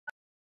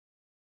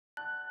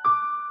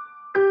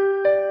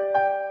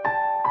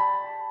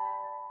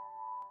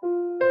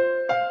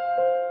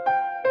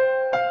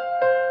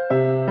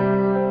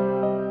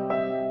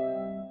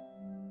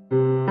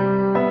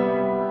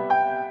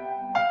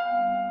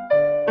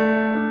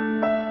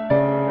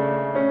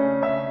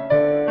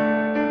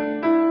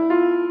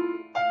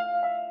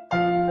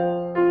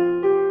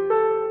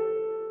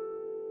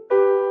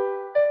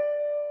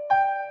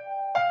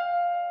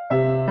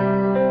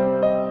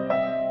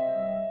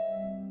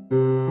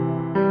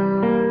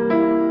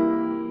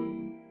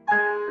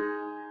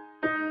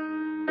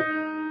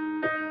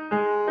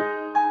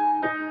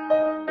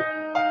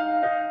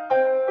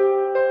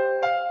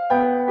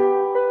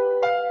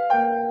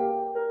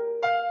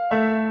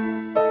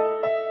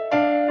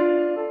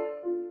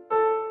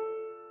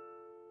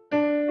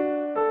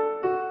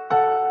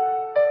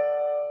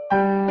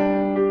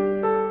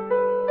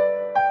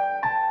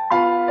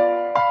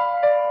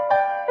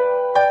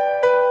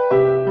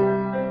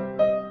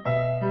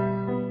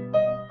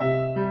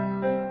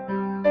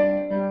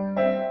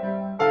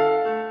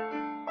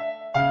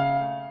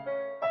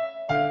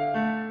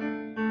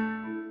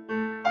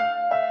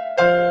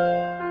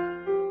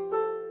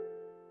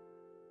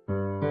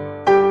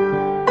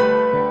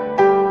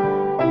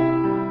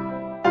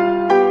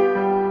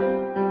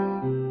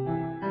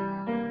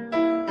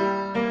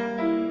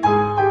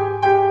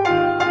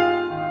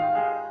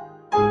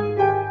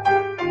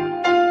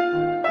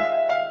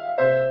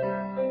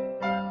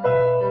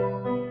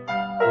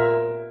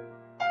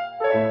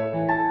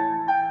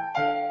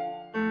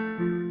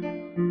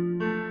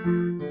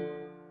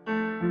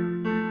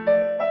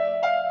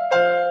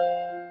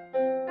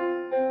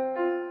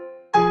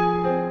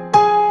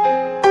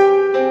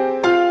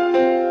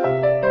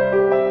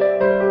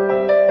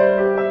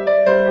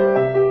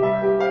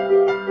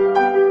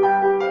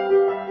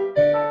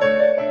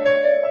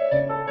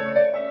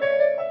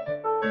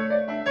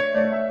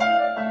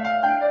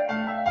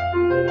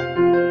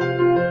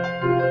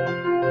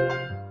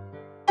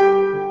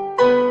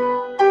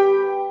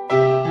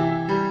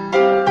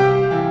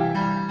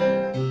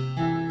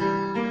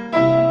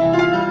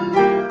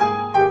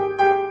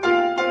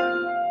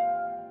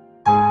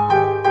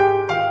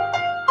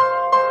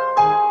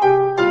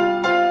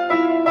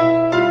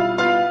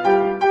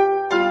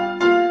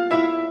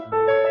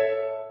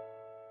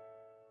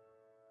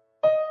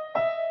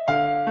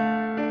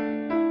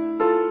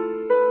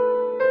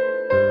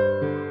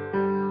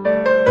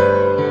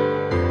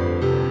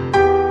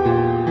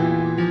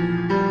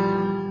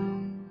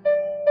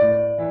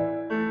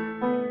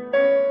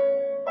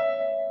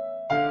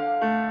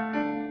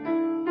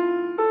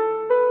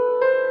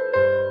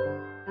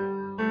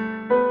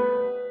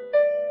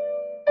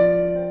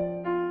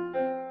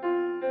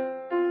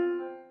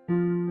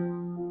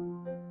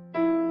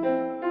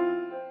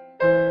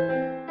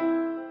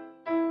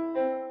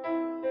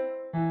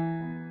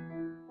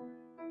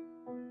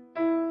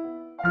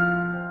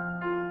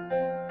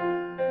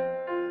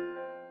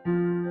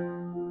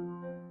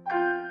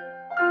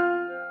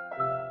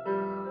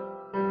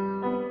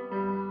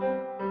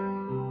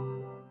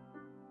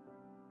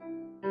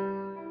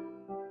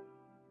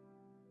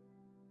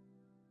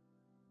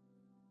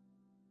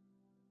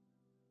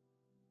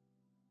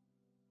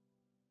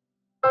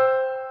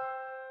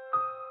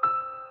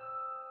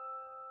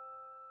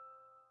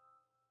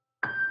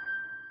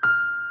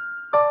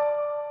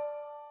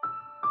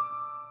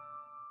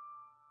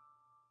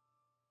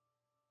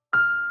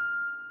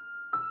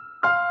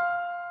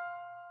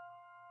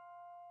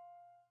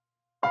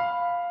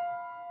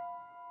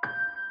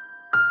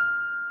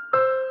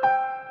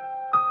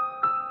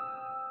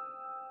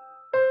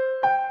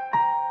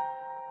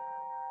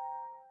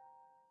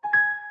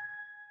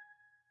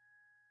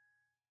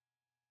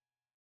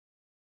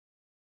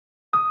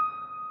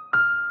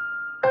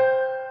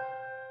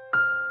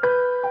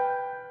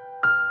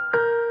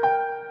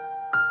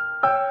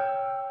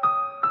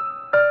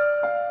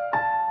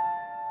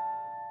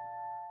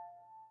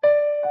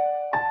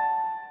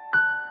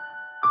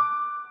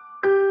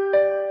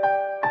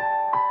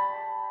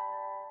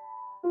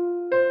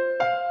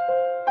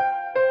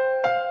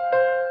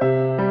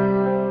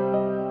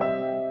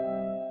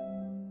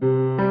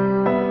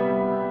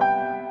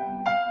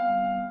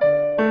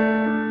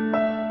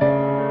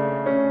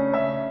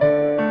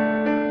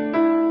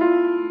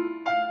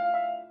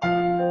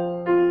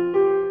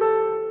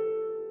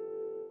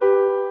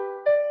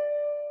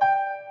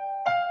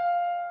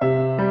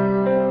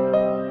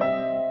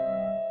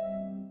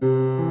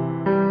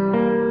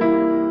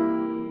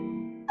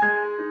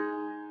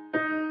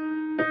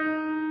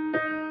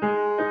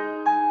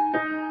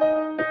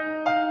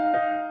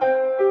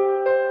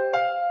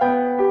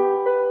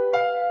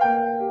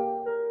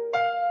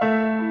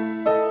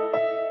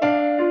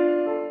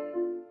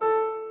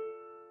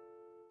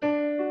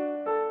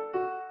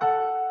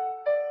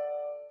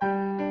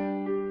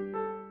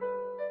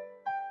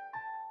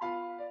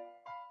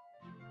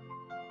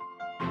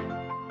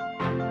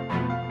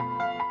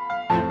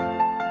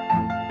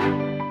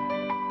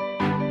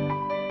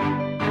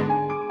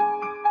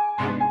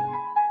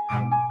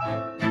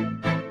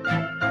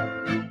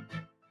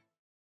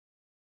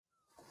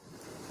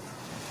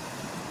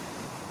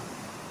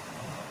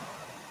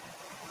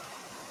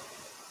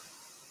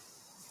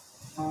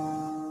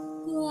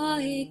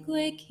过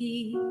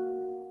去，有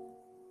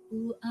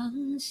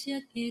红色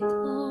的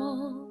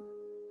土，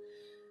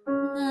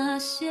蓝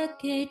色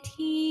的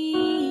天，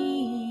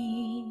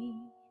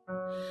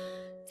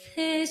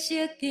彩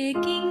色的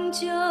景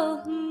就远，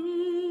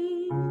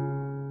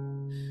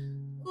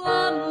我不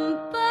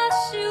捌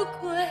想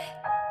过，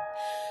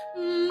不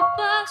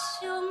捌想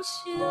象。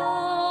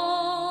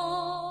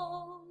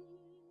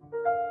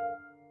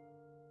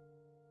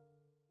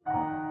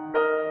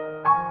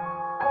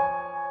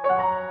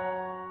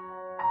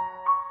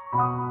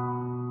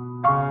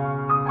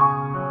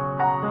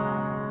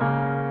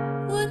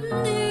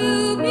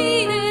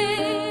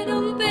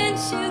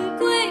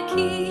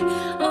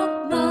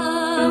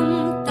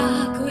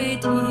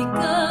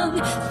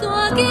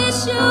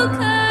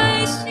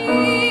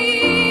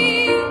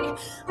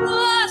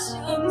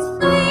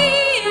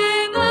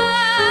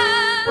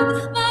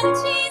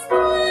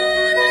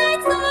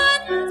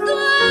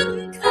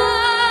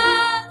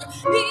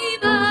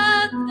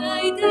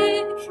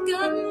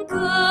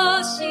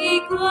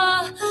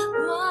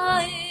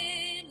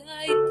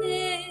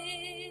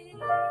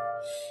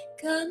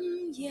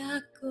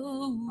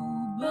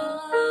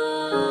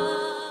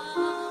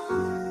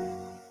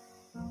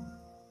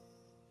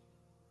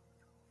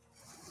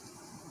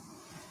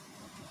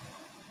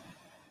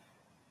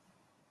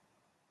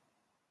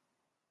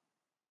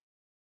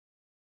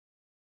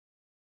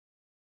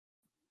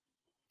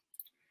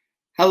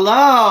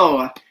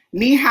Hello,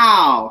 ni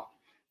hao,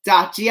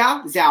 da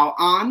jia, zhao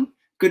an.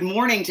 Good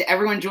morning to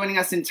everyone joining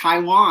us in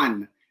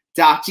Taiwan.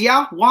 Da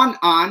jia, wan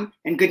an,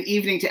 and good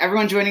evening to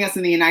everyone joining us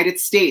in the United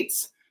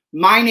States.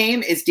 My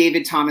name is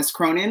David Thomas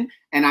Cronin,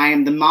 and I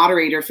am the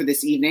moderator for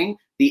this evening,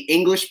 the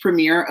English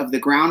premiere of the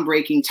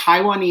groundbreaking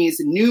Taiwanese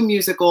new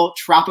musical,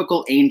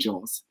 Tropical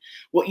Angels.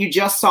 What you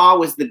just saw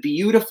was the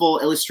beautiful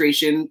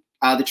illustration,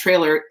 the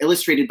trailer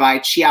illustrated by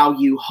Chiao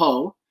Yu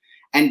Ho.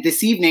 And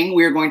this evening,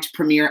 we are going to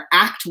premiere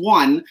Act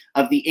 1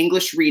 of the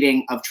English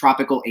reading of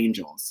Tropical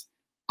Angels.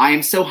 I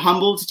am so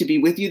humbled to be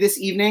with you this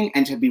evening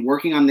and to be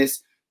working on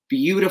this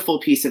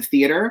beautiful piece of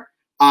theater.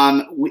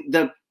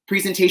 The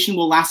presentation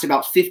will last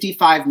about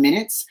 55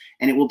 minutes,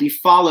 and it will be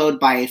followed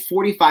by a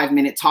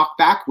 45-minute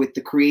talkback with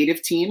the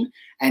creative team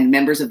and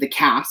members of the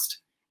cast.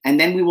 And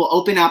then we will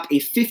open up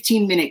a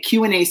 15-minute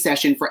Q&A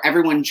session for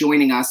everyone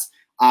joining us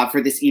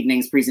for this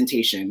evening's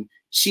presentation.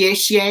 Xie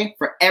xie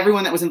for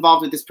everyone that was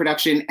involved with this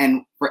production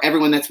and for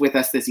everyone that's with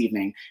us this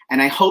evening.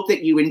 And I hope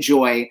that you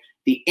enjoy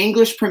the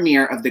English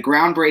premiere of the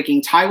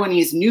groundbreaking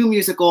Taiwanese new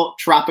musical,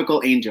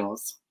 Tropical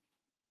Angels.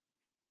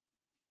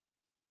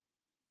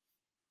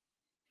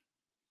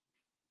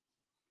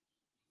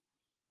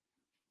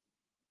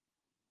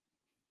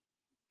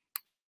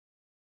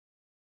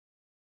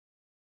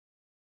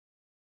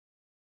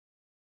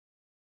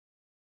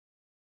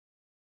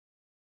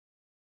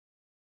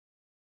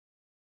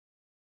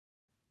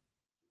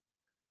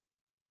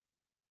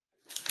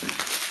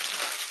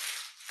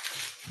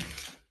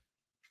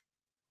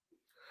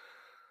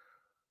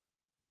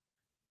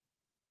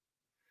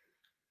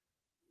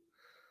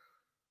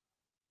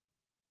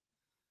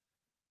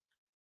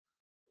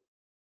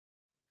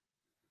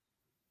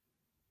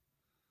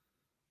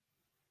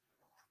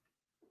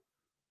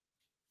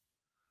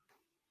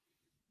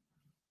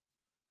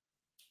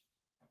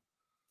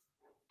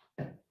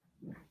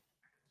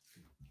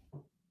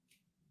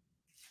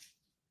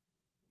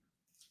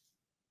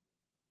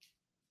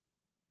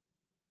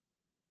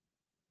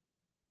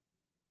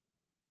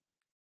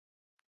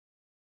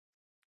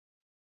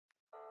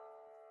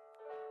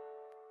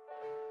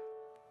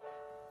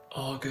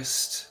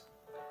 August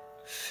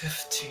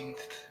 15th.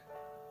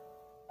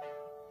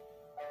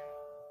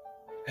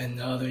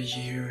 Another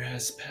year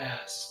has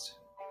passed.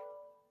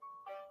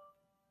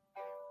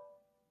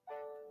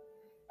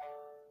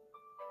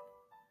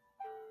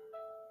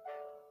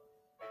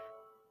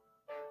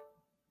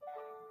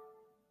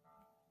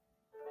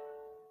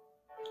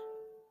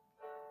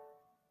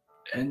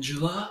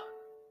 Angela?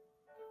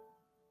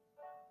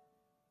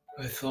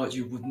 I thought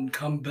you wouldn't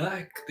come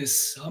back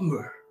this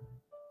summer.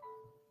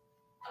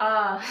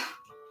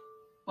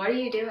 What are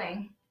you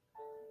doing?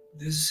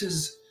 This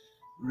is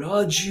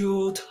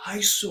Radio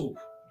Taiso.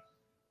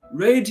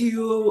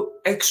 Radio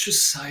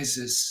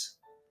exercises.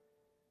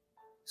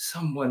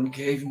 Someone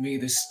gave me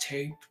this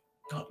tape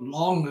not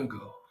long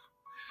ago.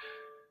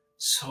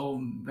 So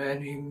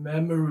many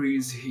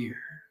memories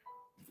here.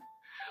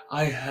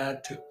 I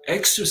had to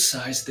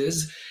exercise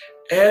this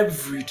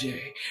every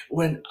day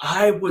when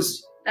I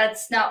was...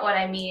 That's not what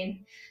I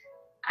mean.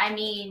 I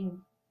mean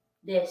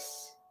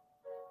this.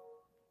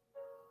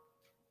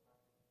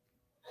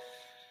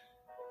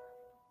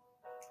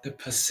 The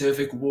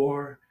Pacific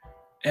War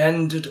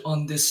ended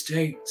on this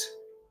date.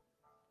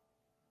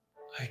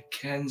 I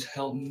can't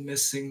help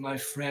missing my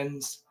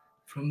friends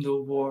from the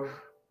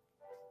war.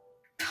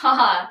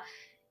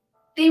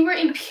 They were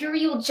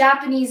Imperial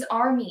Japanese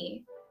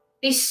Army.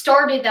 They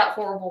started that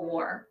horrible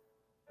war.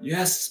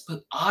 Yes,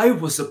 but I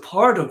was a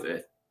part of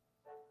it.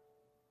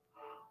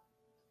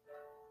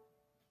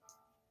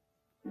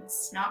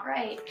 It's not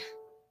right.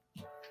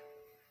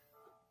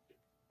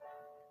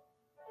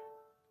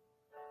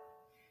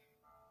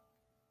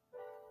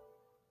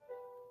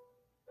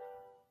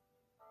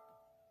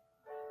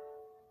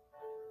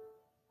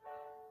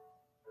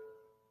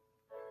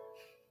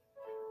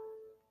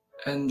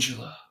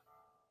 Angela.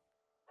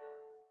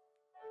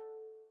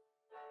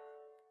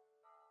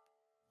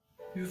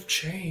 You've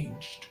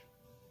changed.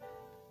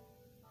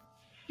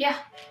 Yeah.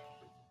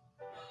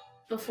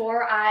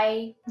 Before,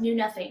 I knew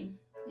nothing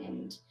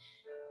and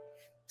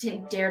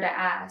didn't dare to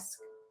ask.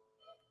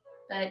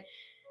 But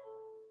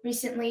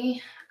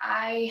recently,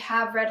 I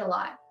have read a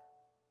lot.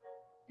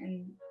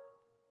 And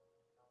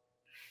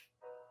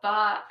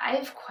I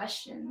have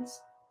questions.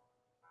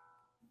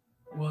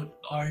 What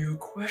are your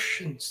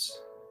questions?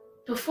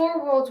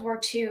 Before World War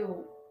II,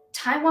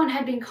 Taiwan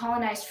had been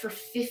colonized for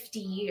 50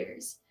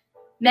 years.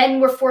 Men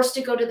were forced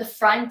to go to the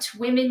front.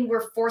 Women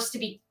were forced to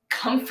be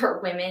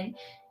comfort women.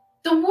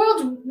 The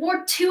World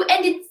War II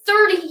ended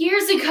 30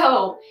 years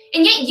ago,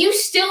 and yet you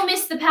still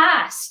miss the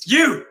past.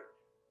 You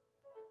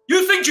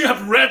think you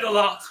have read a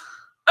lot.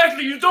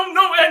 Actually, you don't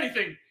know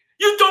anything.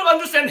 You don't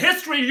understand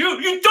history.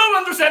 You don't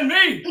understand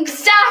me.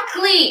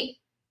 Exactly.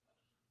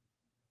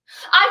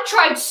 I've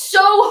tried so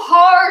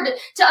hard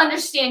to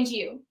understand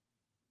you,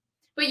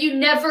 but you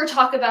never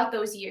talk about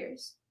those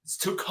years. It's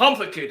too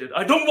complicated.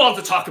 I don't want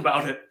to talk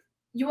about it.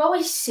 You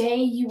always say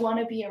you want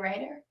to be a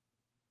writer,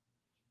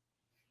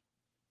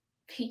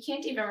 but you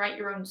can't even write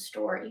your own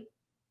story.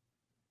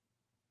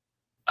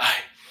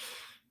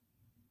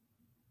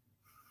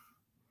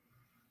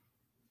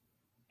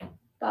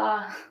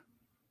 Bah,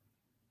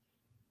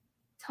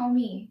 tell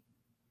me,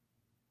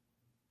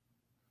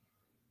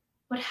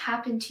 what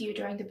happened to you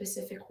during the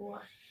Pacific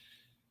War?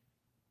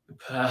 The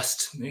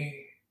past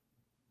me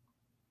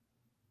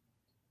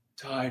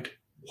died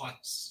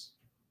once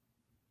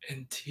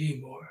in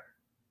Timor.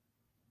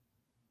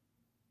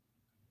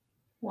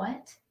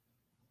 What?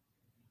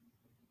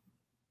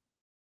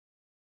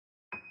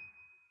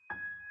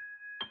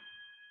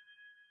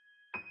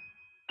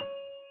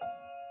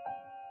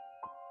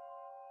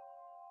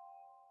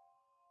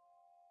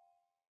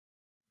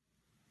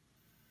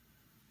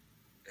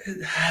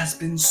 It has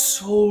been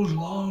so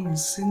long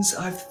since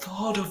I've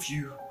thought of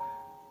you,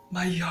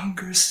 my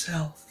younger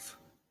self.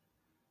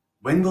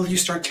 When will you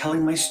start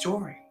telling my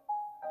story?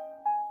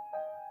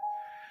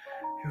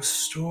 Your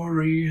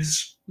story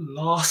is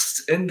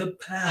lost in the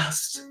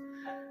past,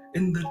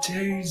 in the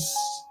days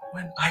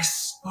when I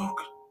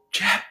spoke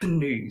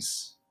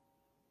Japanese.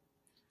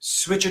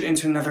 Switch it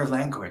into another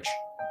language.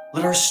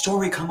 Let our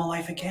story come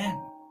alive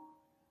again.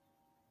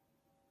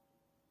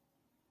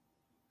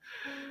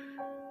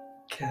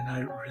 Can I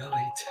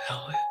really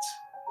tell it?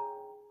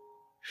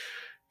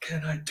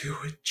 Can I do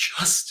it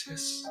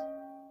justice? Do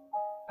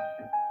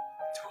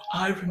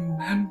I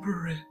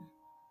remember it?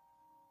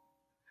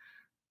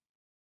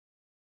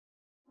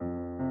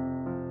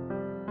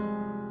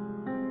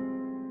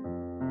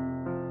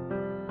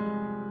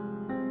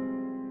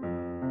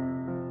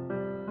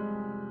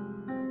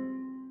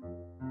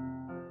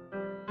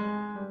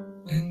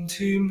 In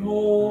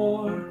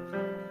Timor,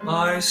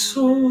 my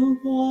soul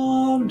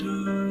wanders,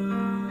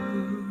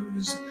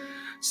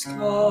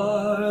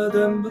 scarred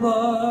and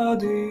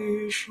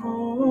bloody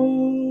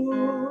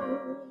shore.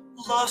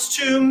 Lost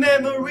to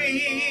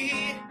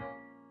memory,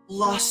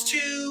 lost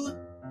to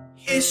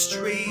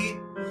history,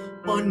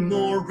 one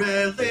more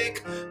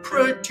relic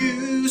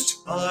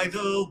produced by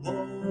the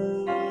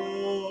war.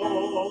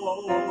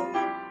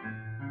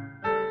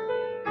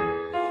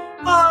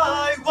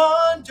 I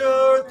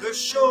wander the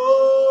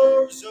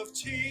shores of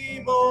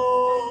Timor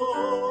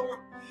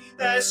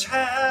as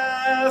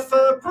half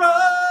a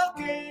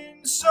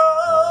broken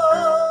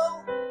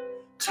soul.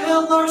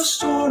 Tell our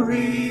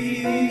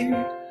story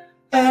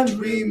and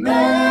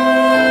remember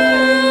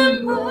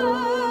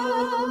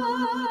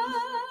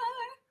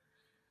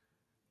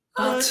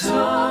a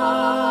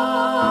time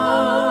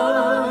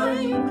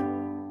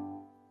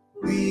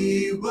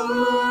we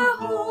were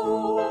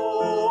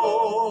whole.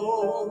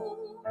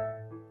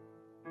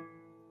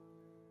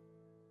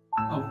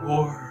 A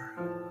war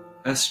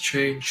has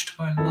changed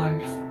my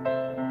life.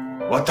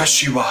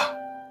 Watashi wa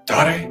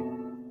dare?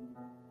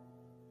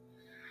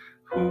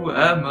 Who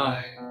am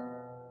I?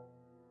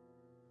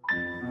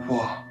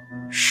 我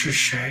是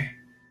谁?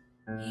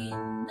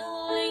 In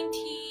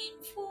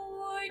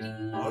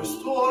 1940, Our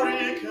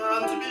story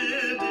can't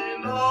be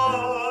denied.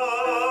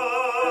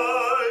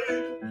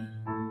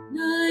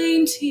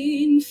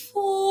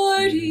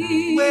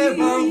 1940, Where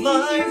our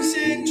lives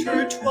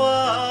intertwined.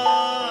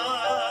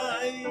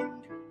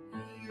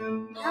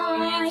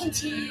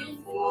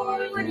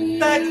 1940,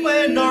 Back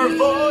when our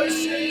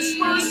voices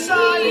were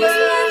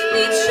silent.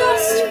 we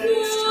just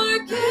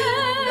forget.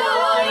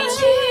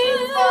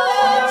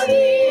 1940,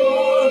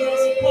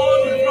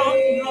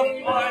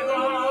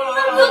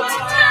 look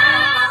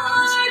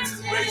down,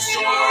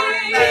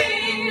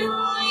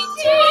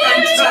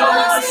 and tell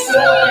our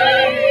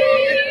story.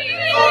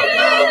 Our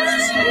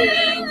loves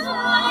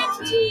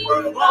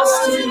were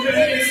lost in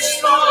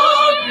history.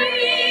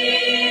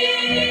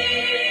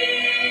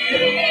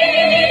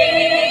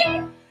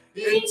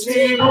 In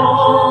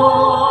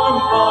Timor,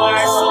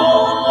 my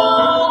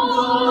soul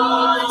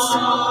was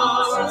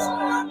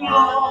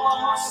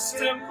lost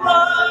in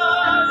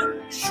blood.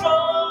 I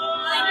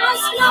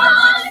must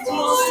not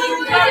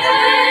forget.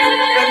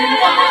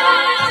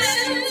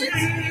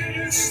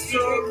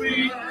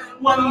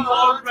 one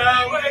more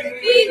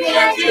railway.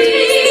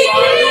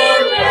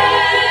 Final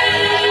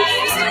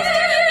race.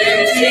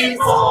 In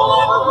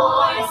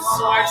Timor,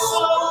 my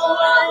soul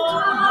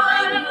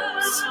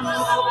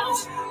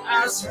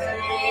as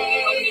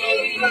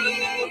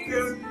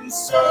broken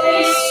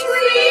souls.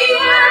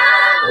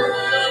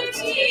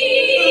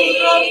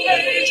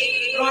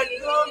 Write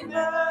the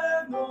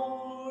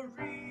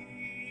memories.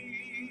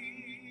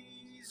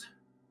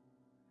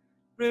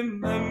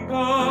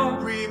 Remember.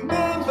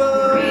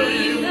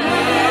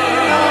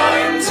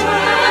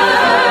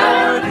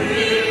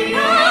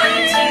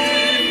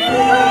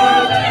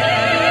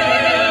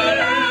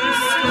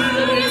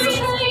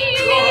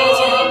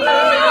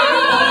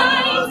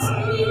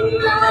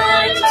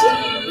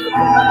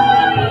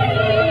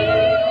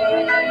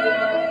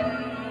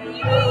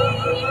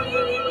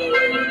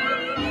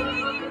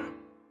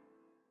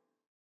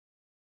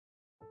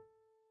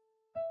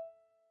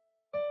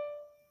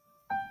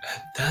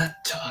 At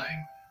that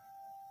time,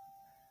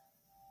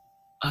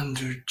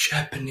 under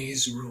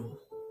Japanese rule,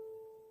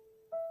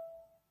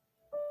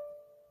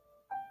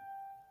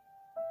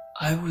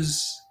 I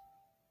was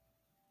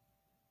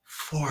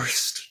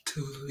forced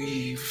to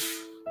leave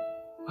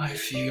my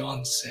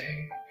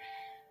fiancée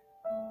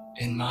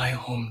in my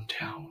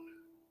hometown.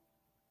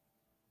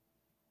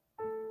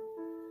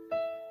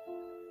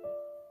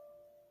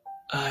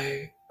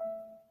 I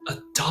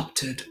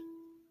adopted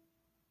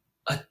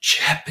a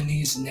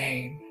Japanese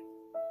name,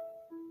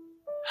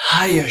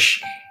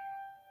 Hayashi.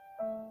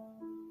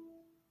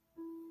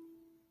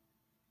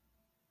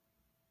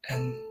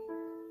 And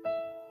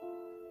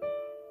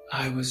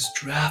I was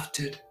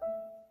drafted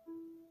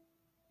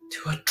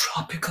to a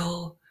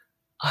tropical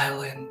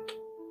island,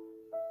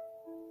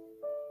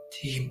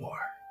 Timor.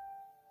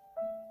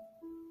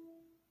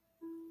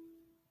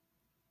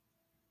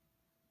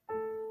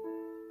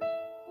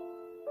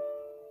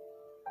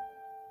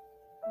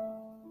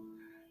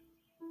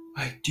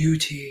 My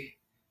duty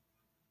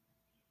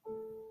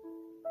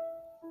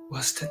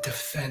was to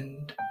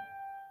defend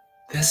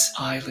this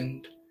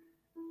island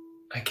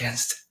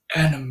against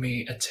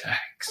enemy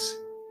attacks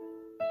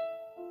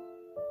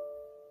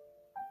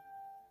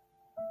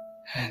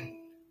and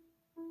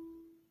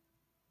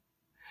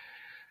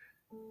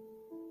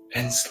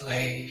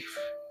enslave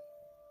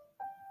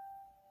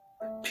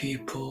the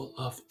people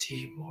of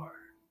Timor.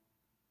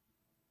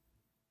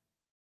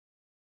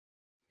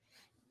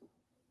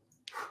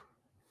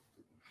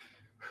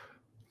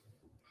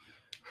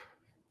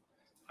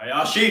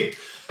 Hayashi!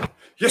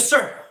 Yes,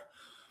 sir!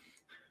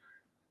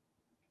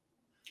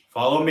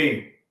 Follow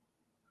me,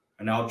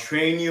 and I'll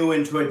train you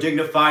into a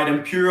dignified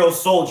imperial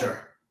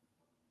soldier.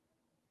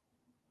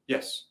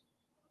 Yes.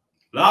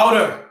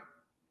 Louder!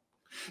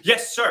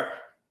 Yes, sir.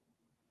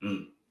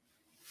 My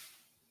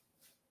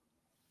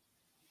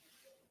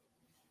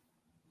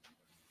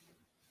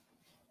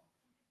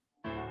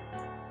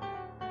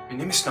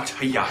name is not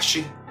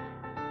Hayashi.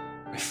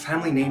 My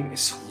family name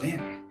is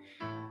Lin,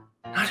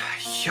 not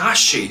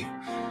Hayashi.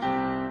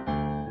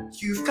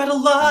 You've got a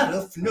lot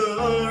of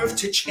nerve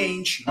to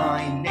change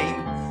my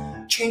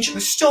name, change my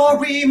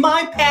story,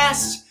 my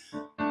past.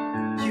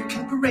 You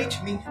can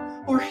berate me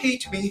or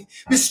hate me,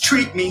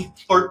 mistreat me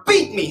or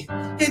beat me.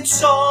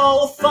 It's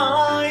all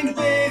fine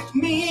with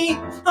me.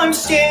 I'm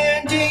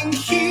standing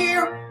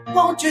here,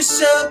 won't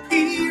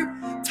disappear.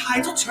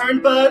 Title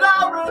turned, but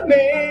I'll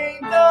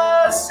remain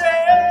the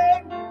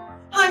same.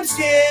 I'm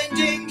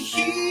standing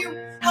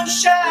here, I'll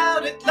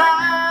shout it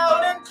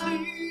loud and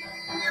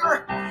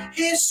clear.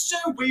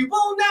 History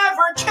will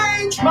never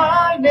change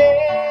my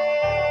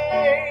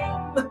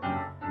name.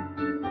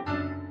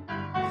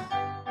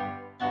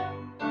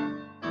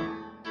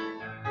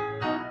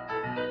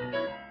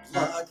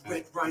 Blood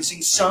red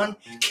rising sun,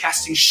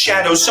 casting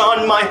shadows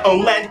on my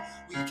homeland.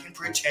 We can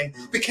pretend,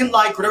 we can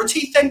lie, grit our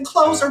teeth and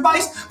close our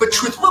eyes, but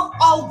truth will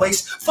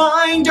always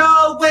find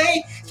a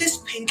way. This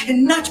pain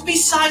cannot be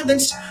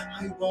silenced.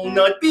 I will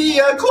not be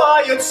a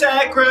quiet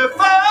sacrifice.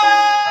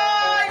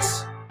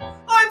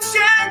 I'm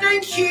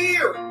standing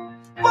here,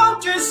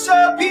 won't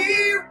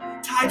disappear.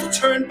 Tide will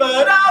turn,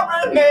 but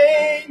I'll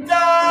remain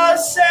the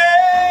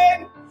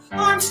same.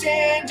 I'm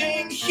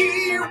standing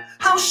here,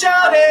 I'll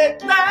shout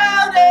it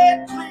loud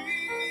and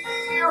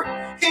clear.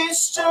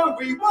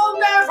 History will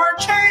never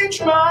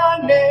change my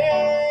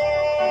name.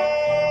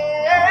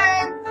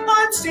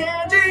 I'm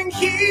standing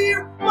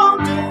here,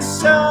 won't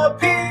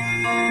disappear.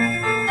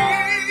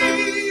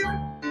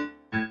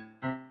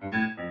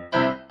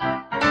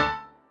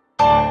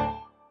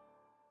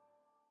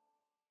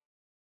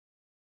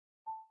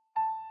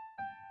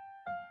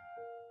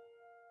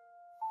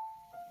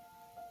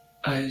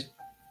 I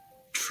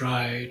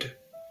tried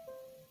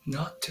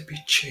not to be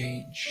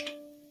changed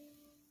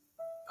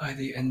by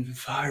the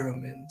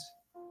environment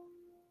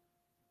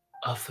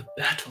of the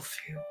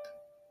battlefield.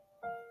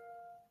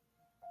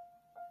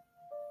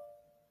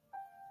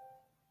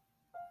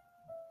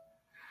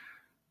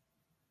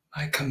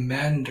 My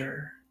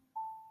commander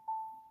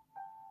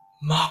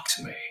mocked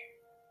me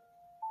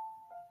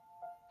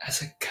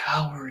as a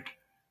coward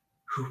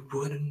who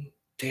wouldn't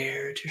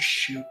dare to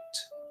shoot.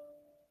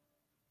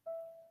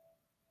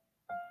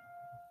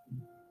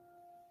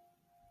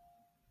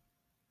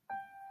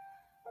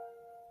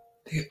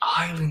 the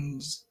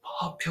island's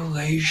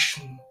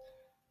population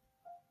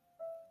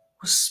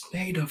was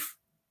made of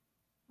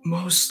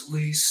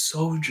mostly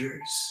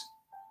soldiers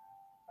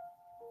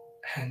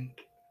and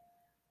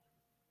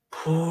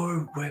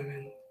poor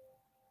women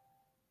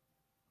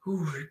who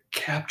were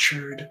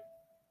captured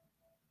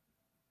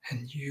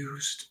and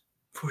used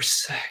for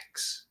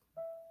sex.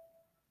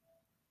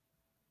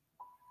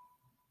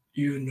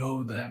 You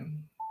know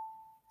them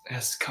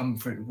as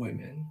comfort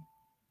women.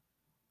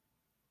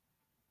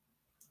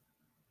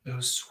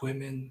 Those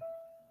women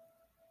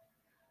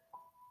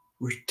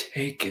were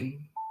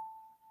taken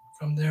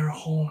from their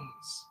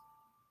homes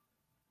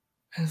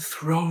and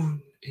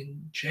thrown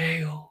in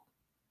jail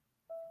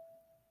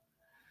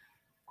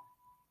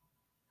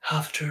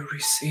after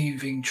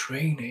receiving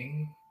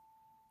training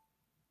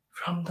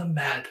from the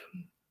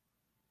madam.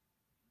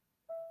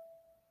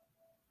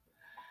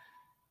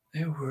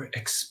 They were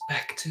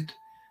expected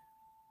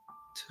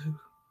to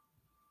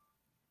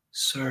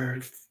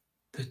serve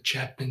the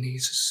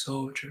Japanese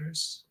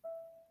soldiers.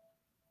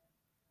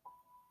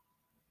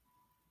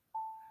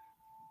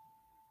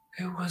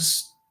 It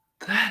was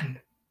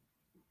then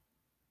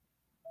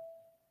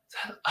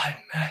that I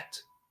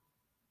met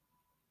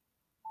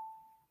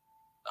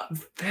a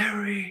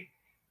very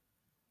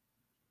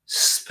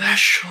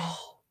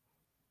special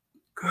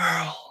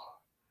girl.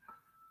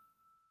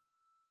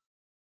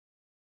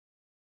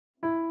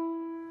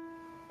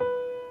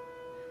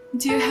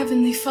 Dear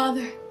Heavenly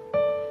Father,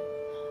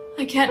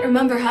 I can't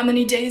remember how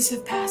many days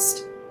have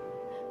passed.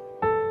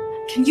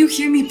 Can you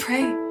hear me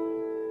pray?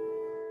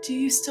 Do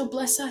you still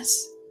bless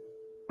us?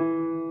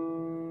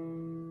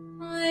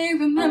 I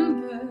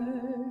remember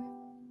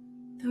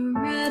the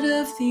red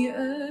of the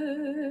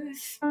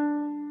earth,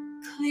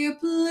 clear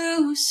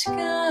blue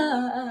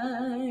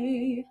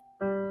sky,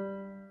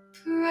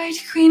 bright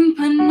green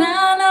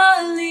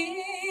banana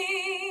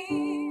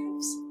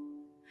leaves,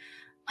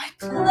 my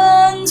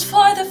plans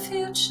for the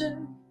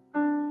future,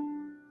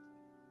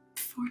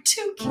 for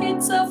 2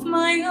 kids of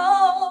my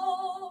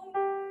own.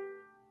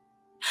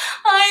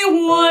 I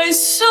was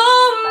so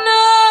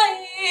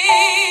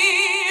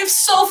naive,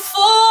 so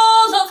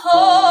full of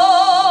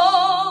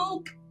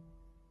hope.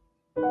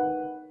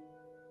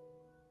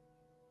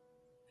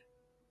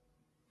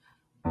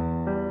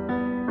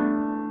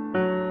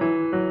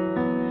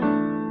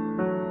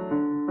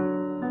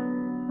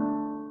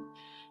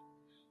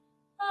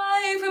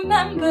 I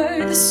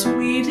remember the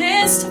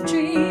sweetest of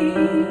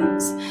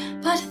dreams,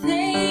 but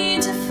they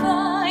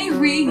defy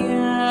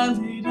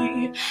reality.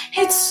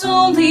 It's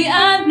only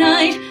at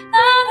night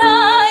that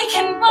I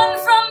can run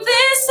from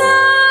this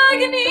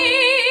agony.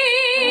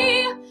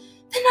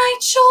 Then I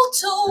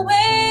jolt awake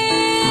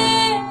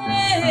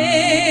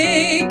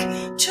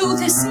to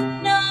this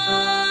nightmare.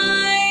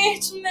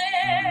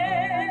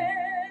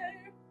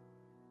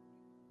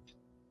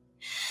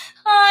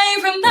 I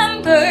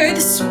remember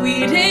the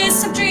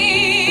sweetest of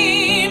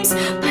dreams,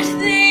 but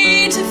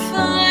they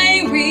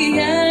defy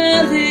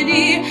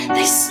reality.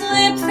 They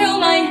slip through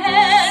my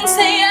hands,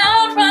 they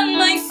outrun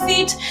my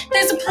feet.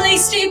 There's a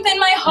place deep in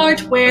my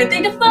heart where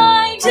they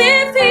defy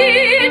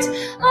defeat.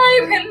 I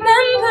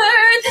remember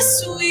the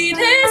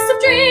sweetest of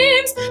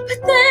dreams, but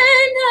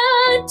then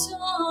at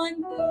dawn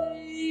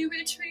they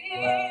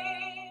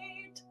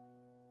retreat.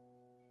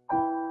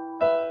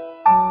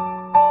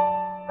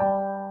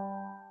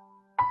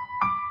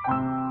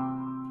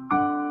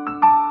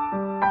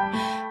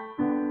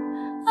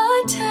 A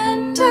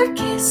tender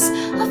kiss,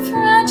 a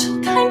fragile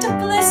kind of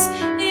bliss,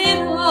 it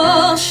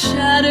all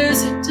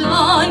shatters at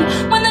dawn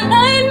when the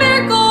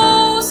nightmare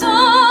goes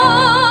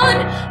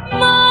on.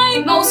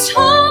 My most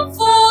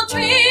hopeful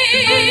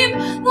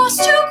dream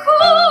lost to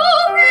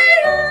cruel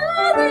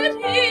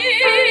reality.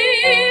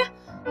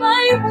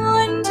 I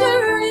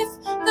wonder if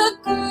the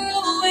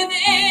girl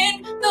within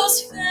those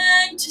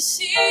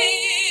fantasies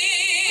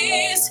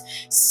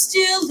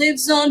still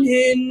lives on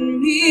in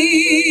me.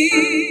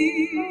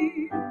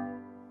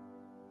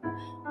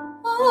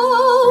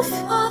 Oh,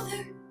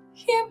 Father,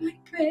 hear my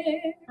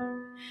prayer.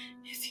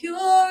 If you're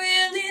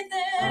really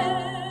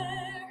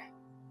there,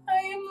 I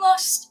am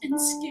lost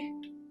and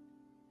scared.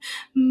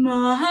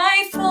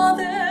 My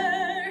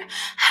Father,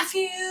 have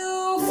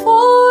you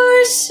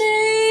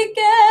forsaken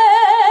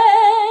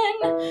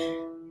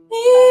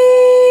me?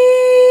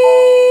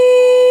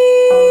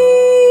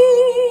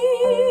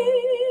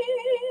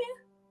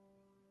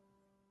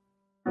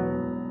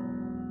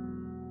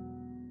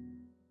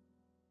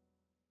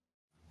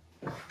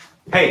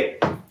 Hey,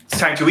 it's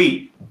time to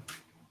eat.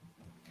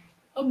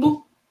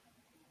 Abu,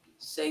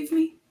 save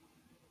me.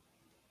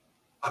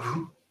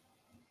 Abu?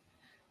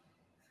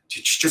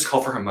 Did you just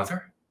call for her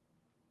mother?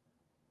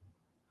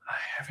 I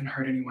haven't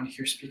heard anyone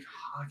here speak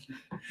Hokkien.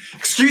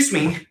 Excuse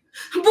me.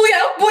 不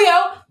要，不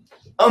要.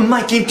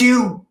 Mike,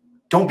 you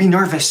don't be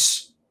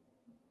nervous.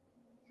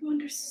 You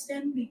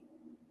understand me.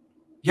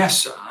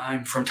 Yes,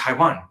 I'm from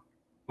Taiwan.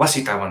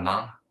 Wasi Taiwan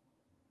lang.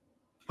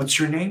 What's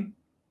your name?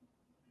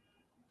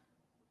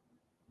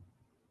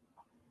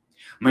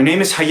 My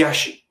name is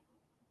Hayashi.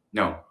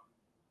 No.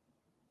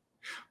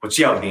 我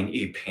叫林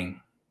一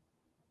平.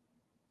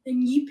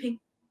 Then Yiping.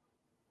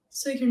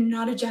 So you're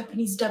not a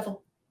Japanese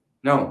devil.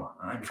 No,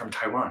 I'm from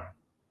Taiwan.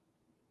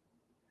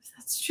 If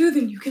that's true,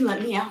 then you can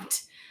let me out.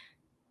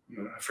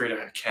 I'm afraid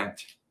I can't.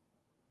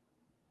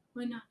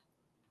 Why not?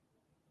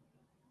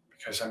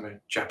 Because I'm a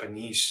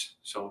Japanese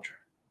soldier.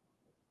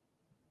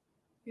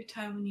 You're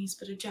Taiwanese,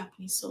 but a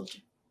Japanese soldier.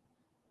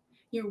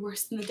 You're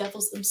worse than the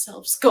devils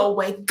themselves. Go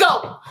away.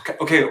 Go!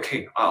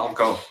 Okay. I'll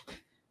go.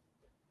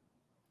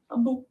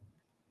 Abu.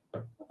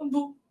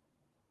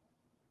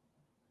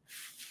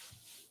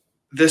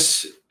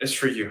 This is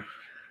for you.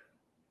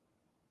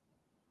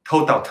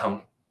 Tou Dao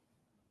Teng.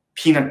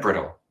 Peanut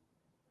brittle.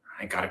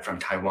 I got it from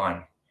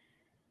Taiwan.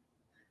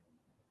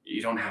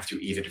 You don't have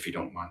to eat it if you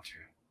don't want to.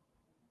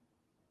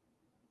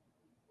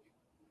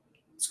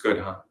 It's good,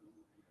 huh?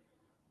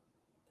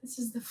 This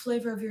is the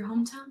flavor of your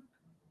hometown?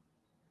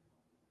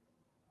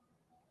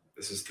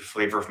 This is the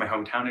flavor of my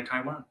hometown in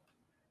Taiwan.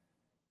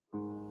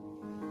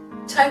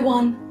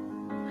 Taiwan.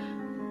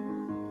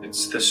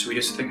 It's the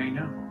sweetest thing I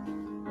know.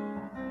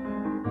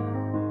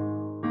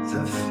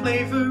 The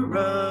flavor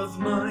of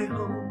my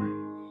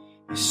home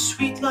is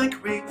sweet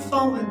like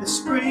rainfall in the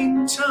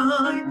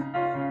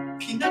springtime.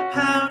 Peanut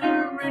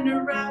powder in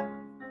a wrap,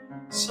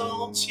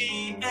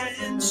 salty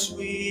and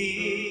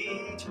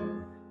sweet,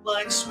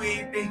 like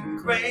sweeping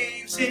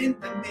graves in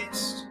the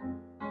mist.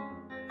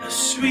 A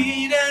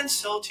sweet and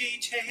salty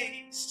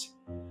taste,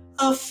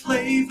 a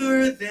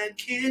flavor that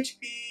can't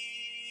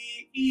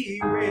be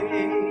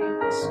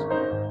erased.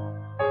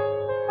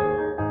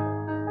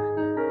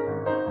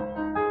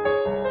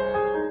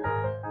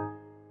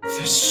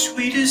 The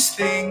sweetest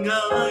thing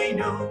I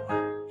know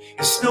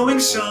is knowing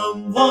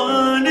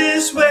someone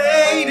is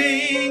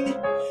waiting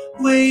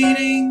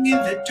in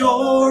the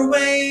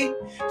doorway,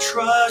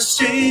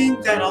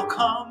 trusting that I'll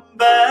come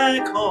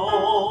back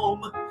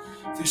home.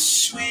 The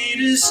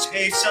sweetest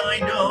taste I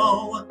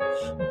know,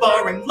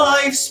 barring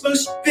life's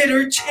most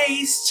bitter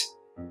taste,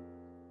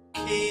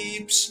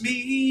 keeps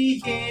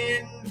me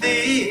in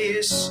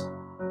this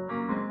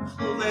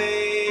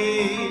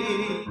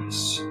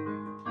place.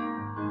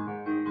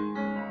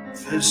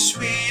 The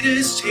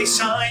sweetest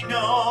taste I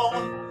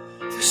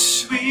know, the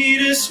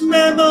sweetest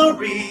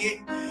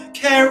memory,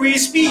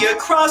 carries me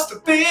across the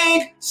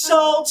big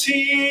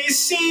salty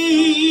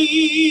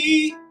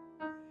sea.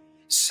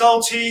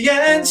 Salty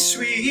and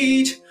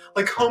sweet,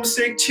 like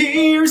homesick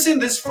tears in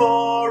this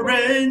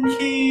foreign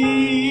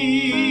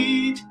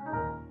heat.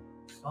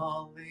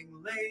 Falling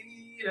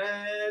late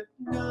at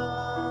night.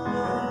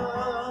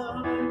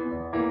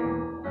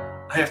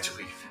 I have to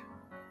leave.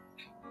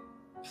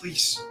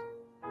 Please,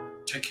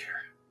 take care.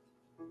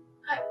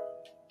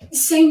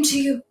 Same to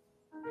you.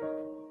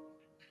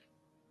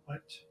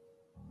 What?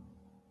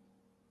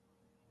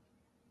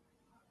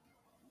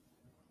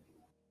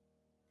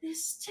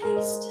 This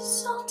taste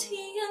is salty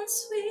and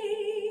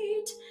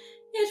sweet.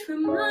 It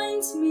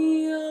reminds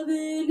me of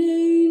an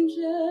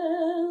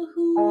angel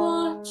who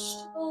watched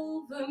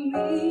over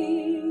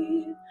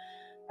me.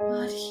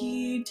 But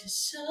he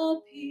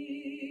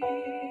disappeared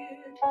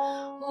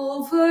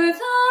over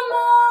the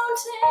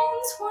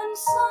mountains one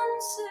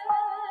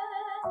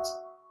sunset.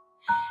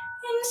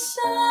 In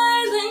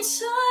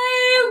silence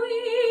I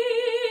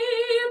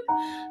weep,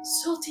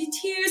 salty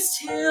tears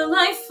till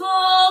I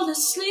fall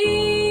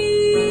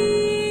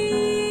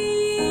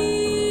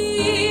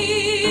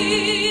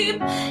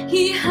asleep.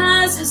 He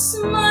has a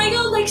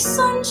smile like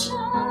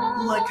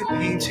sunshine, Like a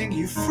painting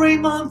you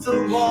frame on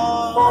the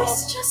wall.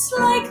 voice just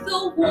like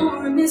the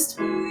warmest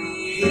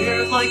breeze,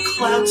 Hair like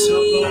clouds up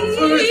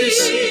over the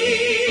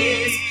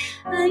sea,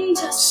 and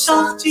a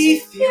soft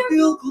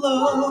ethereal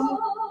glow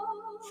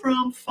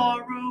from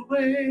far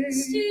away.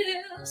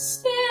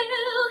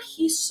 Still,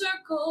 he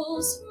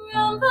circles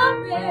round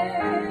the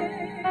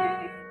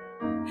bay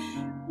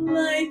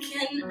like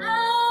an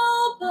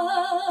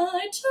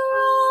albatross.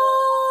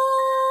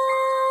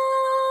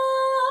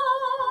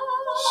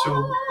 So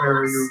where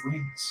are your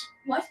wings?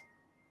 What?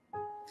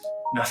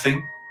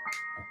 Nothing.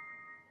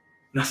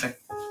 Nothing.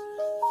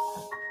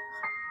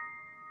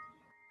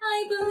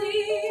 I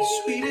believe The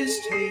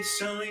sweetest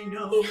taste I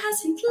know he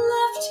hasn't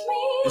left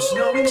me. is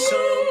knowing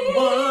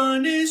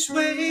someone is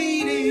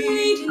waiting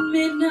Late in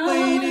midnight,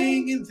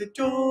 waiting in the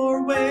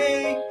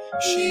doorway.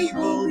 She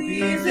will be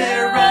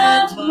there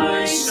at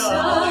my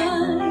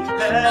side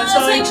as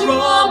I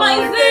draw my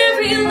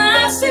very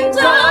last and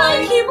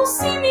die. He will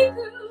see me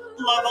through.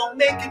 love. I'll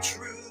make it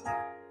true.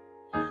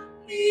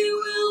 He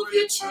will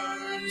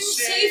return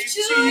safe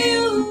to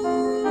you.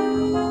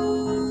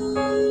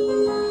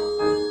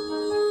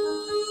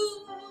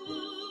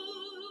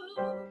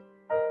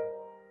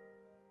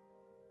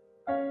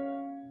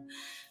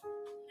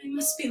 I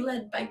must be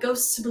led by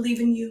ghosts to believe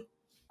in you.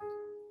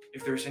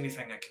 If there's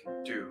anything I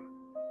can do,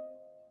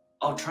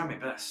 I'll try my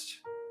best.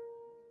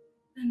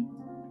 Then,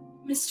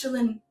 Mr.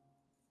 Lin,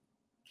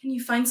 can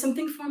you find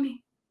something for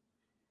me?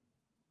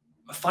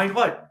 Find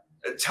what?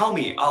 Tell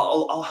me.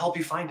 I'll help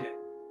you find it.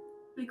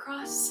 My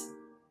cross.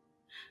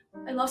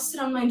 I lost it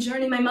on my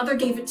journey. My mother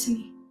gave it to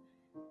me.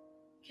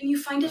 Can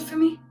you find it for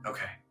me?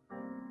 Okay.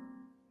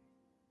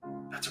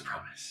 That's a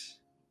promise.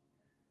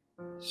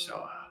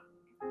 So,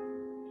 can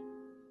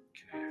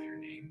I have your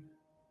name?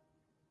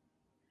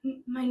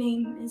 My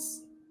name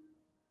is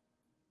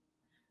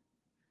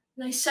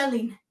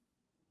Lin.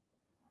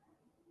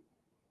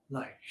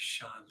 Like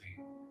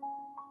Shalin.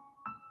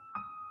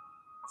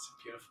 It's a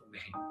beautiful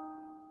name.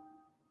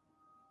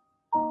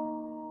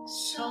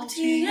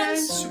 Salty and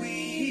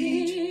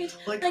sweet,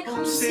 like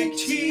homesick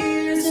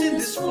tears in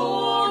this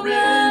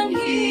foreign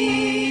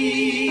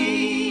heat,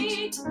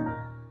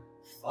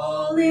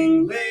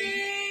 falling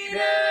late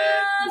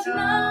at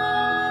night.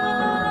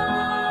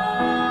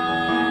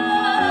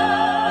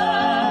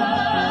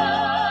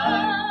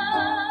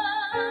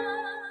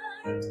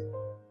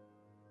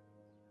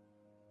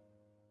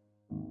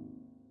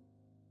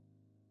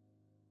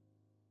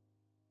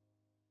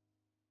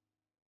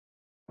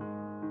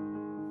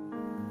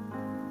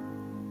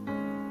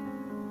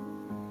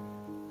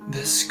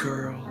 This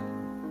girl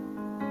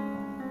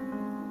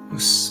who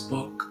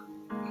spoke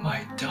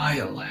my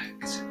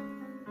dialect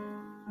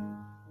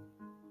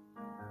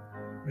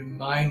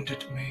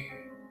reminded me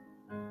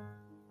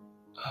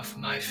of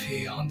my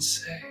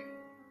fiancé,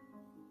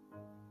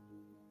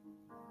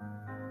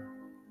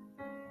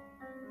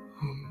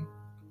 whom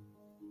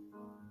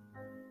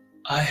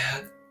I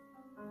had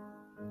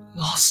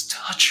lost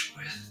touch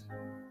with.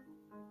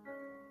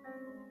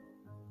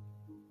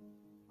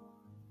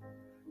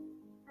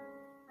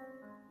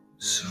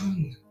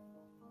 Soon,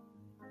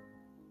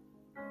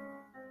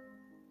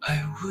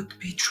 I would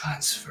be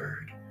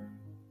transferred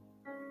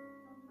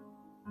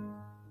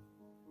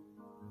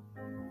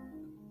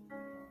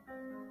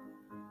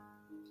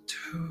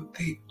to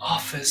the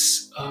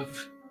office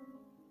of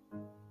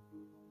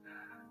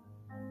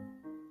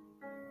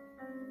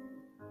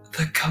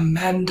the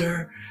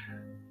Commander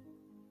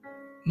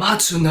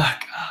Matsunaka.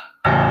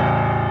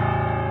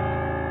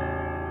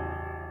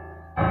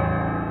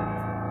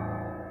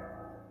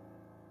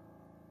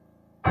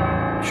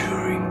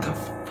 During the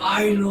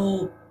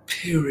final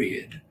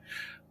period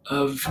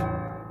of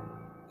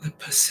the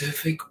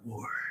Pacific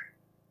War,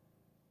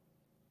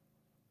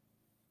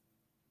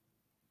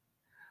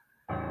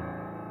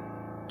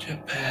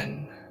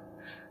 Japan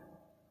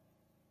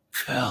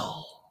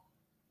fell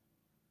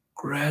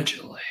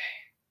gradually.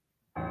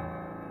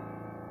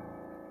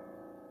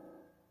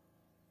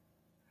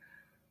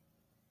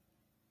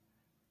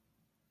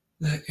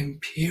 The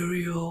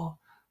Imperial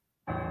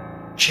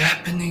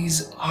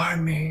Japanese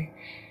Army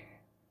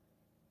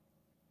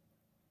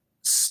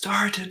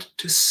started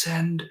to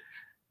send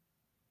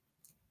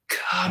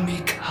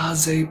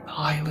kamikaze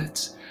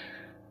pilots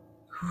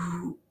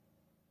who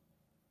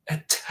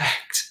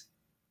attacked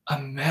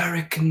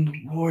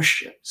American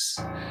warships,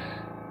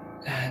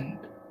 and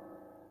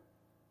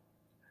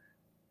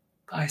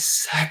by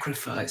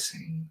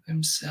sacrificing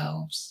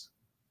themselves,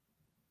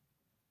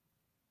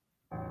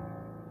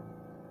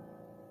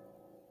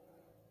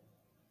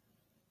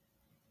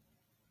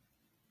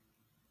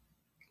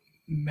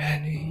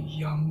 many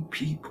young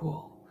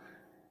people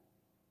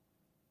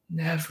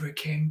never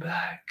came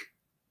back.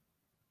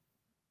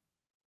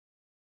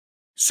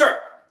 Sir,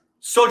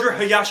 Soldier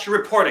Hayashi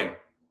reporting.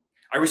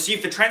 I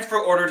received the transfer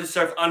order to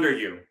serve under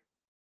you.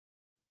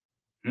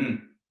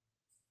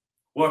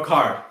 Work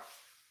hard.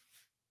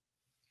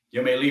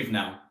 You may leave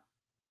now.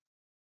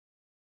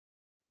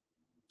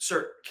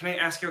 Sir, can I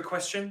ask you a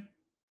question?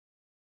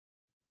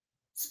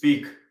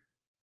 Speak.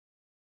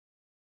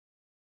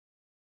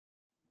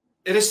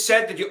 It is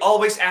said that you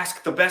always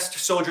ask the best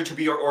soldier to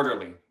be your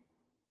orderly.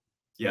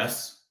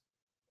 Yes.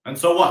 And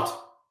so what?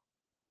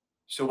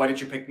 So why did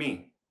you pick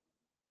me?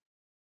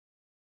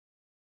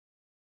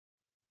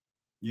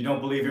 You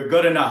don't believe you're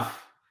good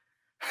enough.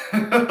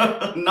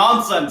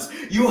 Nonsense!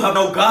 You have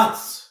no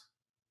guts!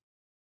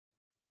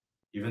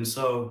 Even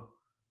so,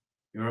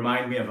 you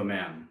remind me of a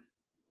man.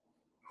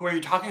 Who are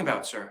you talking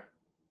about, sir?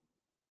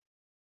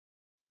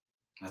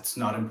 That's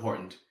not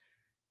important.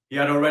 He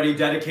had already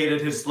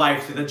dedicated his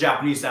life to the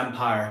Japanese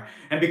Empire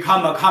and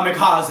become a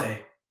kamikaze.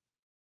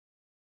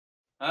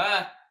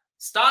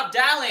 Stop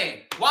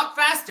dallying! Walk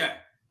faster!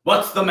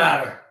 What's the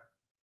matter?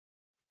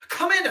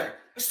 Commander!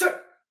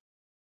 Sir!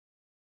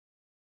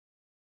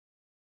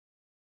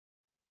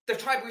 The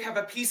tribe we have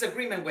a peace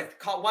agreement with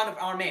caught one of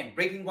our men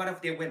raping one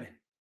of their women.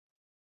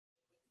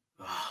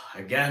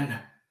 Again?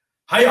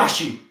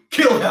 Hayashi!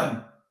 Kill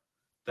him!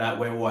 That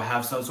way we'll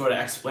have some sort of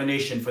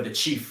explanation for the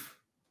chief.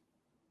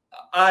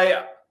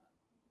 Aye!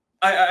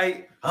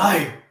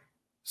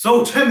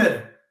 So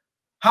timid!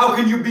 How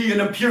can you be an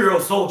Imperial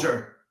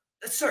soldier?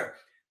 Sir,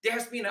 there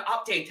has been an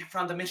update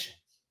from the mission.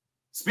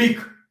 Speak!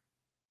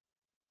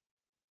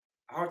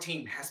 Our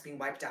team has been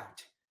wiped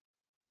out.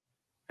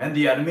 And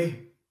the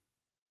enemy?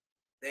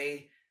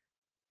 They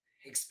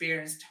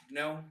experienced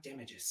no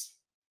damages.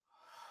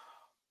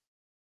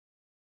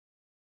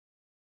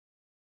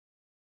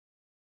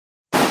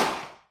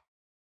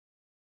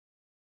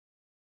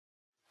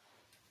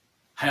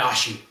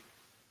 Hayashi,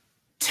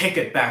 take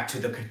it back to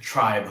the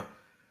tribe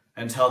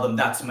and tell them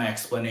that's my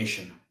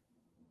explanation.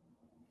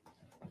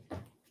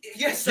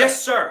 Yes, sir.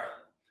 Yes, sir.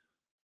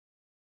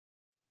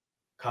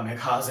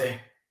 Kamikaze,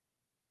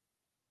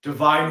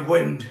 Divine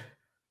wind,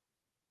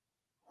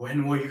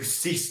 when will you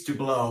cease to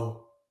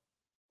blow?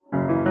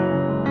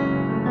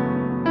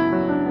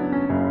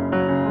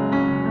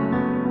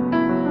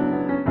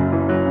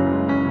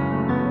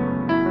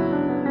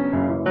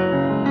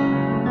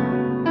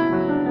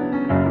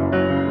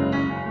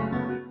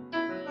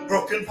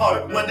 Broken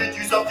heart, when did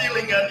you stop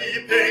feeling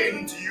any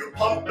pain? Do you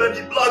pump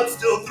any blood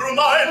still through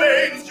my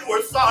veins? You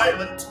were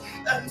silent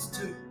and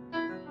still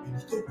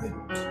beneath the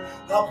wind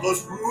that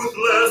blows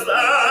ruthless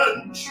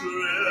and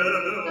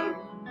shrill.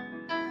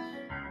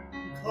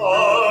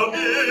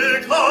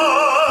 Kamikaze,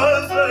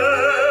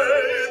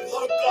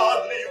 the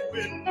godly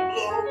wind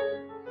blow.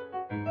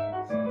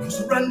 No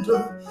surrender,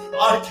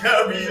 I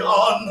carry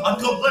on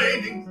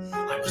uncomplaining.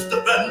 I must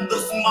defend the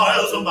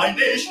smiles of my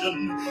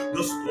nation.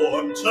 The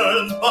storm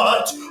turns,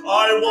 but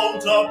I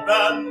won't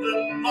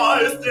abandon my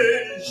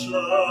station.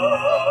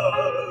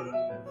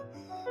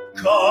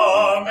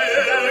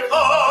 Kamikaze,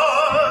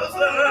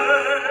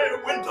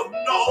 wind of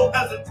no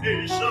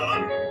hesitation.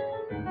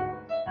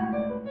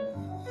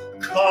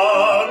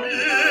 Kamikaze,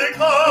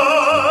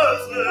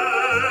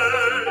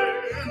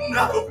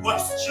 never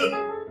question,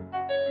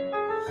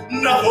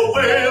 never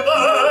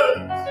wavered,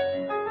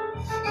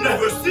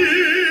 never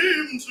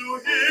seem to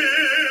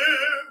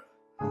hear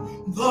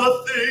the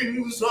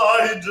things I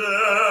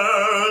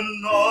dare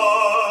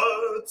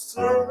not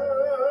say.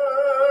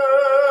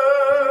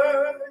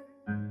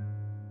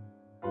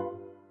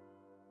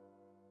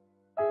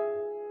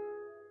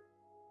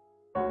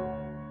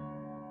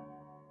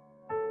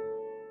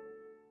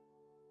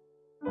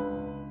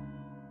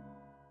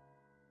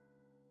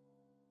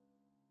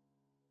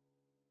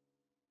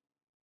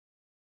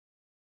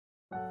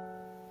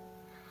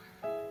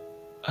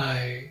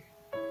 I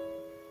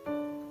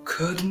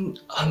couldn't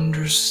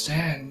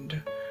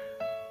understand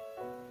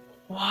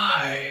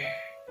why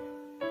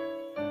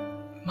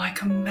my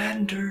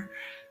commander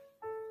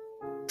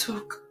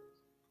took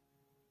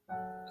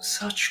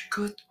such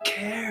good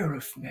care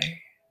of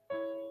me.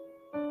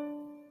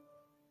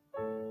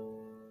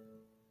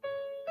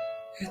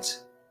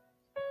 It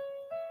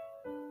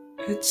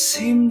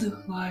seemed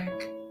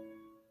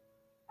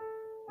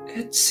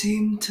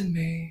to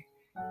me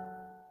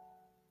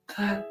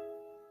that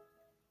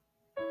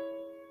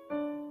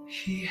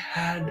he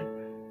had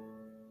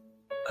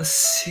a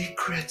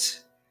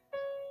secret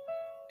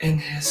in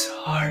his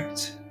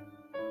heart.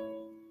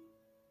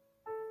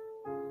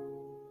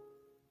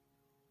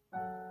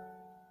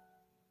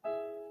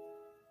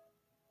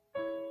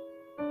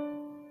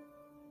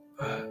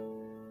 But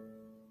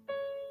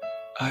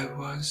I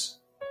was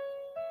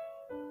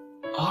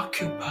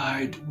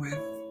occupied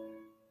with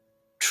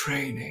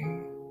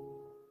training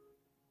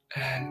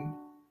and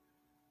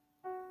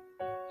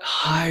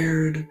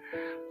hired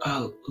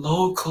a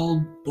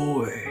local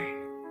boy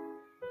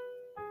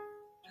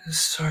to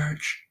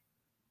search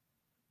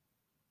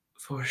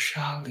for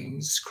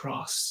Shaolin's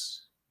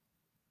cross.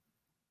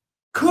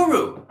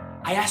 Kuru,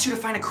 I asked you to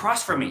find a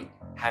cross for me.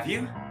 Have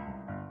you?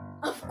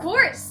 Of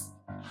course.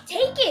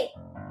 Take it.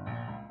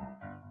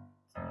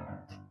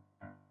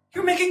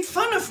 You're making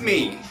fun of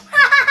me.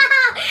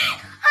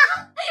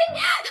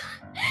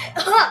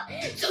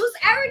 Those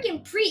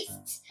arrogant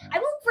priests. I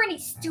won't for any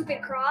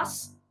stupid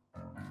cross.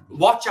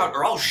 Watch out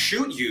or I'll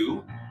shoot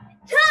you.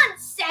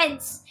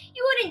 Nonsense!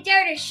 You wouldn't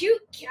dare to shoot,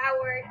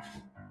 coward.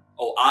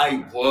 Oh,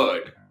 I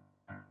would.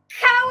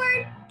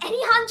 Coward!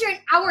 Any hunter in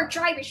our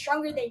tribe is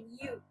stronger than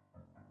you.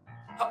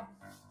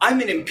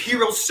 I'm an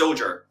imperial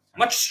soldier,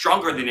 much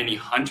stronger than any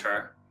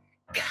hunter.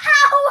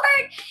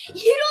 Coward!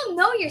 You don't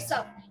know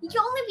yourself. You can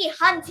only be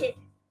hunted.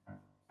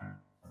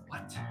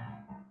 What?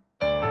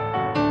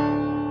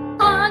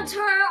 Hunter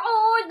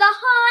or the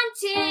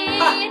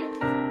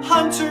hunted.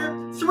 Hunter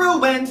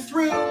through and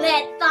through.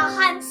 Let the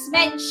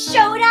huntsman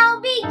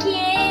showdown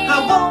begin.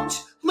 I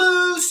won't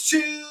lose to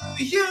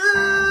you.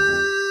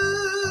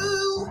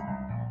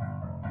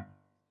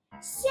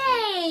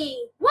 Say,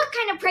 what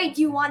kind of prey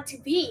do you want to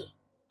be?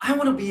 I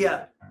want to be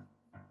a...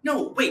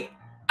 No, wait.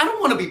 I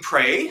don't want to be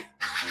prey.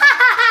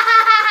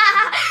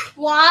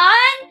 1,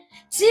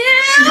 2...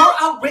 You're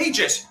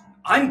outrageous.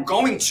 I'm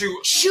going to...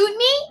 Shoot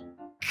me?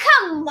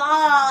 Come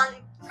on.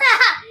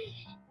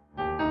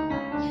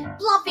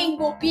 Bluffing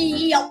will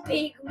be a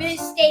big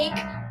mistake.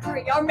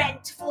 Prey are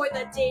meant for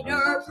the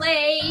dinner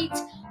plate.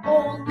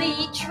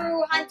 Only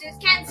true hunters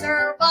can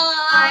survive.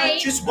 I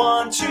just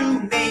want to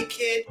make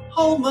it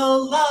home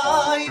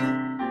alive.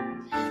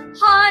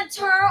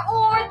 Hunter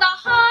or the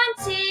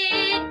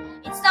hunted,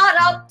 it's not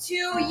up to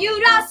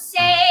you to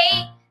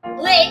say.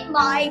 Lit,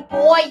 my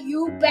boy,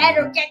 you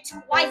better get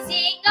to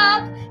wising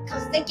up,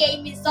 'cause the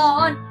game is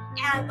on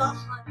and the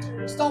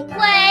hunters don't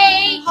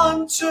play.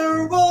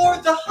 Hunter or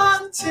the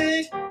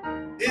hunted,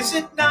 is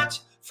it not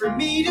for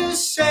me to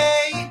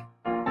say?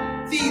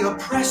 The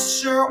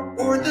oppressor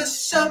or the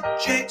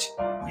subject,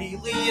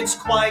 really it's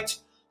quite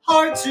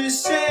hard to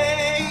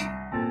say.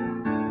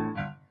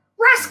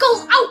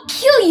 Rascal, I'll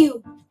kill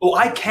you! Oh,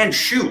 I can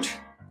shoot.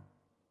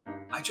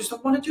 I just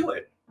don't want to do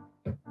it.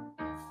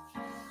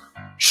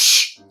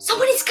 Shh!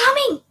 Someone is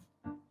coming!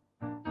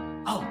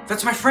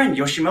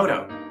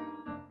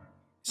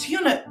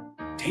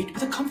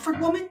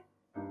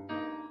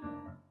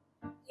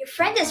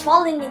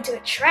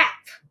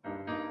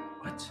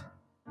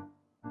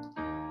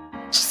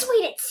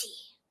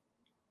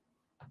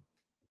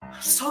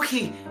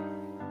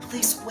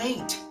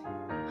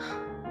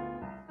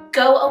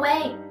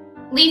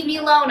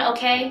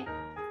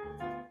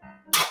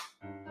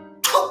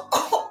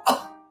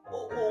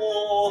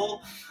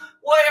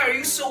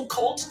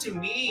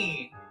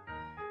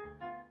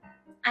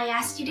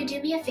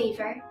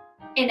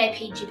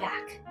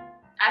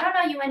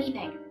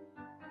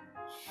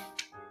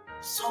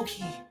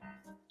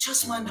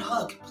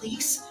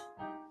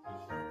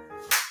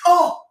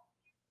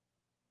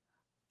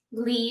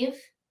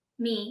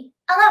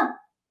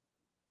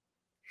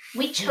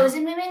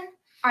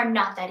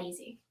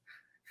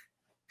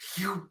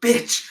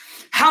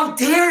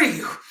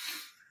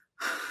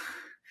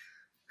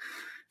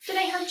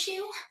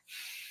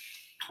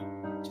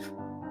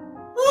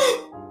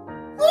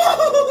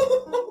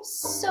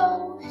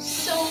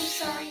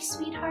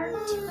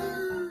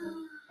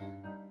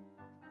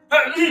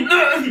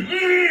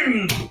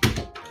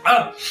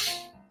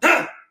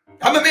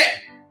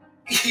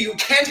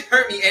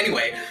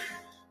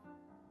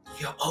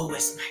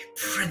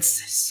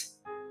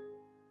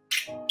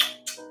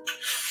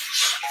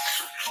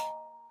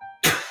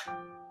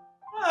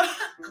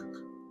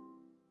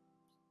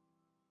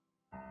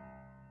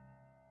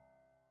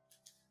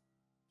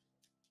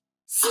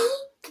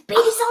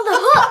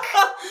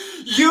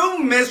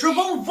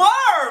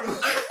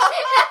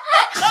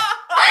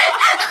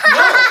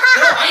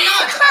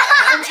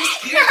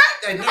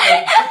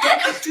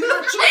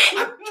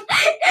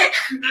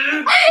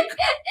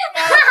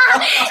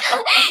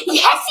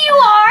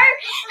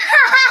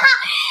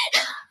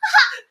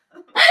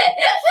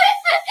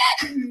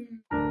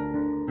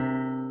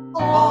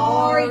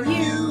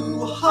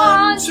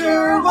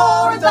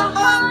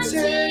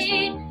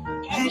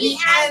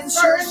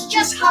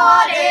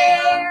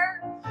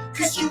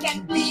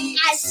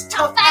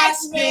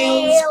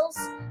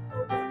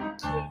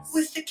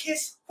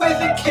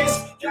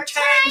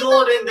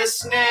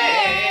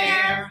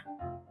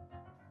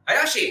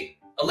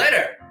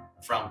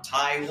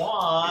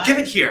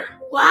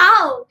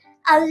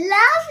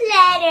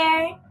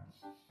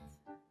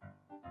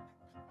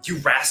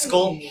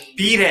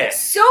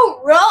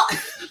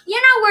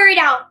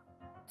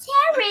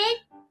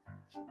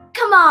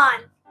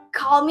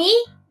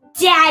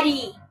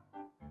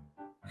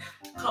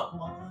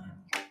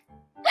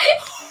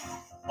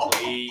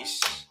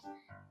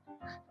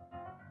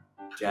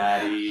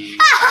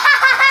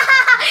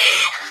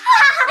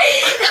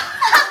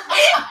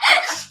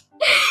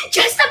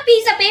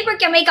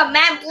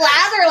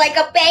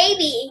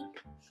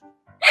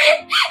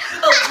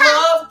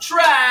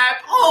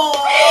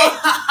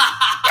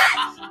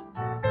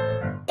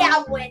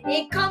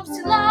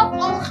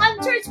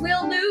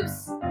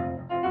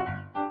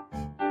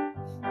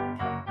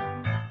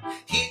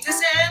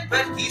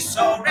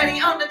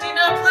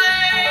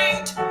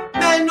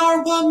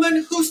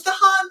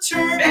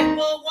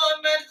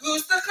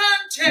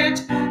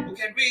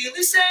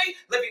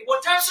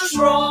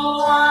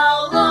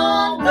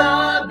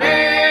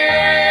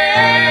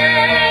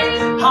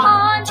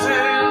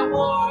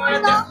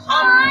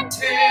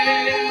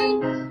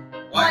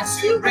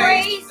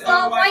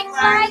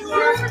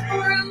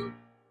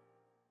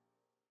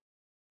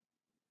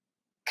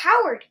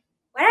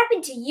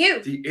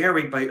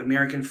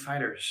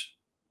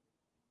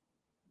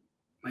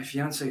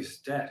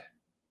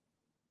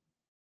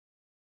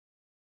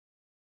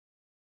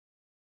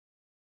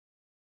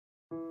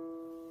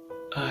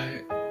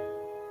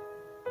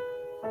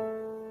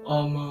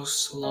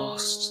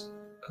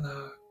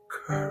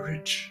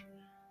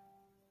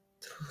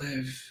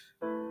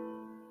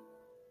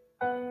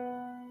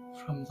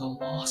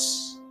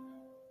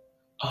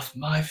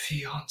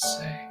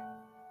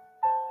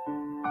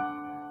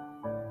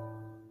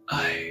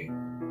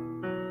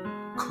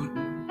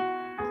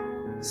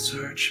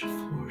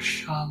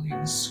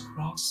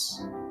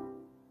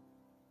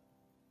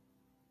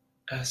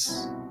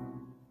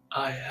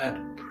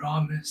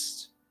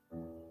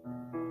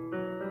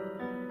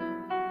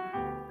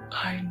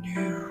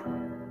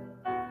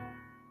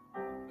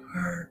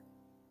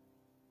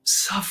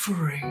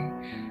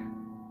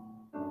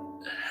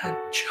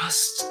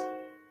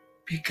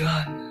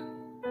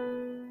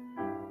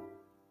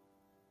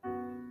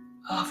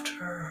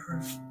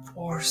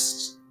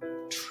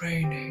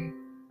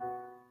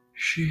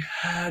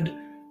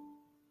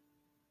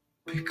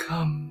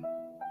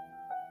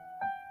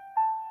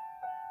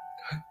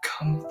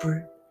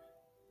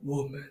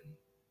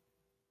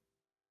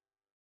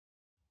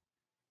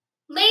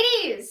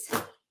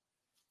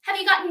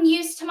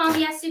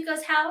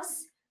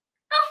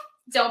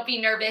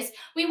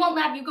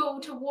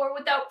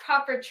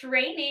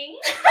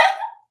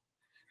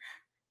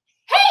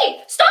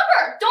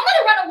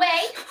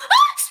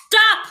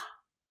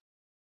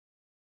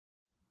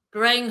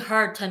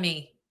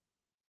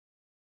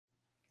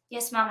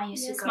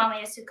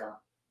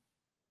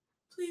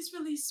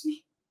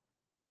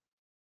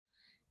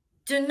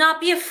 Do not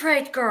be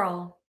afraid,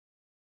 girl.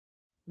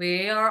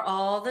 We are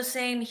all the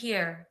same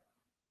here.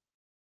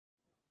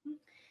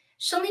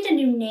 She'll need a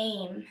new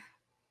name.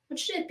 What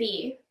should it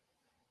be?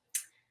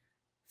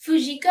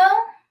 Fujiko?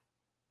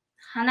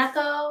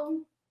 Hanako?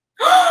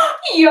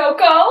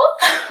 Yoko?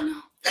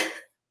 No.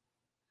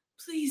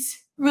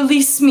 Please,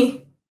 release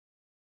me.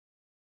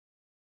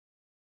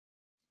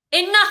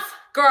 Enough,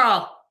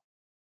 girl!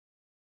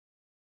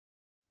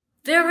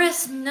 There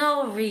is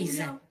no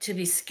reason to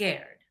be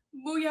scared.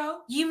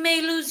 You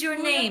may lose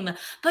your name,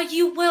 but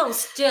you will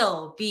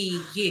still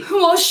be you.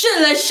 我是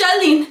了Sheng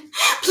Lei.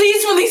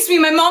 Please release me.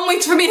 My mom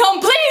waits for me at home.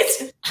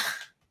 Please!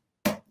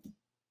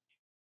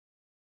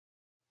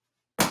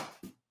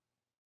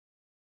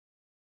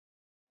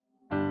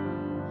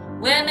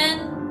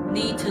 Women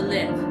need to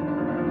live.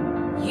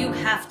 You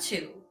have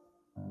to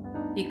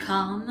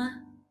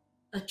become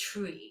a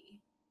tree.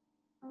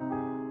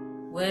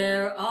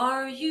 Where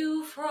are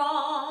you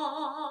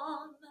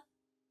from?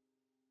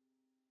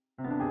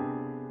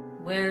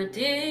 Where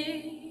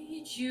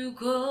did you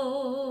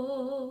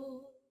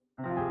go?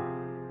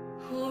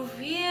 Who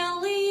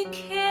really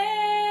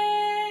cares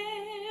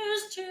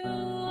to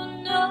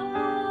know?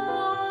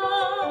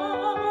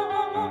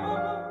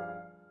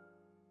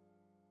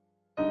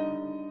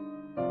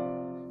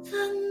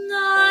 The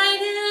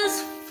night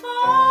is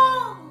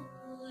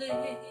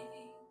falling,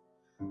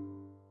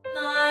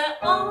 my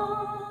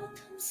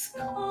autumn's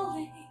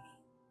calling.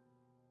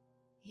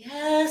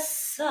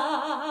 Yes,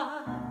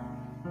 I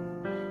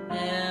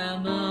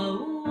am a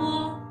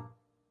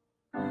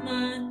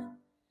woman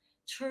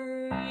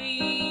tree.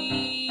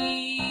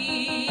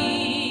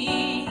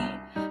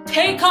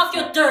 Take off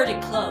your dirty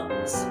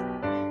clothes.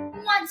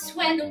 Once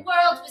when the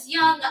world was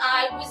young,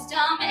 I was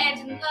dumb and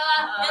in love. In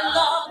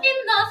love,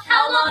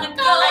 How long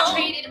ago? I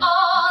traded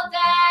all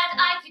that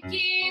I could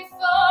give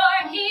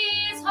for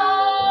his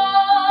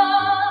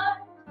heart.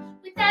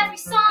 With every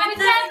song, with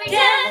every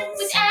dance,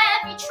 with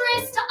every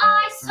tryst,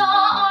 I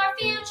saw our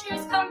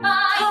futures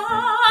combine.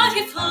 But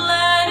he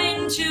fled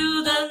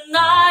into the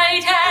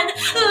night and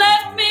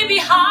left me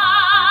behind.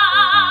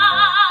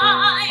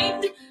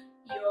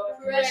 Your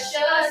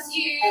precious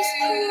youth,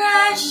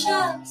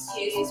 Precious,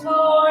 his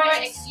poor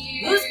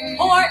excuse. whose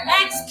poor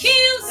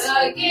excuse?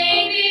 The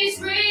game is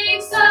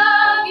rigged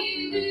of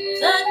you.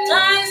 The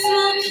dice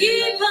will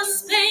keep us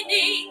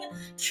spinning.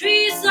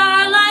 Trees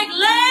are like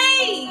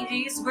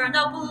ladies, where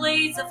no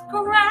blades of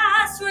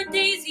grass or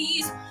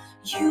daisies.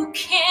 You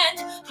can't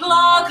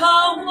pluck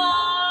a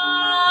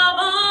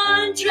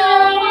woman tree.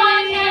 No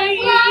one can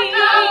pluck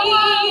a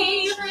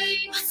woman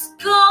tree. What's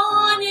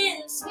gone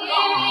is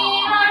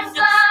gone.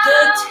 The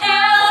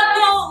tale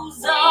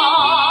goes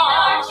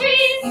on.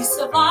 You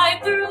survive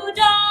through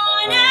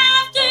dawn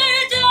after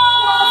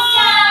dawn.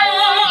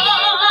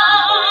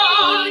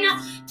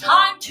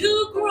 Time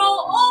to grow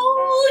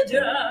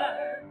older.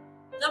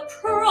 The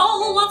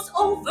prologue's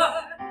over.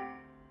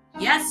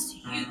 Yes,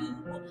 you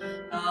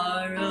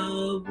are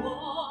a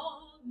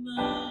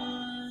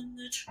woman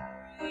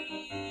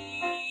tree.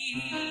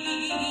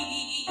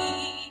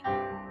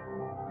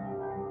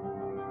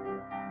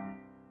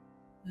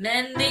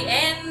 Many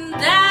end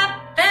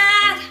that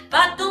bad,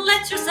 but don't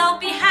let yourself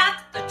be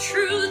half. The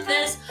truth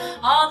is,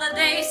 all that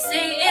they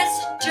say is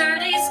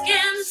dirty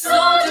skin.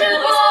 Soldier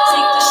boys,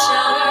 seek the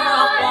shelter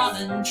of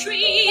fallen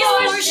trees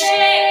for shade.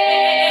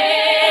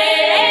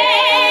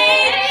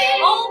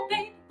 Oh,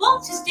 babe,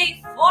 won't you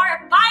stay for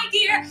a bite,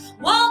 dear?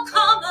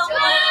 Welcome,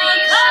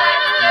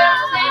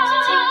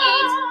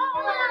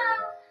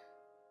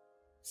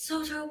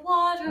 Soldier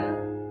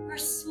water or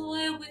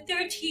soil with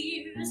their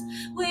tears.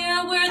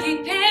 Where they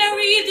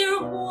bury their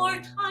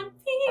wartime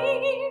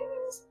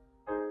fears?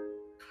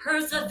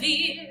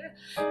 Persevere,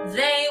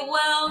 they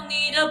will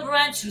need a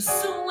branch to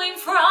swing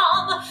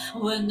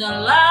from when the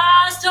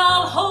last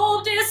of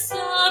hope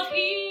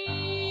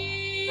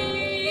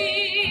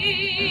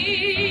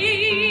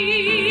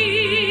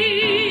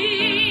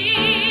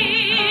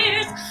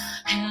disappears.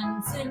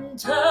 Hands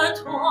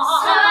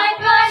intertwined, Side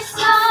by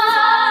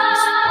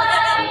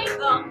side,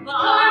 combined.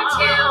 heart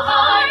to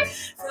heart,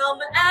 From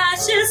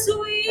ashes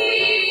we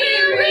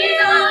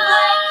revive.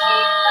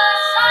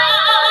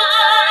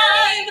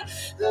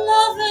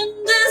 Love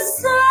and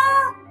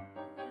desire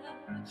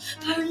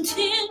burnt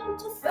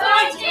into fire.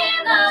 Right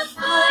in the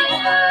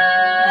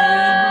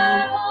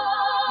fire.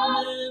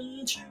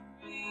 Woman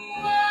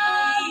tree.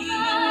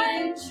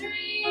 Woman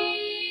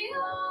tree.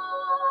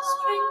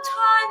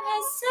 Springtime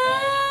has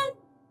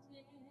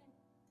ended.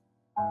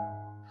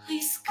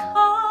 Please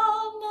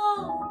come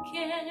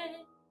again.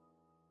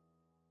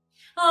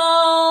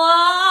 Oh,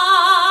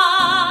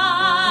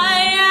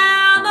 I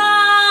am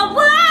a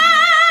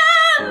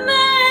woman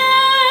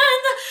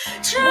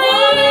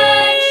tree.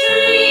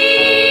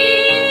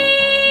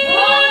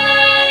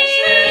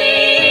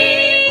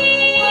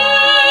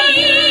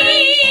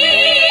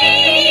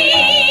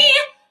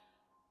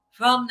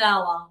 From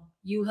now on,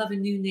 you have a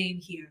new name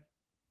here.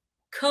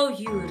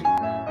 Koyuri.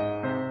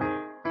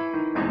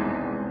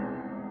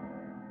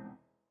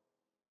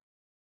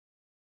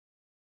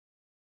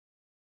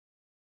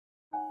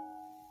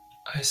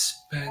 I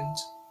spent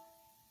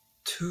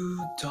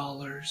 $2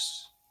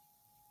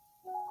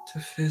 to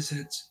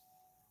visit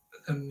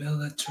the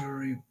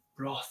military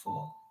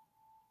brothel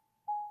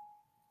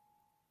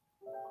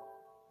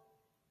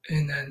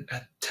in an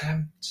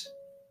attempt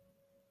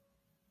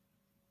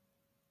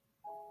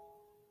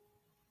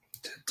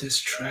to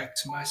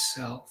distract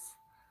myself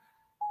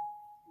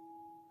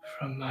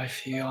from my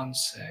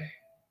fiancée.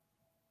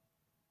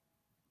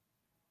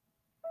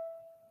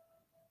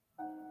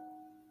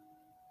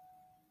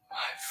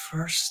 My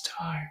first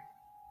time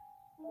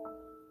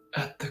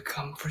at the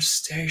comfort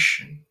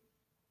station,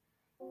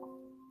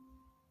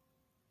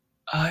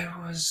 I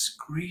was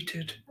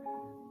greeted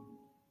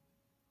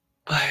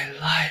by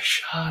Lai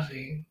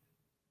Shaling.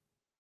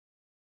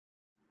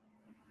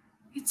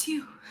 It's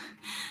you.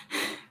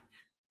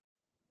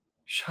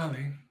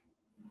 Shaling,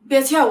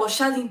 别叫我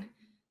Shaling.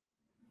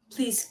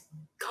 Please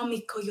call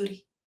me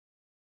Coyote.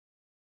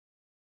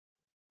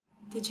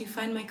 Did you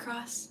find my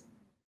cross?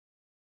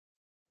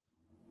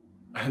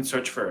 I didn't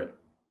search for it.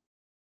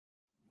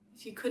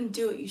 If you couldn't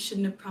do it, you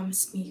shouldn't have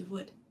promised me you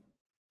would.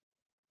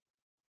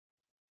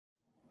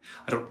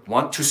 I don't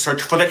want to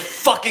search for that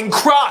fucking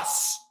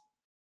cross!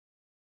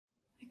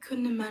 I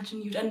couldn't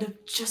imagine you'd end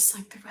up just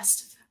like the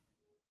rest of them.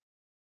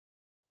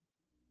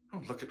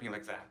 Don't look at me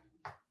like that.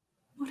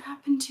 What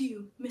happened to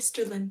you,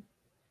 Mr. Lin?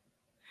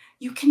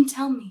 You can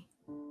tell me.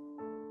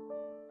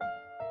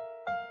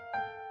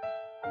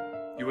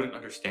 You wouldn't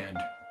understand.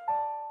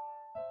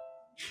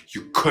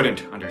 You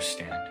couldn't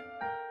understand.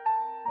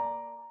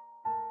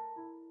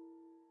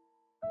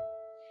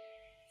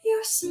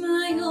 Your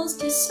smiles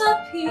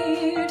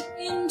disappeared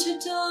into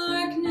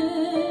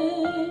darkness.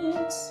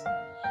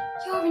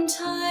 Your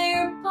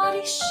entire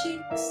body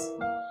shakes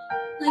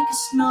like a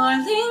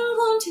snarling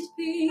wounded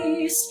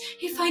beast.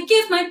 If I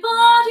give my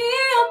body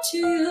up to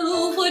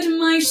you, would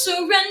my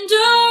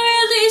surrender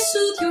really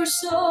soothe your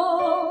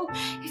soul?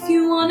 If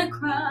you wanna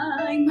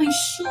cry, my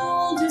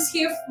shoulder's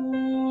here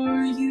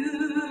for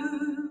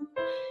you.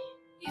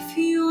 If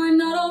you are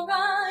not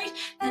alright,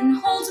 then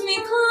hold me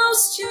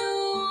close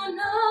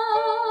tonight.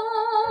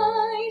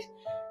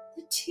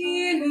 The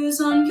tears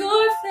on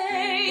your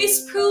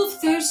face prove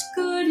there's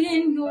good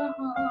in your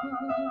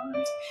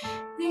heart.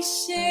 They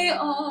say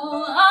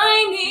all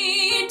I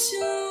need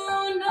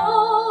to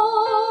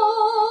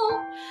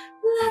know.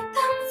 Let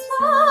them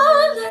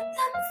flow, let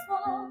them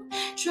fall.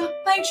 Drop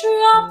by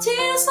drop,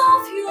 tears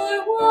off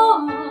your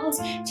walls.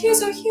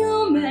 Tears are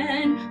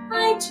human,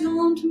 I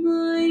don't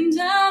mind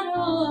at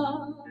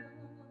all.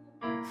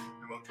 I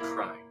won't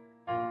cry.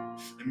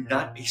 I'm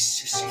not a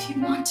sissy. If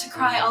you want to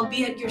cry, I'll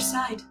be at your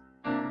side.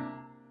 I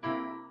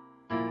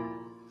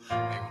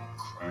won't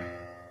cry.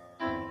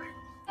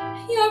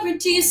 You're a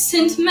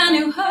decent man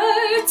who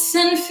hurts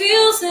and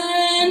feels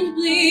and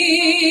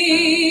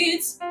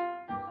bleeds.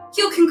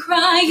 You can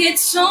cry,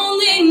 it's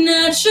only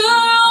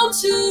natural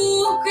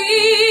to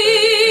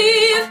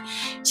grieve.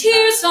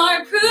 Tears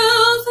are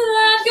proof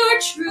that your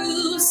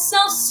true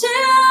self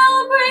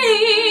still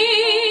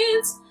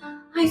breathes.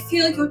 I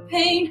feel your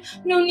pain,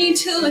 no need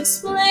to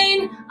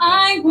explain,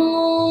 I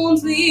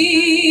won't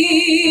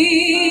leave.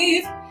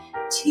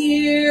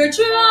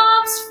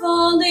 Teardrops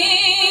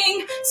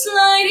falling,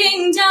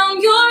 sliding down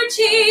your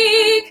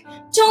cheek.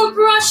 Don't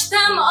brush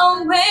them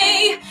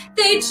away,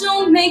 they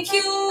don't make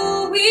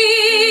you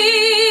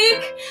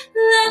weak.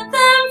 Let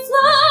them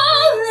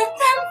flow, let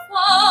them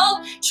fall.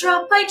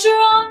 Drop by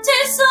drop,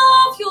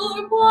 dissolve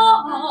your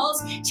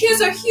walls. Tears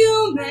are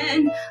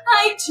human,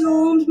 I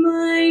don't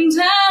mind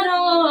at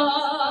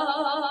all.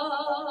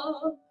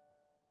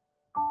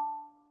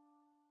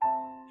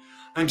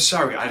 I'm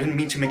sorry, I didn't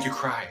mean to make you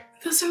cry.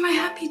 Those are my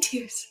happy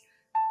tears.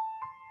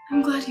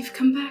 I'm glad you've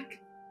come back.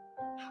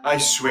 I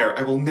swear,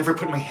 I will never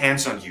put my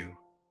hands on you.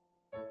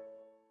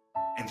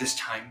 And this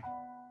time,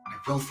 I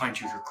will find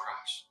you your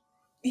cross.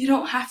 You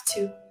don't have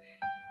to.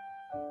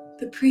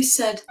 The priest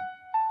said,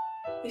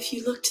 if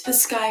you look to the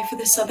sky for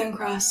the Southern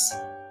Cross,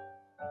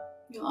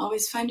 you'll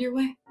always find your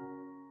way.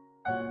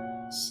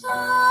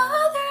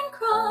 Southern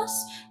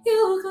Cross,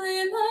 you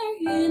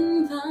glimmer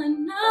in the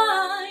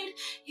night.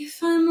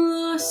 If I'm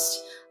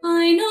lost,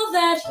 I know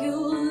that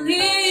you'll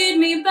lead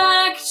me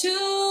back to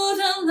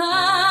the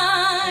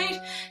light.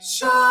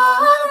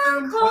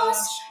 Southern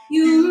Cross,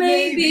 you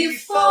may be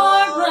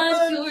far,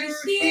 but you're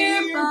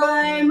here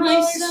by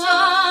my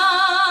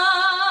side.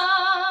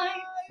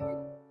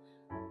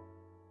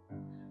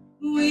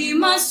 We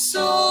must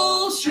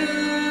soldier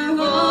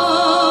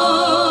on,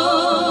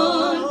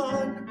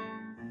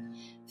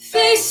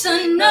 face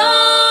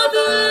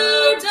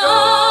another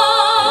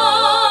dawn.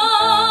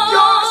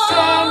 You're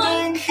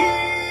standing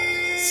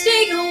here.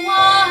 Stay a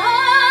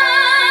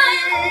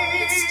while,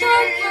 it's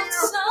dark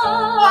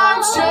outside.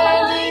 I'm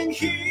standing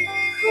here.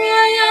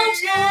 Cry out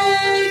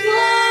all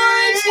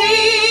your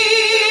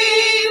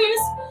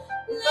tears.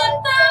 Let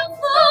them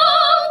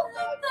fall,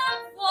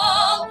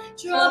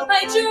 drop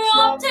by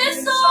drop,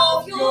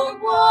 dissolve your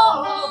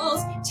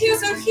walls.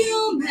 Tears are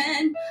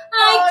human,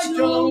 I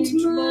don't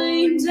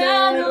mind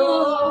at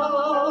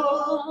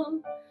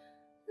all.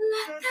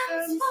 Let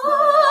them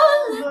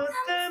fall,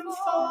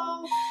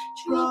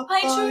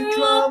 I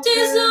drop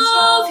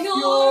dissolve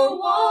your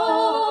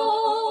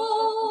walls.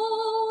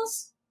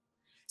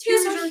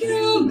 Tears are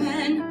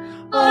human,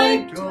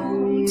 I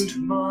don't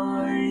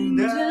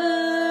mind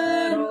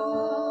at all.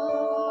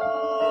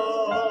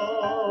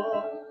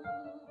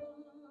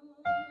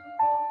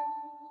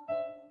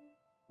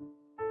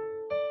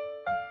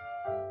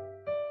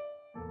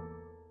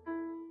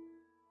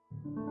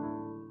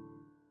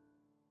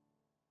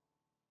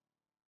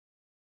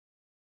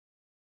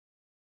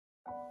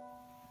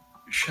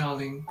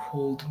 Xiaoling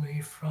pulled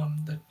me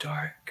from the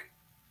dark,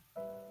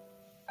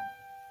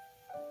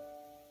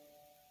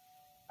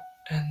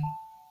 and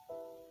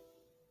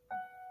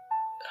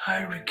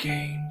I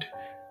regained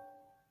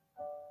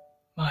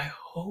my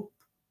hope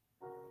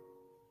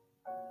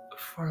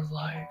for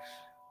life.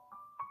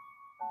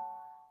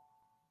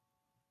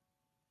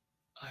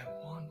 I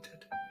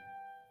wanted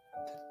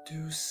to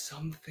do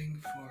something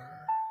for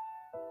her,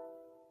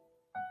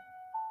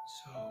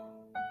 so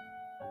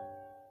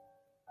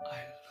I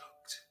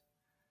looked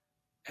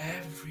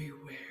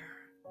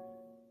everywhere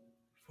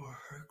for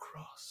her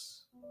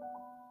cross.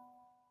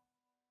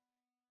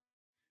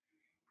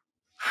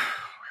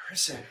 Where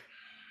is it?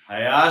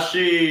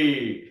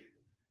 Hayashi!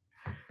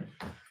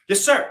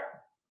 Yes, sir.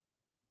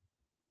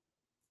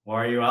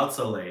 Why are you out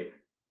so late?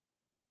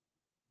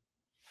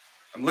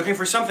 I'm looking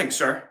for something,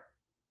 sir.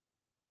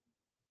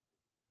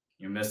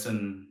 You're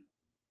missing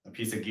a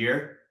piece of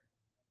gear?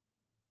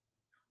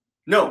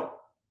 No,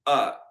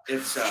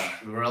 it's,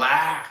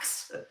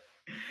 Relax.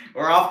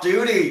 We're off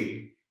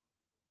duty.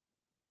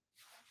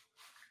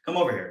 Come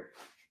over here.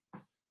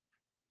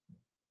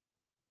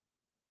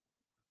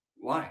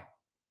 Why?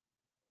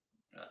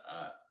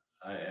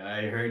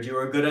 I heard you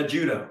were good at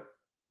judo.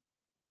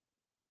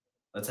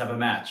 Let's have a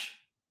match.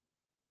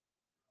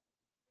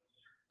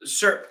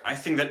 Sir, I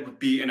think that would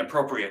be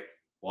inappropriate.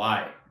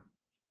 Why?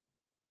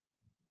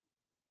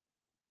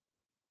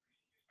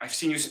 I've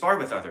seen you spar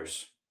with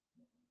others.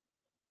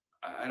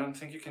 I don't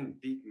think you can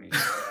beat me.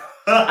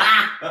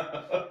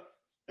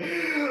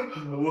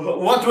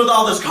 What's with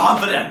all this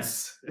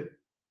confidence?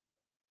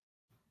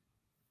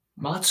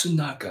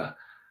 Matsunaga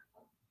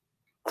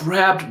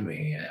grabbed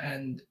me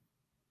and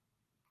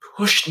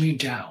pushed me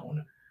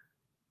down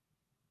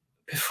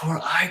before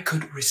I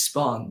could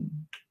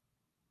respond.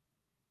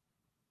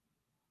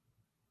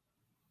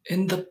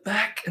 In the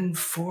back and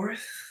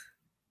forth,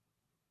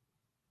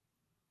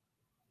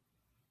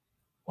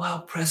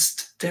 while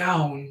pressed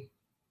down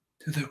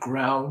to the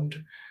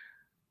ground,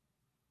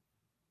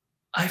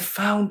 I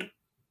found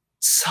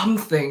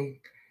something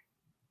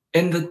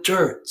in the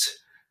dirt.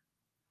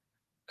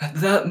 At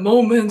that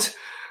moment,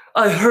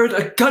 I heard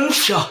a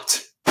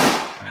gunshot,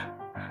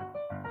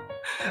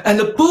 and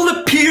a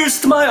bullet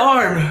pierced my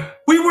arm.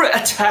 We were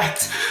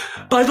attacked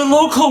by the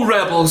local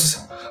rebels.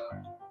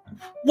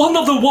 One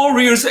of the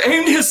warriors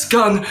aimed his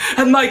gun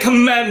at my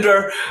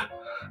commander,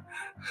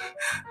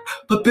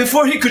 but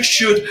before he could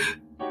shoot,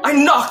 I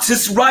knocked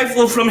his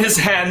rifle from his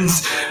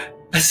hands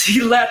as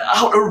he let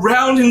out a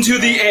round into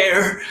the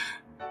air.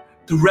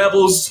 The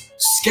rebels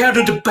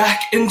scattered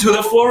back into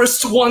the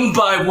forest one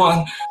by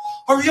one.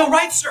 Are you all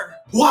right, sir?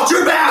 Watch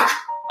your back!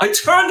 I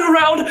turned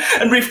around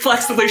and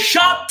reflexively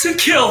shot to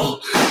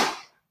kill.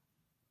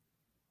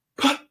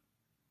 But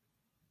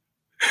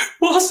it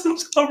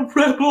wasn't a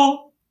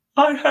rebel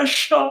I had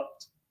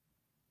shot.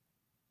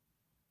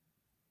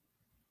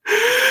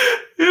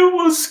 It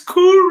was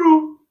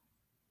Kuru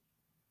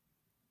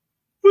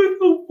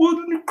with a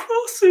wooden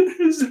cross in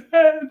his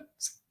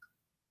hands.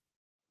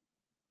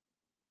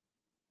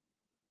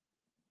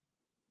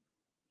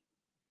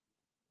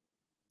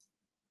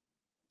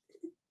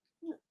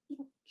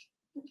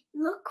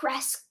 Look,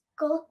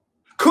 rascal.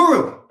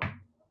 Kuru!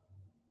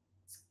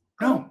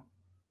 No.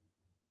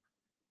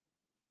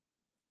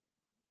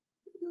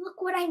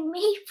 Look what I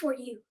made for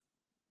you.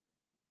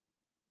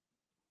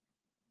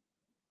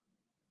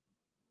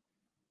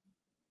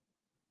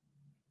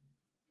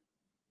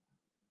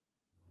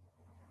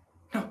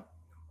 No.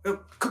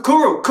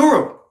 Kuru!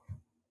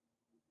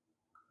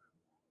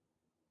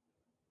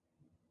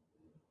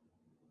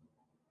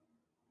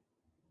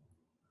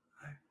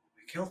 I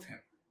killed him.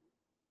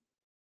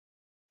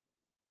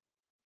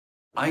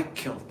 I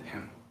killed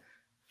him.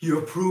 You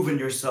have proven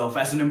yourself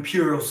as an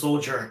imperial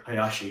soldier,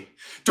 Hayashi.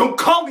 Don't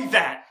call me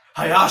that!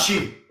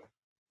 Hayashi!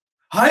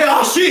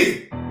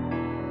 Hayashi!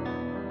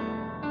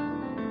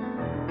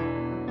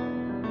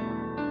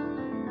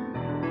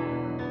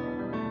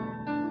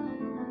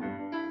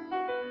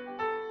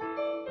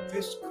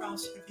 This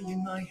cross heavy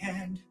in my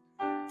hand,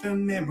 the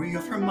memory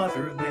of her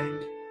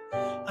motherland.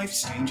 I've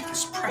stained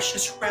this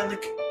precious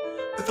relic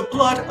with the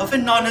blood of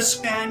an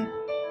honest man.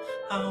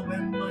 How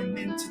am I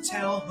meant to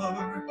tell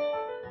her?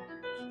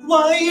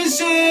 Why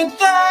is it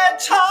that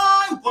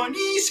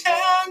Taiwanese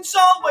hands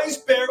always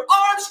bear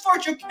arms for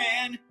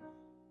Japan?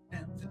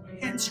 Now that my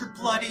hands are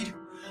bloodied,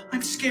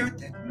 I'm scared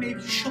that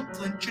maybe she'll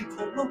flinch and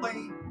pull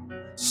away.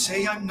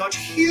 Say I'm not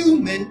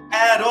human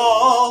at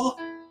all.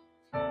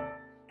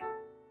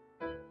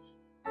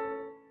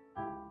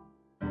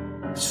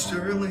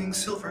 Sterling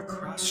Shining silver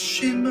cross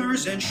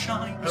shimmers and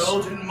shines,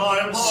 held in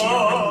my searing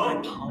my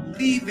heart, palm,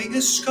 leaving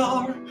a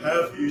scar,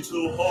 heavy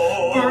to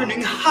hold,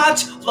 burning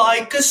hot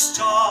like a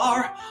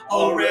star.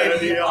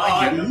 Already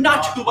I am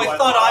not who I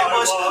thought I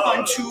was.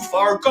 I'm too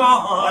far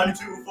gone. I'm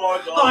too far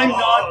gone. I'm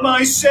not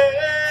myself.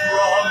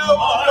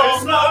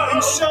 From Love in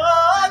myself.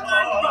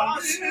 Southern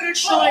Cross,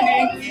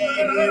 shining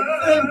in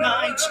the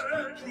night.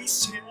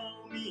 Please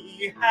tell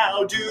me,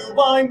 how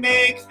do I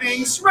make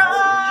things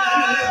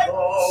right?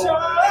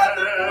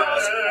 Southern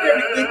Cross,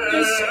 burning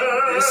thickness in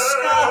the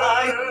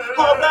sky.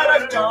 All that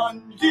I've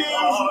done,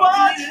 you've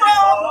watched from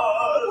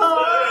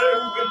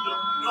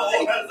No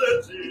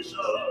hesitation,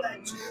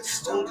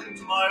 hold in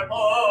my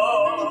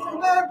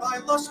heart. where I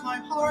lost my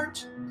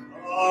heart.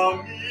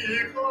 Can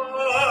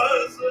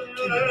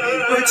Can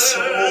a bird's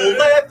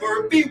soul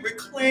ever be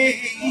reclaimed?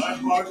 my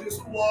heart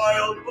is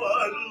wild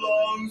but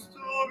longs to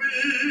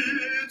be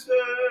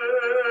tamed.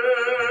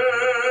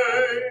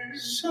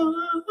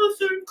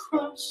 Southern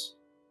Cross,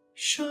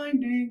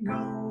 shining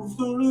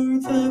over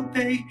the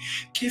bay,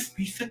 give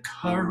me the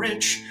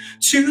courage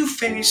to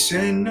face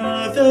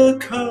another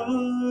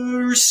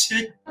cursed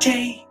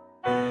day.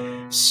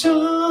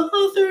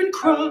 Southern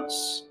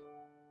Cross,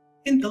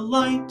 in the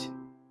light,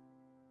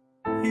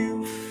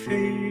 you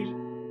fade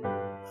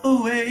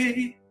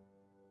away.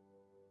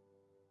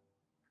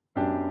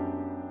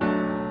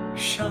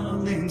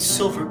 Shaolin's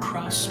silver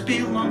cross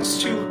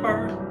belongs to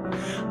her.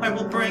 I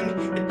will bring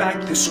it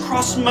back. This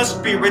cross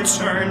must be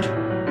returned.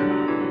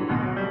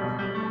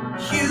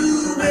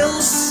 You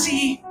will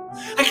see,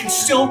 I can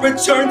still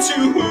return to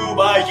who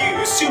I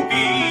used to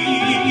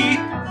be.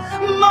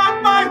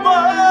 Mark my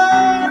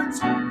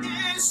words,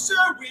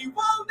 history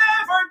will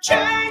never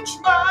change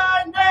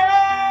my name.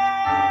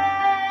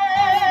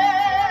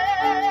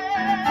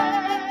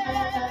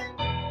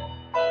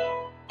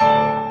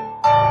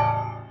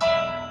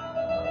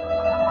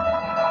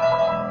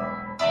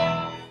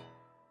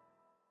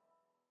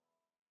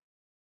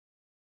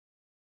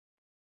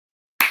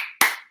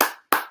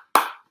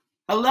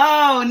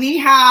 Hello, ni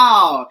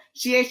hao,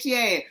 xie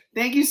xie.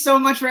 Thank you so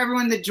much for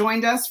everyone that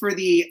joined us for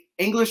the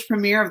English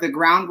premiere of the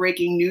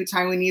groundbreaking new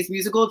Taiwanese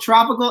musical,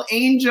 Tropical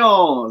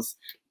Angels.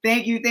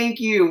 Thank you, thank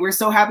you. We're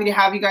so happy to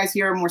have you guys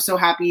here, and we're so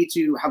happy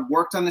to have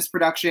worked on this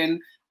production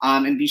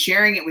and be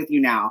sharing it with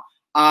you now.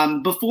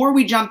 Before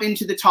we jump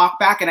into the talk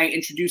back and I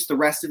introduce the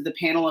rest of the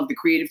panel of the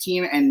creative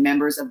team and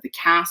members of the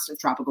cast of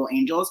Tropical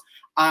Angels,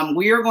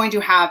 we are going to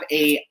have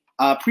a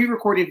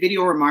pre-recorded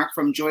video remark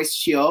from Joyce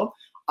Chiu,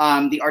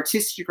 the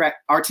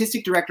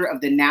artistic director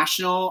of the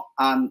National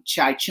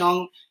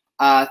Chaicheng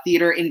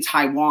Theater in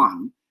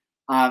Taiwan.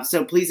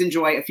 So please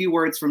enjoy a few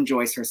words from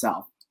Joyce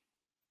herself.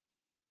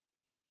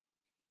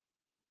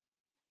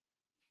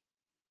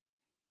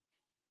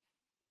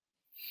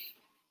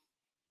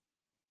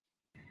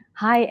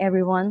 Hi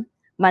everyone,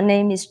 my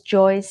name is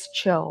Joyce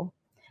Chiu.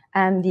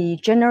 I'm the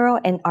General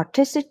and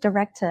Artistic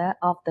Director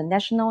of the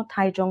National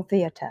Taichung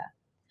Theater.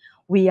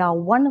 We are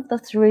one of the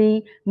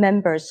 3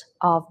 members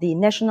of the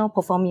National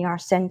Performing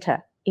Arts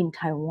Center in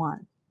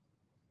Taiwan.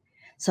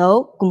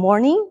 So good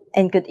morning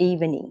and good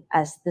evening,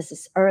 as this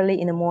is early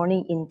in the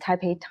morning in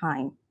Taipei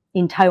time,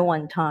 in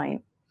Taiwan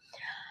time.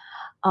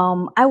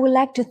 I would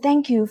like to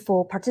thank you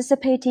for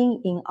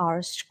participating in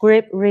our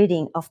script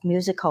reading of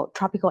musical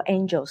Tropical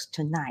Angels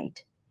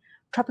tonight.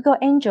 Tropical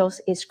Angels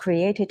is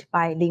created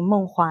by Lin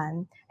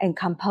Meng-Huan and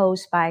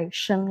composed by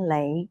Sheng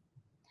Lei.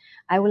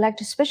 I would like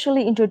to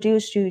specially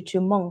introduce you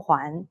to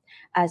Meng-Huan,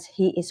 as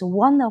he is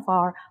one of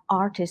our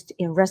artists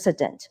in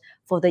residence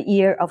for the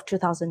year of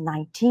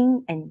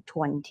 2019 and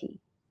 20.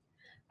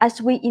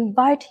 As we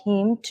invite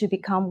him to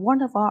become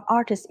one of our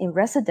artists in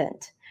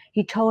residence,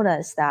 he told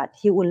us that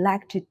he would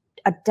like to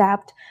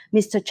adapt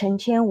Mr. Chen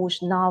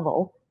Qian-Wu's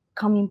novel,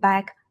 Coming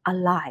Back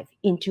Alive,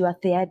 into a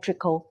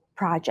theatrical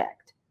project.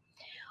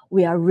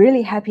 We are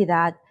really happy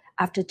that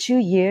after 2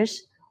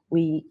 years,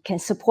 we can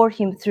support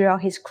him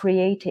throughout his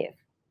creative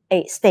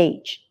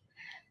stage.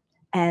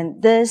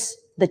 And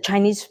the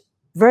Chinese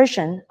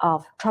version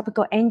of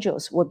Tropical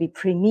Angels will be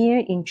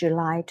premiered in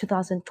July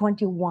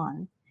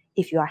 2021.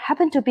 If you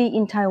happen to be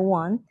in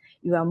Taiwan,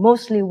 you are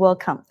mostly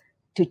welcome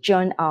to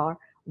join our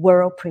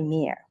world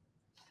premiere.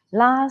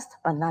 Last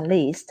but not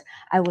least,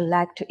 I would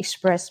like to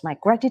express my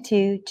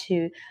gratitude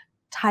to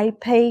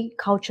Taipei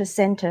Cultural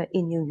Center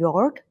in New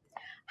York,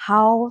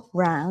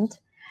 HowlRound,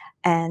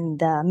 and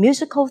the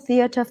Musical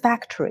Theater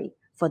Factory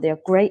for their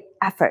great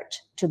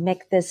effort to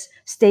make this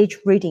stage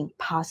reading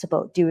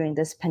possible during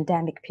this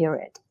pandemic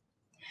period.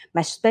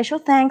 My special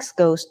thanks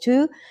goes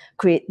to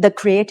the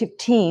creative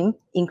team,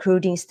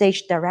 including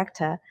stage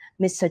director,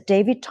 Mr.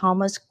 David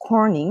Thomas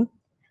Corning,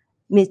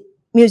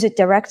 music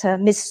director,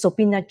 Ms.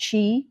 Sobina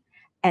Chi,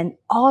 and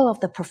all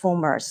of the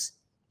performers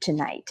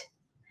tonight.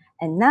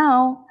 And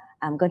now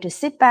I'm going to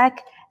sit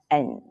back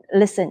and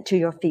listen to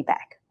your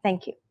feedback.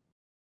 Thank you.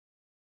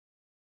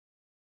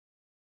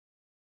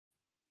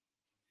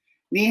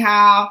 Ni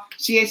hao,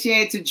 xie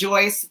xie to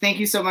Joyce. Thank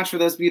you so much for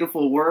those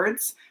beautiful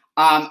words.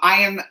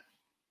 I am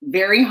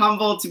very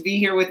humbled to be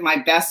here with my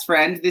best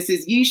friend. This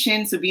is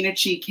Yixin Sabina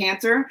Chi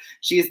Cantor.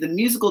 She is the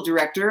musical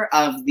director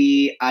of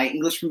the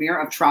English premiere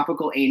of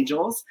Tropical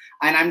Angels.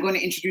 And I'm going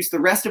to introduce the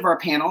rest of our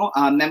panel,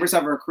 members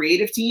of our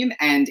creative team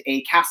and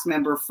a cast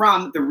member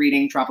from the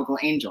reading Tropical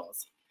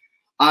Angels.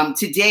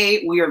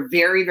 Today, we are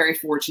very, very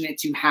fortunate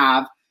to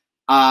have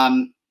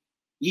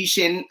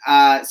Yixin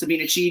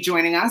Sabina Chi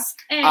joining us.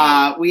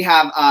 Hey. We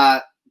have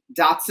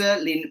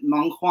Datsa Lin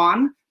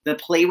Meng-Huan, the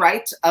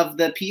playwright of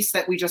the piece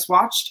that we just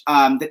watched,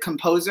 the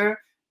composer,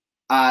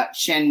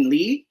 Sheng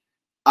Lei.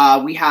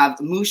 We have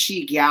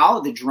Mushi Giao,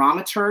 the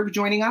dramaturg,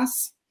 joining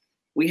us.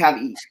 We have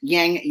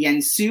Yang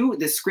Yensu,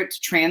 the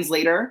script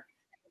translator.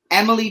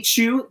 Emily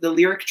Chu, the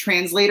lyric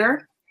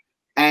translator.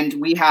 And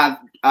we have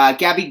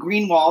Gabby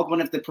Greenwald,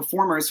 one of the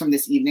performers from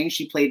this evening.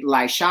 She played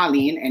Lai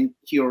Shalin and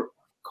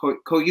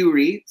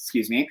Koyuri,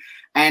 excuse me.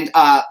 And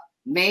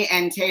Mei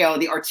and Teo,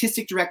 the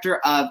artistic director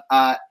of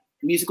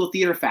Musical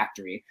Theater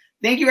Factory.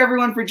 Thank you,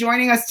 everyone, for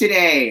joining us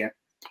today.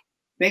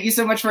 Thank you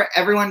so much for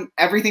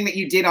everything that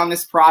you did on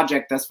this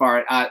project thus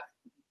far.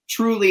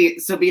 Truly,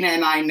 Sabina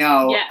and I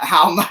know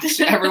how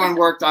much everyone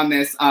worked on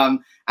this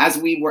as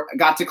we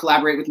got to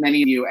collaborate with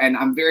many of you. And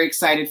I'm very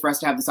excited for us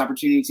to have this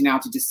opportunity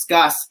to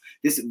discuss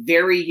this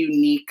very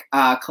unique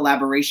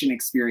collaboration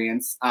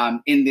experience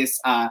in this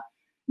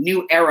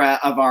new era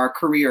of our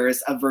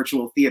careers of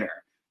virtual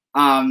theater.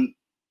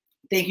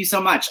 Thank you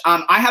so much.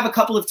 I have a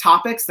couple of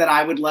topics that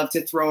I would love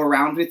to throw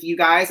around with you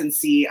guys and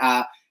see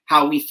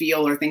how we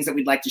feel or things that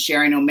we'd like to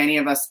share. I know many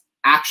of us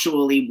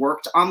actually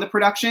worked on the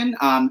production,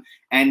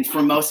 and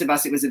for most of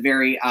us, it was a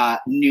very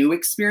new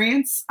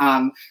experience.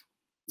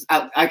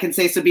 I can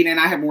say Sabina and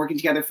I have been working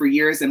together for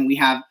years, and we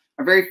are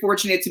very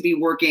fortunate to be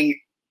working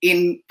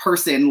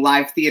in-person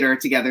live theater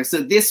together.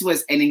 So this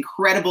was an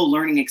incredible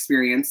learning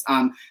experience.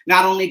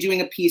 Not only doing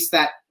a piece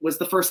that was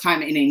the first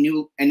time in a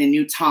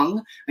new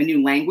tongue, a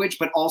new language,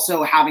 but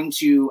also having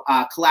to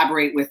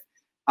collaborate with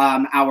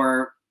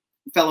our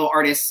fellow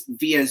artists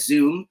via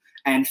Zoom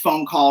and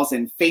phone calls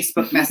and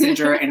Facebook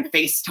Messenger and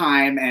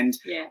FaceTime, and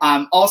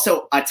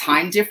also a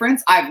time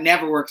difference. I've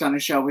never worked on a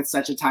show with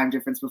such a time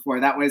difference before.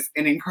 That was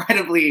an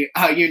incredibly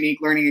unique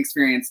learning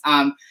experience.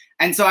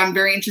 And so I'm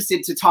very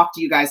interested to talk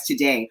to you guys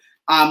today.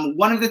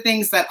 One of the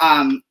things that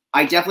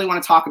I definitely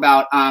want to talk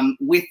about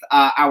with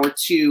our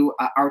two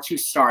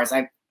stars,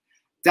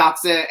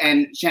 Datsa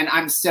and Chen,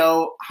 I'm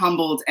so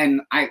humbled,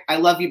 and I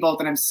love you both,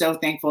 and I'm so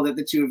thankful that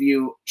the two of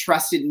you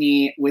trusted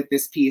me with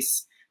this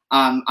piece.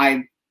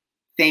 I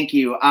thank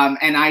you,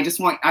 and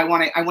I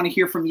want to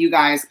hear from you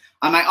guys.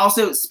 I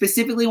also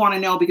specifically want to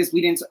know, because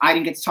I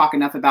didn't get to talk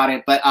enough about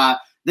it, but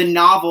the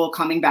novel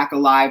Coming Back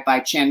Alive by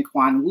Chen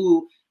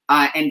Qian-Wu.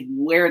 And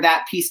where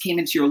that piece came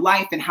into your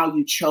life and how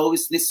you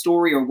chose this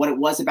story, or what it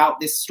was about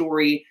this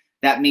story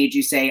that made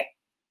you say,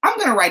 I'm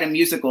going to write a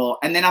musical,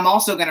 and then I'm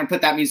also going to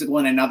put that musical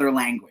in another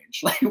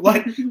language. Like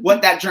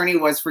what that journey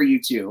was for you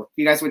too. If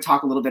you guys would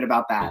talk a little bit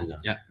about that.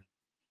 Yeah.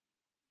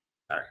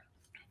 Sorry.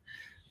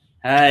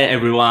 Hi,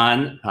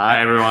 everyone.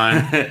 Hi,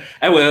 everyone.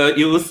 I will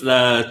use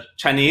the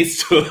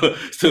Chinese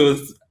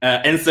to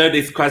answer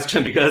this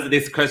question, because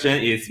this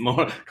question is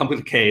more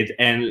complicated,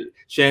 and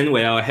Shen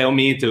will help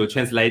me to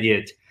translate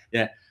it.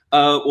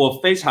 我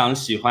非常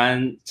喜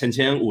欢陈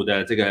千武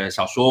的这个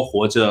小说《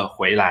活着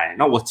回来》。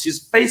那我其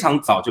实非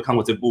常早就看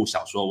过这部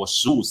小说，我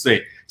15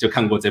岁就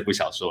看过这部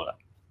小说了。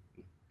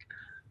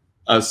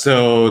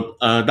So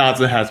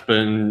Datsa has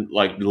been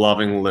like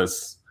loving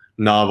this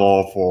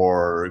novel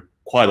for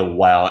quite a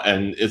while,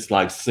 and it's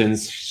like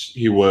since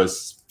he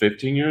was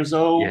 15 years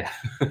old.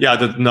 Yeah,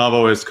 the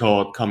novel is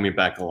called Coming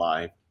Back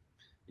Alive.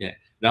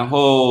 然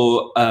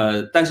后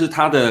但是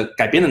它的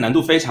改编的难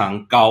度非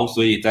常高，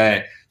所以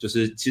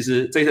其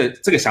实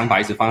这个想法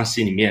一直放在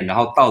心里面，然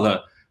后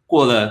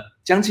过了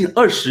将近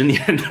20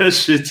年的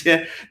时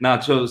间，那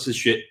就是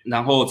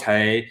然后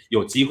才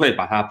有机会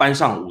把它搬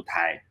上舞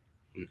台。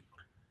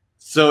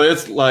So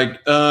it's like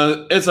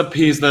it's a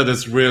piece that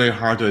is really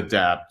hard to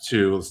adapt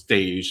to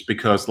stage,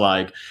 because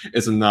like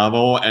it's a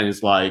novel and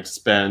it's like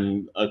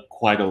spent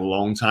quite a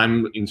long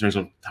time in terms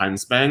of time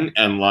span,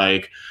 and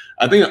like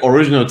I think the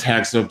original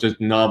text of the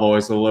novel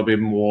is a little bit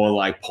more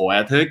like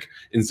poetic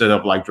instead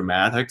of like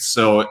dramatic.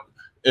 So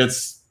it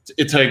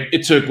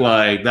took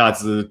like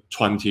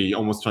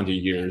almost 20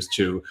 years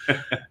to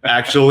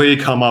actually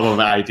come up with an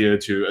idea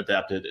to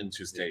adapt it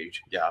into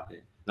stage. Yeah.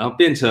 然后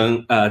变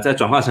成在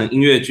转化成音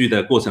乐剧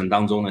的过程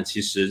当中呢，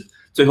其实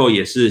最后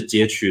也是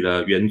截取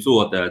了原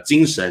作的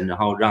精神，然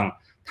后让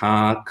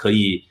它可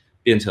以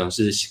变成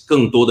是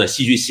更多的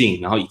戏剧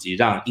性，然后以及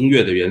让音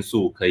乐的元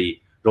素可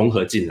以融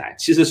合进来，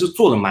其实是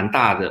做了蛮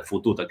大的幅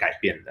度的改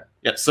变的。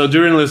Yeah, so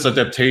during this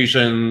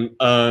adaptation,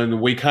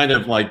 we kind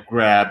of like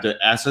grabbed the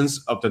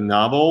essence of the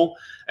novel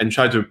and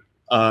tried to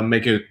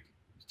make it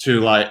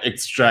to like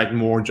extract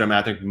more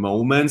dramatic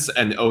moments,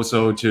 and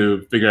also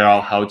to figure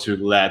out how to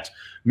let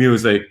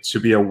music to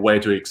be a way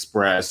to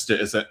express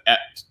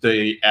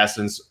the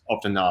essence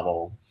of the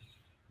novel.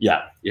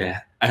 Yeah.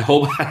 I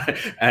hope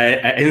I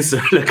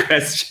answered the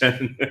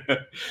question.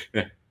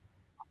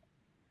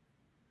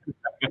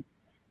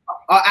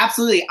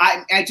 Absolutely.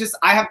 I have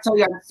to tell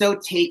you, I was so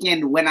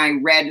taken when I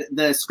read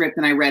the script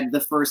and I read the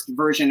first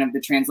version of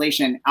the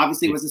translation.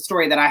 Obviously, it was a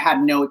story that I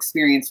had no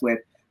experience with.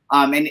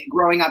 And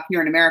growing up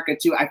here in America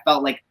too, I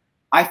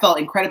felt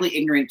incredibly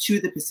ignorant to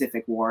the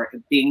Pacific War,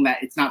 being that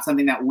it's not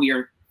something that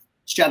we're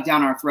shoved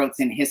down our throats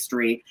in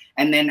history.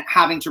 And then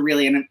having to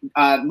really, and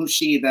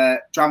Mushi, the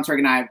dramaturg,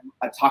 and I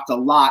talked a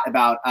lot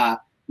about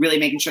really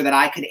making sure that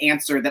I could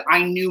answer, that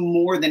I knew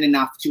more than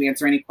enough to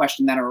answer any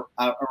question that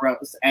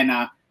arose. And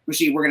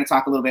Mushi, we're going to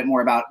talk a little bit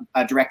more about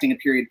directing a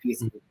period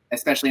piece,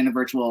 especially in the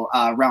virtual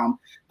realm.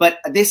 But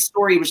this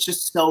story was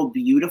just so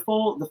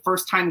beautiful. The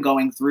first time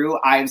going through,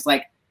 I was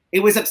like,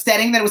 it was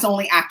upsetting that it was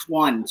only Act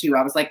 1 too.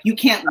 I was like, you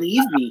can't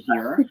leave me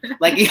here.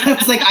 Like, it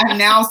was like, I'm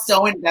now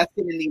so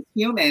invested in these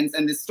humans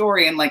and this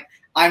story. And like,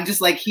 I'm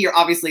just like here,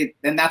 obviously,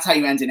 and that's how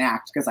you end an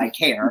act, because I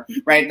care,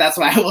 right? That's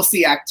why I will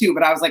see Act 2.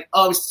 But I was like,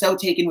 oh, I was so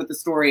taken with the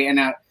story. And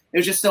it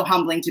was just so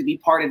humbling to be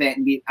part of it.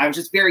 And I was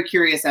just very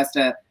curious as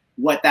to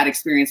what that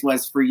experience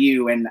was for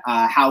you and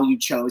how you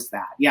chose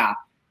that. Yeah.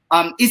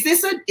 Is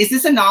this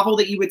a novel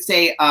that you would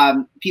say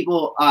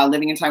people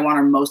living in Taiwan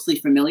are mostly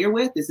familiar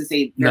with? This is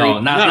a very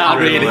not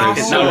really. Not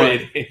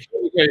really.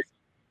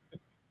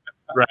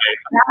 Right.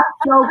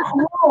 That's so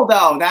cool,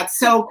 though. That's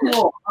so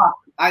cool.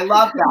 I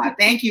love that.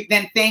 Thank you.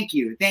 Then thank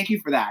you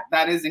for that.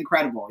 That is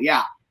incredible.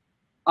 Yeah.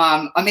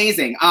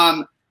 Amazing.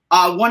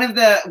 One of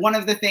the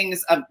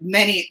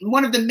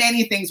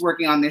many things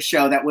working on this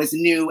show that was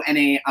new and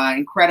a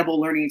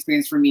incredible learning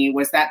experience for me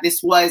was that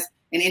this was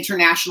an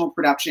international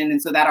production, and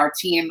so that our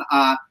team,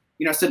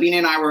 Sabina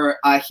and I were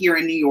here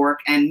in New York,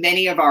 and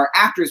many of our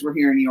actors were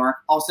here in New York.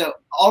 Also,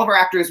 all of our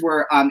actors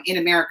were in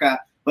America,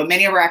 but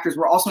many of our actors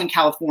were also in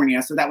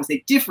California, so that was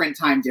a different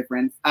time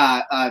difference.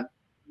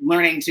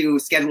 Learning to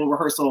schedule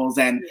rehearsals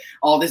and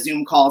all the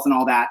Zoom calls and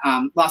all that.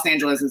 Los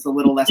Angeles is a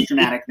little less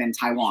dramatic than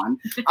Taiwan,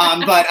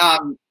 but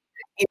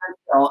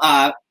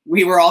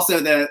we were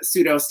also the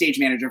pseudo stage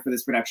manager for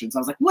this production. So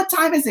I was like, what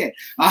time is it?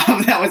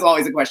 That was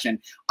always a question.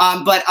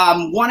 But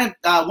one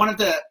of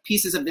the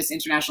pieces of this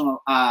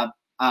international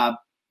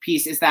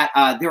piece is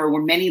that there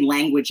were many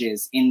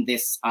languages in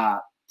this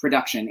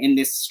production, in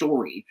this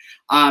story.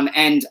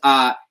 And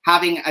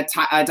having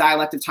a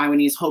dialect of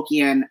Taiwanese,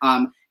 Hokkien,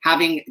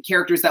 having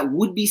characters that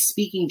would be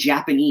speaking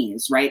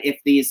Japanese, right? If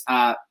these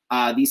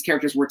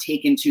characters were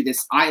taken to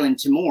this island,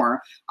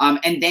 Timor,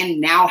 and then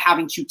now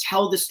having to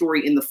tell the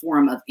story in the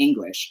form of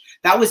English.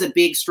 That was a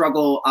big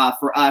struggle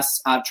for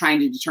us, trying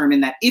to determine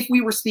that if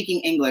we were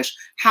speaking English,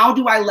 how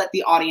do I let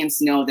the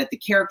audience know that the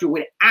character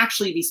would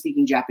actually be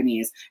speaking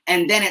Japanese?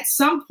 And then at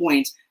some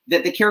point,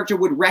 that the character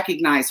would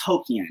recognize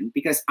Hokkien,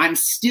 because I'm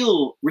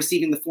still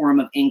receiving the form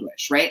of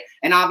English, right?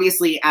 And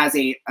obviously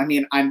I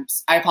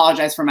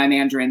apologize for my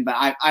Mandarin, but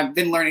I've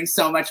been learning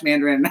so much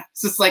Mandarin.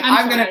 It's just like,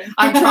 I'm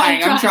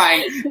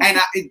trying. And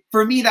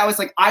for me, that was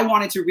like, I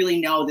wanted to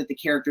really know that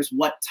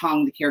what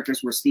tongue the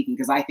characters were speaking,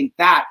 because I think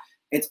that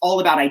it's all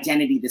about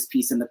identity, this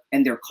piece,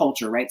 and their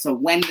culture, right? So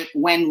when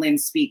Lin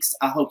speaks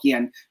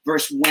Hokkien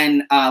versus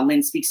when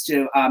Lin speaks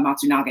to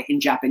Matsunaga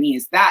in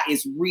Japanese, that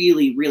is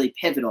really, really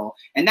pivotal.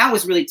 And that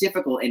was really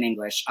difficult in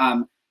English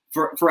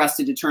for us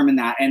to determine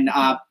that. And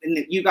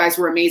you guys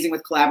were amazing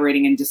with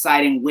collaborating and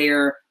deciding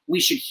where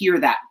we should hear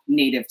that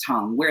native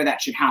tongue, where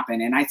that should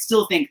happen. And I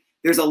still think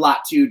there's a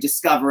lot to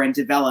discover and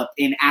develop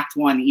in Act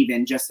 1,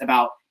 even just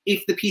about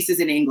if the piece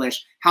is in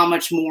English, how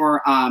much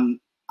more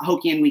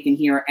Hokkien we can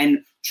hear. And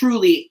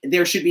truly,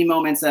 there should be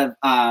moments of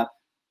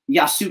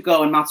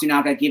Yasuko and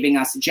Matsunaga giving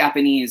us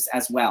Japanese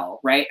as well,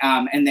 right?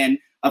 And then,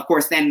 of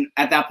course,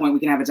 at that point, we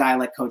can have a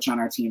dialect coach on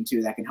our team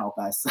too that can help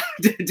us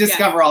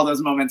discover all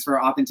those moments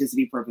for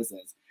authenticity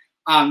purposes.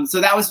 So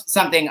that was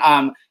something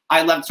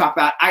I love to talk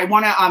about. I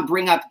want to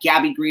bring up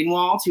Gabby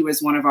Greenwald, who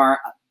is one of our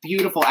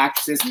beautiful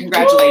actresses.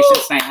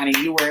 Congratulations, tonight, honey.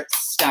 You were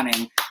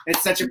stunning.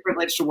 It's such a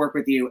privilege to work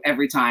with you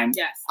every time.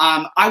 Yes.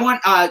 I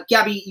want,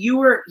 Gabby, you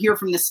were here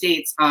from the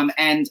States,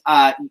 and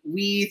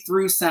we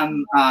threw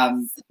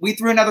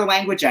another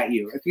language at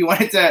you. If you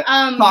wanted to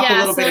talk a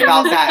little bit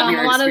about that and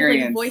your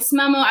experience. A lot of voice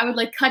memo. I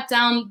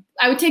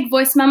would take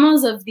voice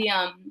memos of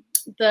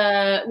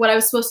what I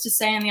was supposed to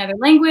say in the other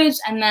language,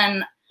 and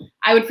then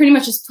I would pretty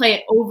much just play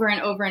it over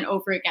and over and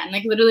over again.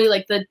 Like literally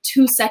like the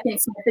 2-second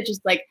snippet,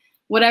 just like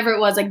whatever it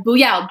was, like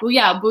booyah,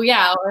 booyah,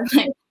 booyah, or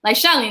like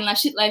Shaolin, like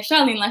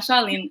Shaolin, like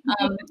Shaolin.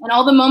 And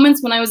all the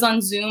moments when I was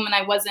on Zoom and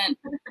I wasn't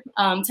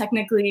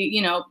technically,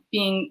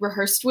 being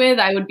rehearsed with,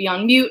 I would be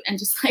on mute and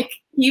just like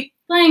keep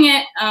playing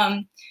it.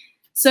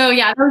 So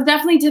yeah, that was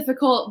definitely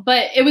difficult,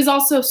 but it was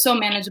also so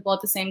manageable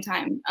at the same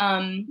time.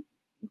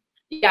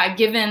 Yeah,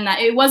 given that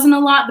it wasn't a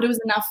lot, but it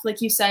was enough,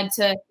 like you said,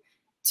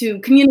 to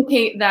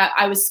communicate that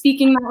I was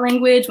speaking that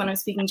language when I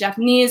was speaking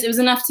Japanese. It was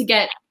enough to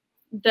get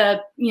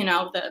the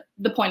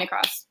point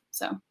across.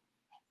 So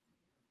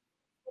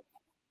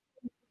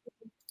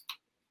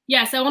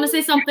yes, I want to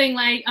say something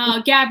like,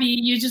 Gabby,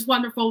 you're just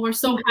wonderful. We're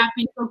so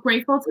happy, so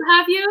grateful to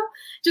have you.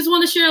 Just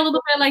want to share a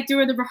little bit like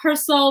during the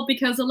rehearsal,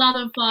 because a lot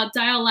of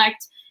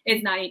dialect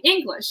it's not in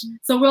English.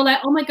 So we're like,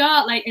 oh my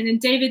God, like, and then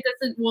David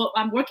doesn't, well,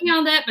 I'm working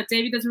on that, but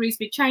David doesn't really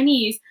speak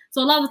Chinese.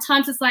 So a lot of the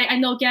times it's like, I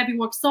know Gabby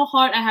works so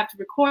hard, I have to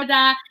record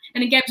that.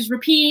 And then Gabby just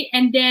repeat.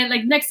 And then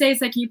like next day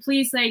it's like, can you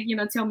please like, you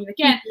know, tell me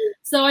again.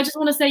 So I just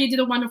want to say you did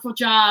a wonderful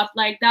job.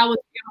 Like that was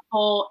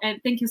beautiful.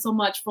 And thank you so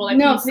much for like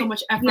putting so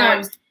much effort.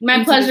 No,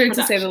 my pleasure to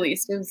say the production.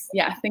 least. It was,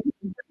 yeah, thank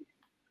you.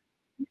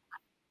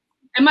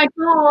 And my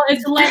goal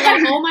is to let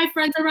like all my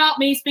friends around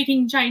me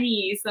speaking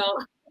Chinese. So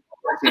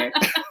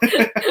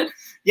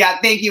yeah,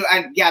 thank you.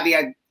 And Gabby,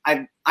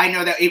 I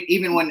know that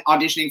even when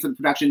auditioning for the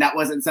production, that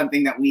wasn't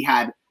something that we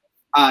had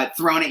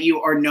thrown at you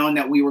or known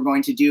that we were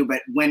going to do.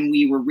 But when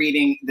we were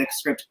reading the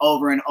script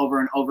over and over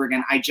and over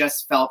again, I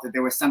just felt that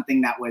there was something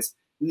that was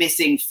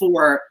missing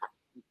for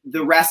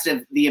the rest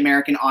of the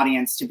American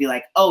audience to be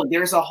like, oh,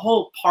 there's a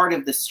whole part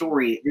of the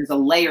story. There's a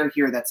layer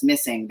here that's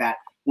missing, that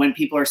when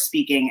people are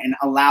speaking and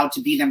allowed to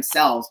be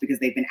themselves because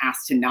they've been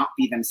asked to not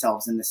be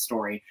themselves in this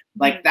story,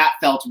 like that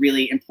felt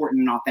really important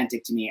and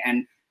authentic to me.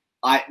 And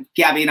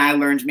Gabby and I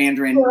learned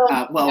Mandarin.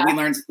 We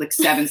learned like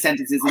 7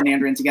 sentences in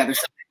Mandarin together.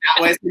 So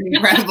that was an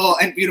incredible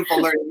and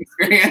beautiful learning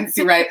experience,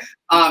 right?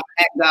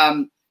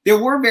 There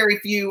were very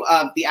few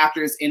of the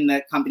actors in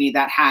the company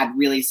that had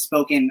really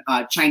spoken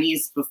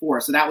Chinese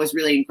before. So that was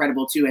really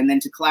incredible too. And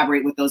then to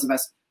collaborate with those of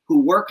us who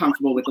were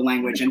comfortable with the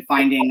language and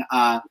finding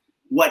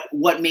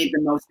what made the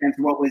most sense,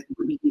 what was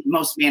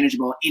most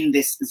manageable in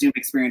this Zoom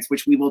experience,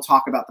 which we will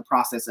talk about the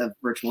process of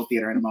virtual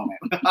theater in a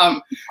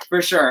moment,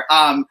 for sure.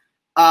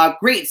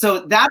 Great. So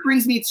that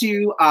brings me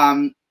to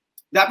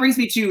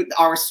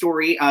our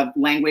story of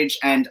language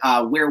and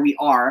where we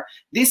are.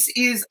 This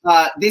is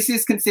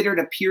considered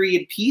a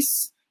period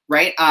piece,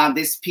 right?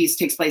 This piece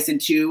takes place in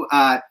 2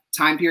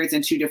 time periods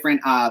and 2 different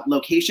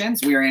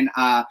locations. We're in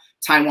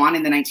Taiwan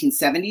in the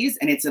 1970s,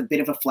 and it's a bit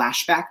of a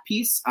flashback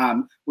piece,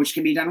 which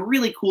can be done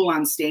really cool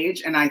on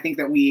stage. And I think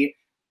that we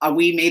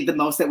made the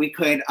most that we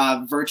could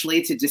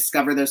virtually to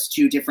discover those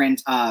 2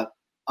 different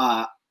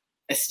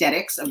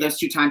aesthetics of those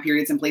 2 time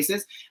periods and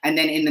places. And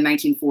then in the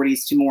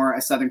 1940s, Timor,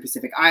 a Southern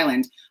Pacific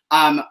island.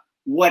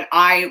 What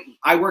I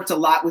worked a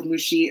lot with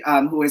Mushi,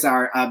 who is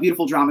our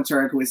beautiful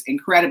dramaturg, who was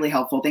incredibly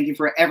helpful. Thank you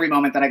for every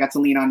moment that I got to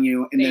lean on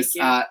you in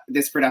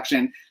this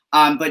production.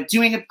 But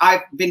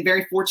I've been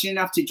very fortunate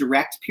enough to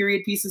direct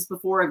period pieces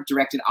before. I've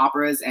directed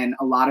operas and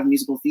a lot of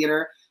musical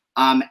theater.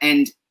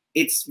 And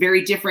it's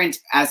very different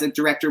as a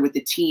director with the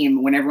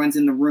team when everyone's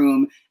in the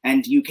room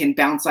and you can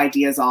bounce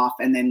ideas off,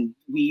 and then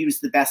we use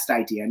the best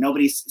idea,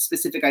 nobody's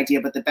specific idea,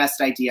 but the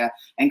best idea,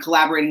 and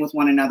collaborating with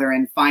one another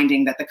and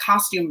finding that the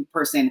costume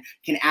person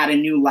can add a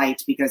new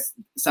light because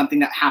something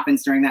that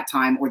happens during that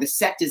time, or the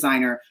set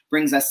designer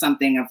brings us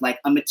something of like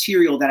a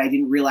material that I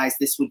didn't realize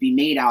this would be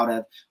made out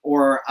of,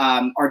 or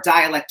our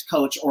dialect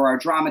coach or our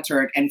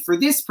dramaturg. And for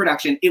this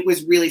production, it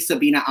was really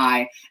Sabina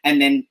I,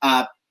 and then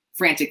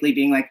frantically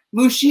being like,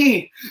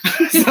 Mushi.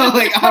 So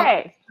like,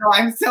 so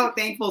I'm so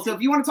thankful. So if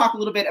you want to talk a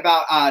little bit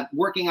about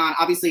working on,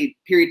 obviously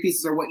period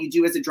pieces are what you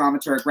do as a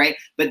dramaturg, right?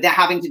 But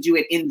having to do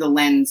it in the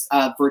lens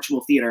of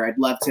virtual theater, I'd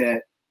love to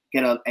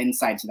get an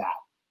insight to that.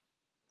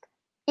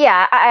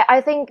 Yeah,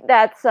 I think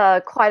that's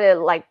quite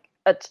a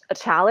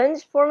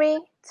challenge for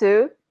me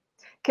too,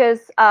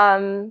 because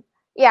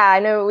yeah, I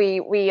know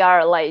we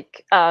are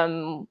like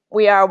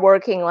we are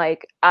working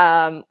like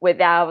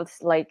without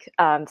like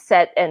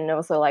set and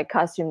also like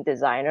costume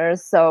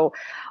designers, so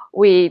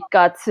we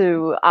got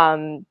to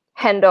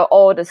handle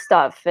all the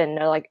stuff and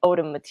like all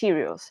the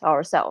materials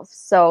ourselves.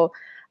 So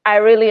I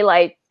really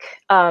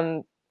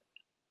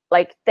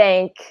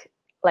thank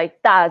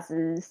like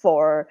Dazi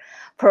for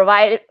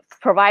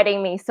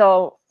providing me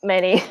so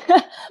many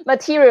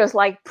materials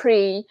like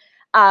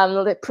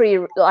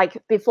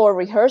before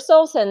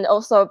rehearsals and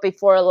also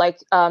before like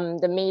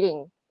the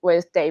meeting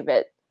with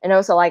David. And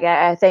also like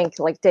I thank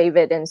like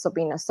David and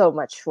Sabina so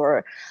much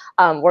for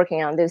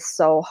working on this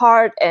so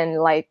hard.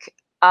 And like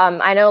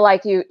I know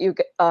like you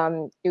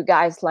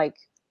guys like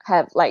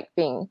have like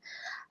been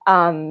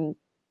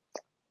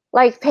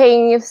like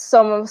paying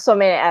so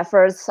many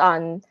efforts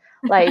on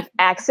like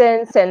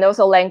accents and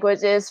also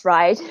languages,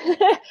 right?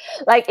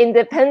 Like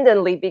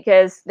independently,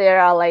 because there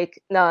are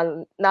like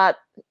not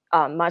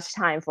much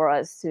time for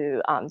us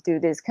to do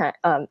this kind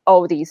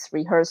all these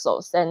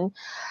rehearsals. And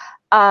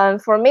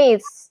for me,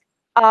 it's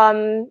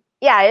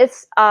yeah,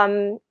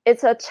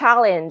 it's a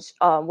challenge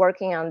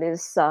working on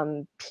this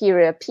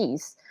period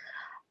piece.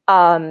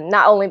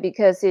 Not only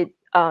because it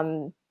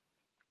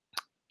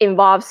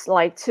involves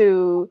like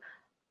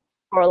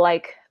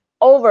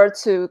over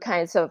 2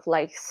 kinds of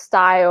like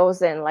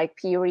styles and like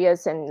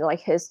periods and like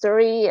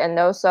history, and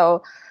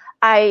also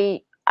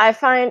I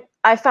found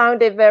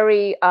it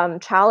very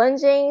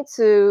challenging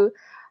to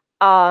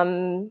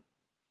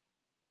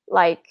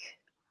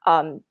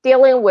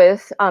dealing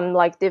with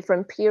like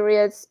different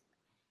periods,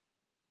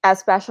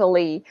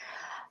 especially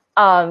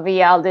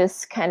via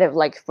this kind of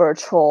like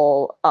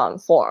virtual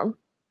form,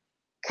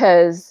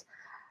 because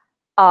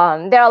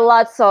there are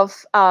lots of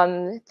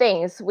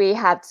things we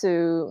had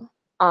to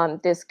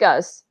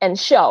discuss and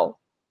show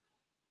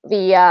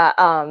via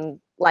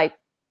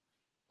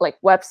like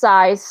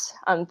websites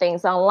and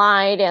things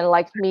online and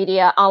like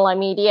media, online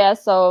media.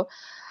 So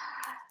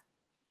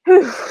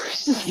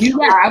you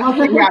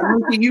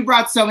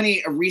brought so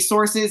many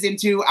resources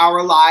into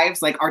our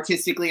lives, like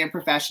artistically and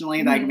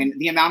professionally. Like, I mean,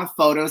 the amount of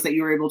photos that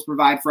you were able to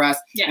provide for us,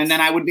 and then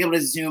I would be able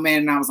to zoom in,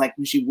 and I was like,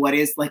 Mushi, what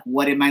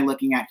am I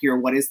looking at here?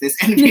 What is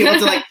this? And be able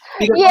to like,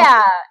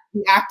 yeah,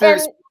 the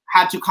actors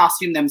had to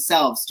costume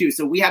themselves too,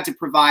 so we had to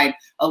provide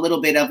a little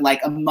bit of like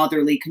a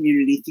motherly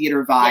community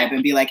theater vibe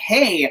and be like,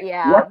 hey,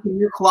 what's in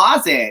your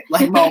closet,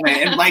 like moment,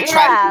 and like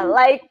try to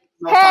like.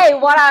 Hey,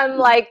 what I'm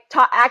like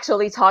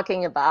actually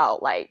talking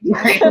about, like,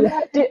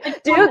 do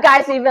you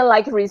guys even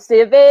like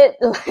receive it?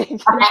 Like,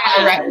 that's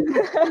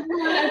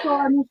all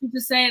I wanted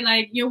to say.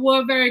 Like,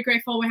 we're very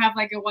grateful. We have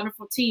like a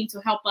wonderful team to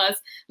help us.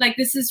 Like,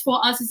 this is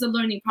for us is a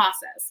learning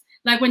process.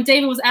 Like when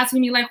David was asking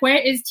me like, where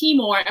is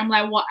Timor? I'm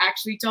like, well,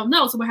 actually don't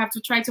know. So we have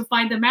to try to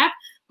find the map,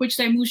 which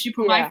then Mushi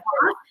provides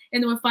for us.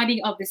 And then we're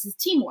finding, oh, this is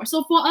Timor.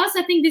 So for us,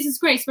 I think this is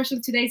great,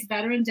 especially today's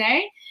Veteran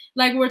Day.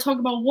 Like we're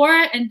talking about war,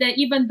 and then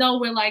even though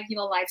we're like,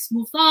 life's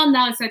moved on,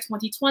 now it's like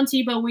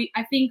 2020, but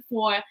I think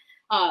for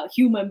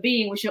human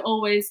being, we should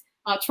always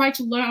try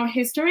to learn our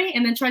history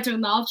and then try to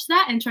acknowledge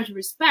that and try to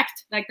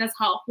respect, like that's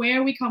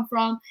where we come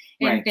from.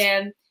 And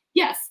then,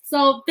 yes.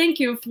 So thank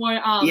you for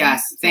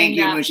yes, thank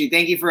you, Mushi.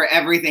 Thank you for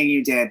everything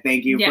you did.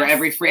 Thank you for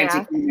every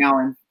frantic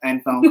email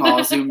and phone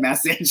call, Zoom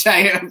message.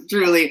 I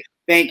truly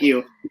thank you.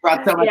 You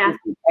brought so much,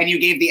 and you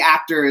gave the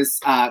actors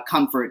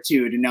comfort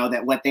too, to know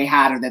that what they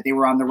had or that they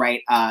were on the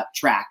right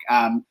track.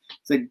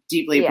 So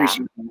deeply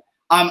appreciate it.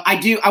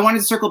 I wanted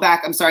to circle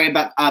back. I'm sorry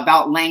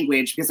about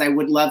language, because I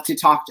would love to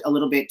talk a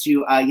little bit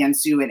to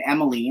Yansu and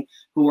Emily,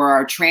 who are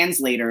our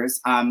translators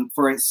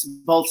for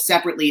both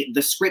separately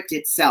the script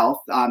itself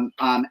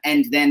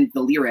and then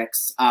the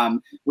lyrics,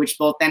 which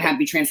both then had to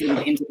be translated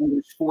into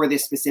English for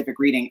this specific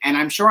reading. And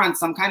I'm sure on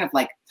some kind of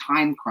like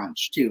time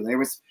crunch too. There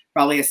was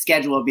probably a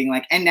schedule of being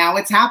like, and now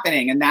it's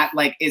happening, and that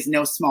like is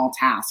no small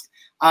task.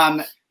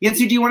 Yansu,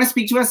 do you want to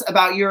speak to us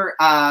about your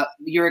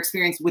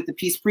experience with the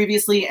piece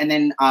previously, and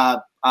then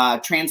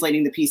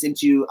translating the piece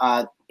into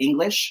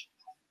English?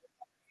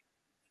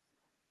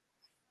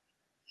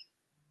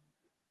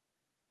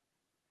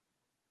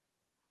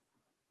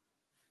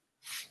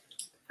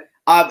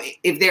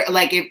 If there,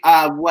 like,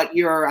 what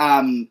your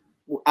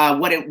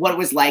what it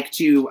was like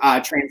to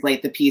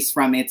translate the piece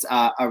from its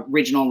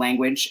original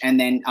language and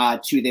then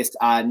to this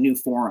new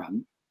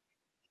forum.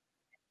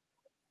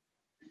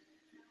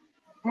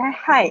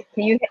 Hi,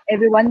 can you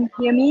everyone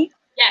hear me?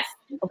 Yes.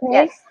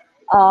 Okay.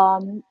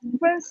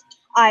 First,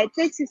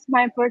 this is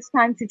my first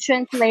time to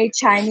translate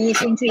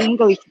Chinese into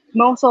English.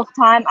 Most of the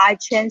time, I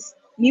change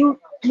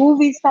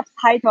movie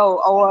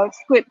subtitle or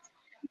script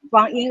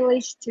from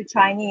English to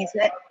Chinese.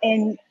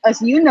 And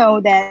as you know,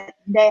 that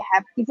they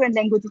have different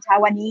languages: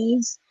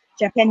 Taiwanese,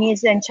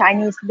 Japanese, and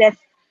Chinese. That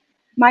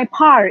my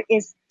part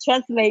is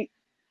translate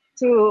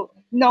to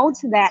note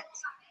that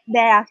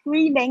there are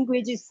 3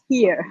 languages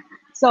here.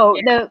 So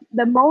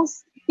the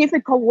most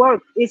difficult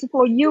work is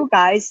for you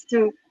guys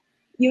to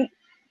use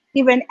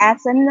different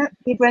accent,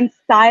 different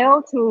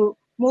style to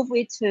move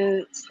it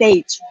to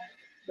stage.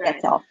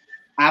 That's all.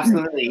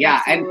 Absolutely,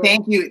 yeah. And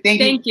thank you,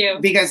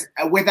 because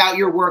without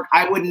your work,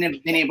 I wouldn't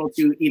have been able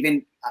to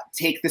even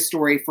take the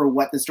story for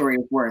what the story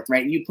is worth,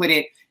 right? You put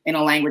it in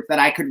a language that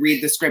I could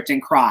read the script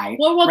and cry.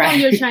 Well, what about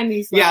your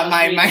Chinese? Yeah,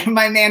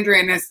 my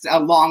Mandarin is a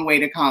long way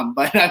to come,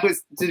 but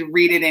to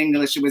read it in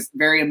English, it was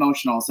very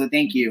emotional. So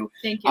thank you.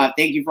 Thank you.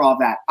 Thank you for all of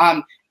that.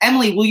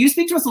 Emily, will you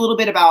speak to us a little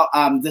bit about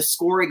the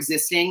score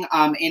existing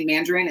in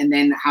Mandarin and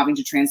then having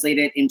to translate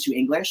it into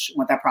English,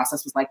 what that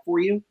process was like for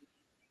you?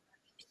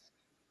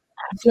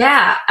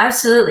 Yeah,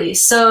 absolutely.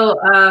 So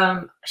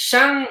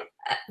Sheng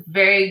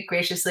very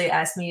graciously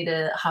asked me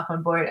to hop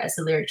on board as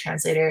the lyric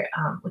translator,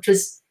 which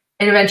was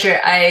an adventure.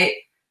 I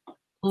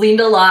leaned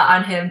a lot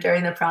on him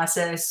during the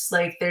process.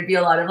 Like there'd be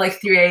a lot of like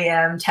 3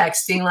 a.m.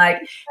 texting like,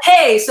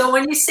 hey, so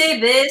when you say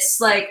this,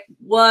 like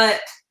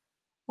what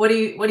do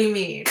you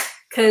mean?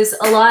 Because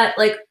a lot,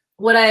 like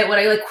what I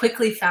like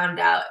quickly found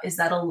out is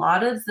that a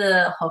lot of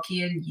the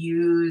Hokkien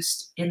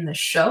used in the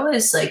show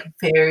is like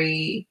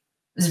very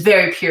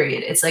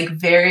period. It's like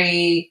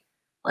very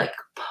like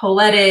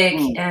poetic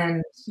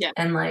and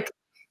like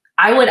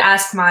I would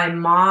ask my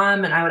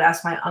mom and I would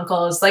ask my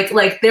uncles, like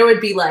there would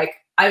be like,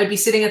 I would be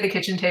sitting at the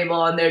kitchen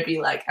table and there'd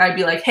be like, I'd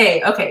be like,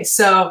 hey, okay,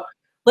 so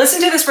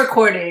listen to this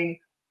recording.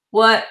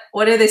 What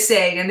are they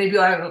saying? And they'd be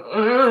like,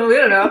 we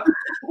don't know.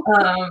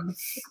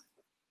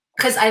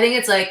 Cause I think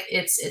it's like,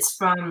 it's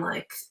from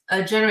like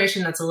a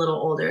generation that's a little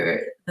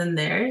older than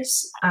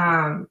theirs.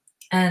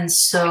 And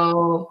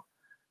so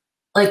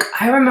like,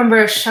 I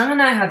remember Sheng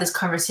and I had this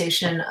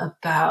conversation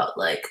about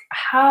like,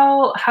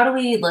 how do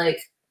we like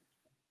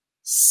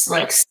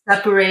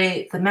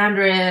separate the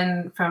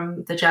Mandarin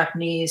from the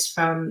Japanese,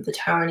 from the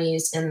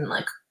Taiwanese in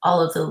like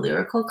all of the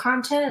lyrical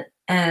content.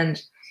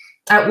 And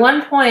at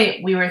one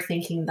point we were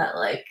thinking that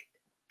like,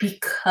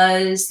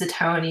 because the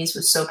Taiwanese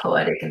was so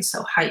poetic and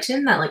so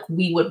heightened that like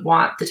we would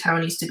want the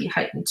Taiwanese to be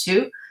heightened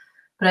too.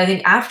 But I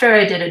think after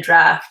I did a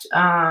draft,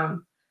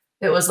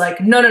 it was like,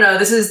 no,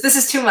 this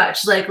is too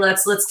much. Like,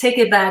 let's take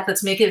it back.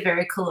 Let's make it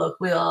very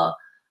colloquial.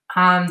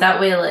 That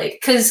way,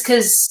 like,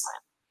 cause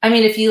I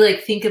mean, if you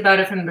like think about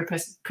it from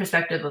the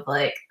perspective of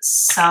like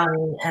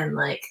Sang and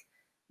like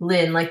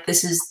Lin, like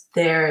this is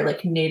their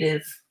like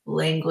native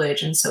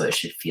language, and so it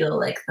should feel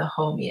like the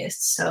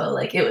homiest. So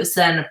like it was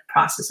then a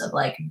process of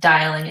like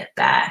dialing it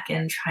back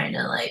and trying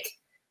to like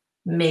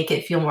make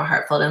it feel more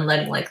heartfelt and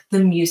letting like the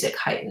music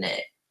heighten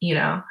it, you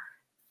know,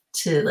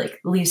 to like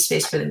leave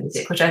space for the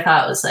music, which I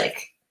thought was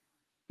like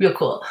real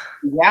cool.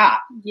 Yeah,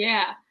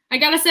 I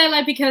gotta say,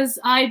 like, because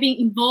I've been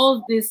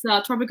involved this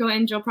Tropical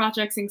Angel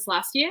project since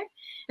last year,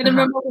 and I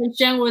remember when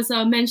Sheng was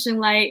mentioned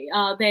like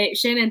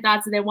Sheng and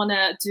Dazi, they want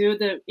to do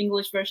the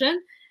English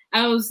version.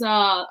 I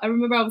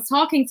remember I was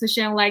talking to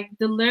Sheng like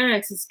the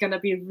lyrics is gonna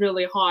be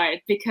really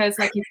hard because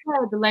like you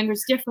said, the language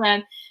is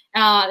different,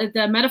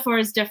 the metaphor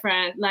is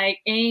different. Like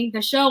in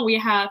the show we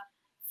have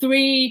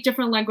 3 or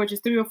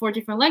 4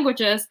 different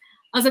languages.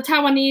 As a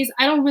Taiwanese,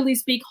 I don't really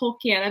speak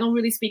Hokkien. I don't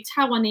really speak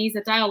Taiwanese,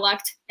 the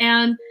dialect.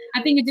 And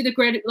I think you did a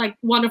great, like,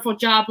 wonderful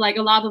job. Like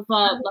a lot of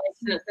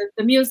like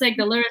the music,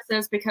 the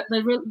lyrics, because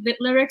the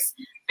lyrics,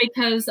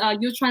 because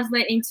you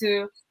translate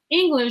into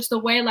English the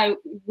way like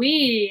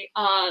we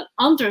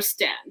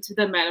understand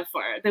the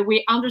metaphor, that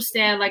we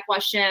understand like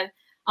what Shen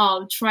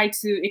tried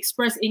to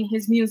express in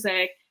his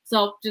music.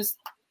 So just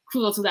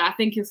kudos to that.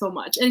 Thank you so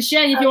much. And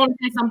Shen, if you want to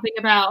say something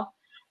about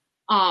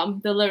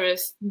the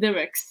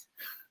lyrics.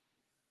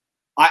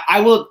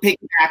 I will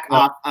piggyback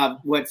off of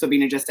what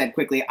Sabina just said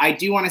quickly. I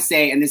do want to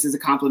say, and this is a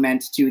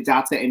compliment to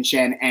Datsa and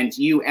Shen and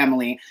you,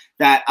 Emily,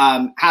 that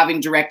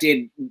having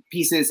directed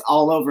pieces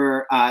all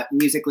over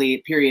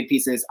musically, period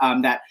pieces,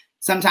 that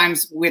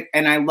sometimes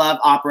and I love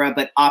opera,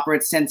 but opera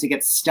tends to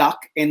get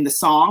stuck in the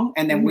song,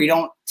 and then we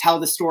don't tell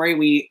the story.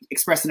 We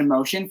express an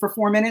emotion for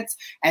 4 minutes,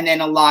 and then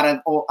a lot of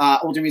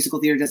older musical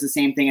theater does the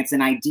same thing. It's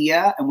an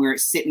idea, and we're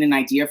sitting in an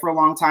idea for a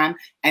long time.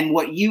 And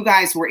what you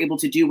guys were able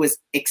to do was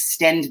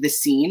extend the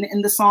scene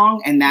in the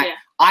song, and that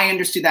I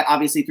understood that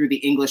obviously through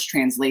the English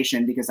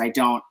translation, because I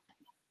don't,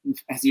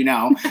 as you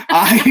know,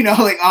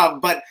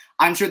 but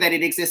I'm sure that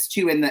it exists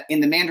too in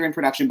the Mandarin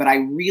production. But I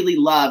really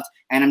loved,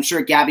 and I'm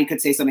sure Gabby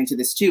could say something to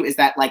this too, is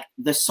that like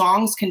the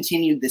songs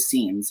continued the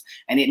scenes,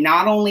 and it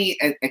not only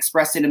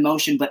expressed an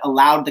emotion, but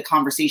allowed the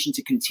conversation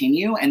to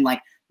continue. And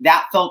like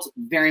that felt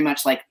very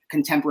much like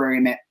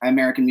contemporary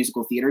American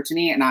musical theater to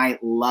me. And I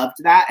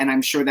loved that. And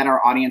I'm sure that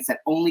our audience that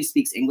only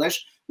speaks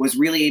English was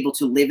really able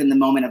to live in the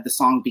moment of the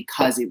song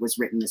because it was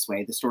written this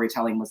way. The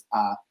storytelling was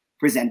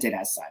presented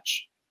as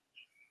such.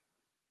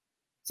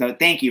 So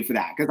thank you for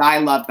that, because I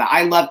loved that.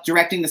 I loved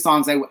directing the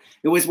songs. It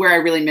was where I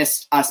really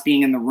missed us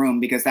being in the room,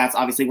 because that's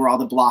obviously where all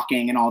the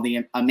blocking and all the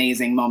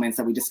amazing moments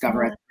that we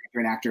discover as director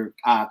and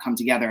actor come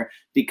together,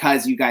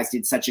 because you guys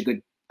did such a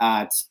good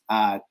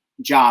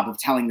job of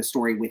telling the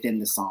story within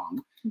the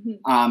song.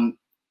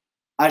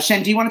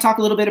 Shen, do you want to talk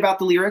a little bit about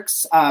the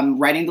lyrics,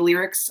 writing the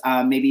lyrics,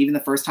 maybe even the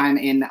first time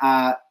in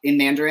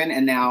Mandarin,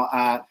 and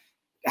now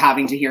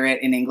having to hear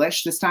it in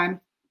English this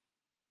time?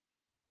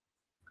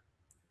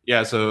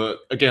 Yeah, so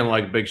again,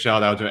 like big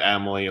shout out to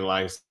Emily.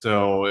 Like,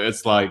 so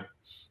it's like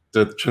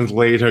the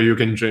translator you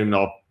can dream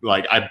of.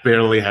 Like, I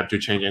barely have to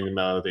change any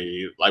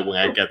melody. Like when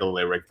I get the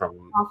lyric from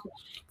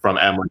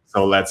Emily,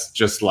 so that's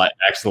just like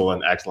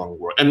excellent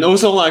work. And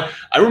also, like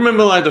I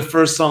remember, like the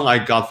first song I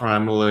got from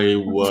Emily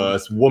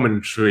was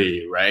 "Woman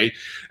Tree," right?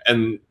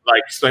 And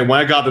like, so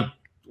when I got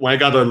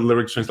the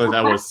lyric translated,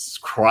 I was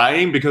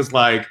crying, because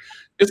like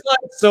it's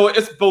like, so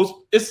it's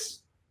both.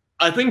 It's,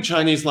 I think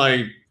Chinese,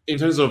 like, in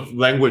terms of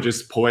language,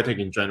 is poetic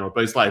in general,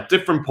 but it's like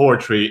different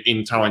poetry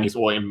in Taiwanese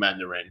or in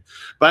Mandarin.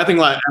 But I think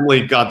like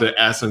Emily got the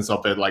essence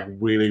of it, like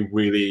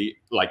really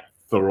like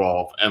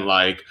thorough, and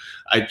like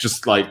I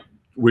just like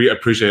really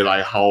appreciate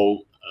like how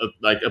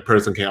like a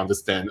person can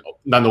understand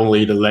not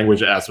only the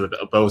language aspect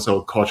but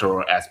also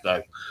cultural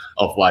aspect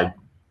of like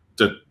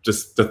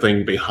the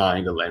thing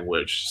behind the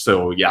language.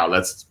 So yeah,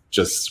 that's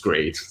just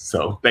great.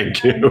 So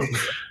thank you.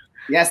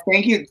 Yes,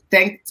 thank you.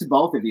 Thanks to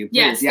both of you. Please.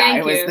 Yes, yeah,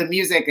 thank you. The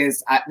music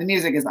is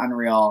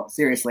unreal.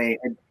 Seriously,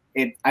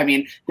 I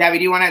mean, Gabby,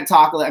 do you want to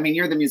talk? I mean,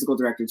 you're the musical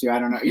director too. I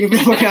don't know. You've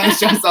been working on the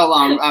show so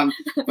long.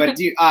 But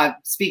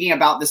speaking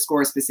about the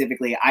score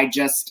specifically,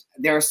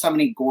 there are so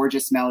many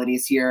gorgeous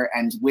melodies here,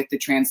 and with the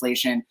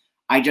translation,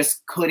 I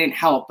just couldn't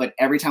help but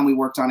every time we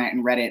worked on it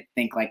and read it,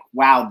 think like,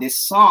 wow, this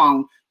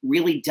song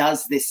really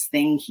does this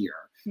thing here.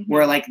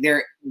 Where like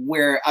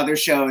where other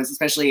shows,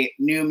 especially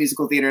new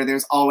musical theater,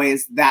 there's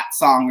always that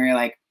song where you're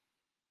like,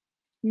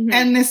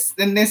 and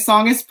this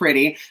song is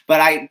pretty,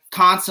 but I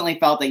constantly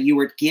felt that you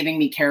were giving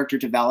me character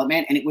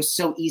development, and it was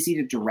so easy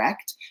to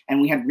direct, and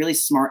we had really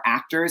smart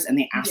actors, and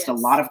they asked a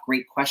lot of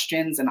great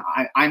questions, and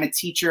I'm a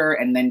teacher,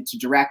 and then to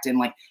direct and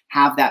like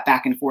have that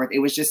back and forth, it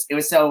was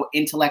so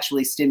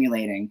intellectually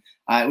stimulating.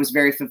 It was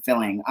very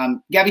fulfilling.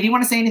 Gabby, do you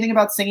want to say anything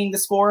about singing the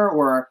score,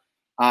 or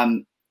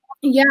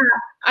Yeah,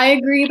 I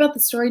agree about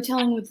the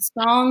storytelling with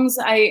the songs.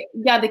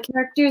 The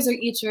characters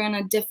are in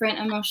a different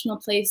emotional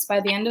place by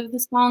the end of the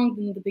song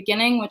than the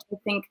beginning, which I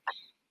think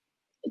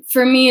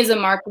for me is a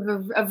mark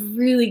of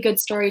really good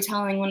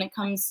storytelling when it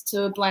comes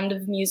to a blend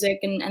of music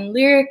and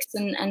lyrics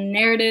and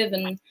narrative.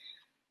 And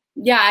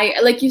yeah,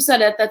 like you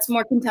said, that's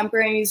more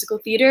contemporary musical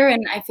theater,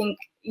 and I think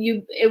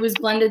it was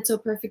blended so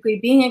perfectly,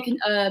 being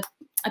a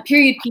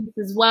period piece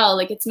as well.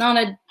 Like, it's not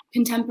a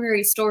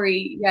contemporary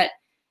story yet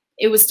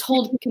it was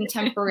told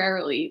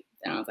contemporarily.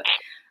 I don't know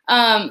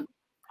if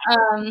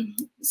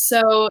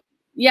so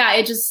yeah,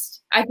 I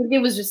think it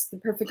was just the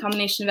perfect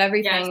combination of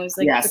everything. It was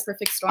like the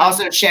perfect storm.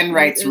 Also, Chen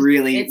writes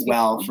really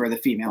well for the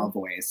female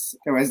voice.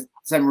 There was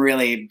some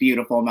really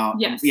beautiful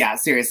moments. Yes. Yeah,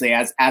 seriously,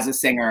 as a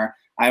singer,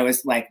 I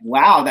was like,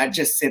 wow, that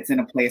just sits in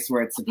a place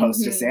where it's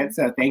supposed to sit.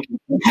 So thank you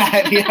for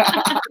that.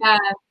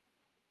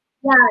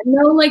 Yeah,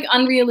 no like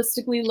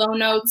unrealistically low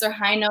notes or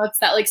high notes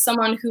that like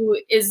someone who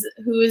is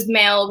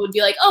male would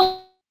be like,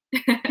 oh.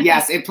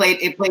 Yes, it played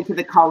to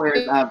the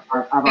colors of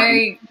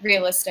very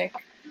realistic.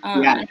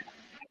 Yeah.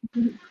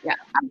 Yeah,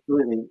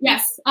 absolutely.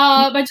 Yes,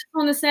 but I just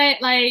want to say,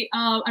 like,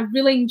 I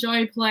really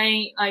enjoy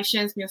playing like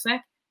Shen's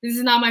music. This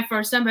is not my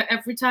first time, but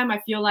every time I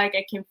feel like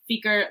I can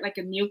figure like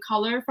a new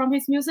color from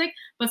his music.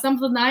 But some of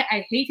the night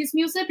I hate his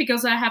music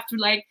because I have to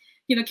like,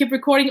 you know, keep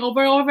recording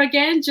over and over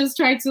again, just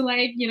try to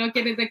like, you know,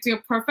 get it like to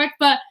a perfect.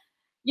 But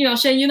you know,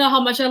 Shen, you know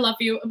how much I love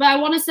you. But I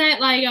want to say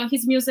like,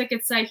 his music,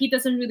 it's like he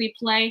doesn't really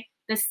play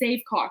the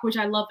safe card, which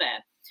I love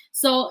it.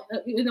 So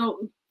you know,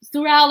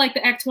 throughout like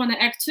the Act 1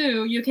 and Act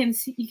 2, you can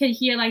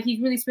hear like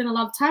he really spent a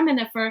lot of time and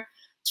effort,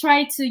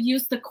 try to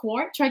use the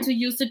chord, try to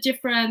use the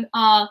different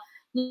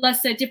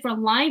let's say different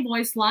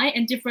voice line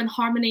and different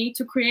harmony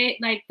to create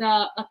like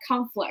a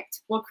conflict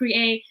or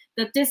create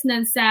the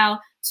dissonant sound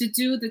to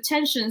do the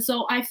tension.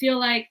 So I feel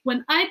like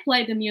when I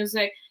play the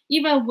music,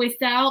 even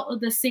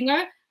without the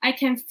singer, I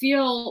can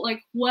feel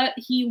like what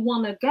he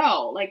wanna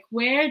go, like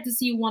where does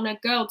he wanna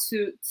go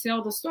to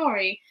tell the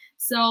story.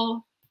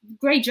 So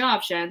great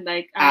job, Shen.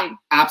 Like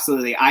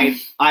absolutely.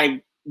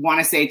 I want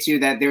to say too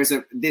that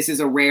this is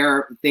a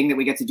rare thing that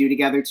we get to do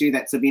together too,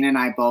 that Sabina and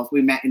I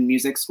we met in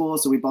music school,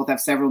 so we both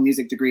have several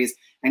music degrees,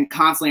 and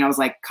constantly I was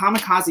like,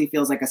 Kamikaze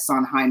feels like a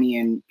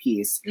Sondheimian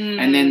piece,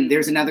 and then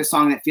there's another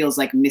song that feels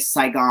like Miss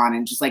Saigon,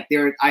 and just like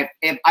I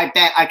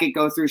bet I could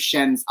go through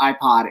Shen's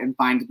iPod and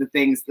find the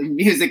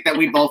music that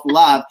we both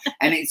love,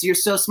 and you're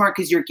so smart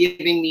because you're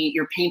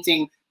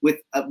painting with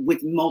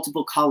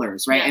multiple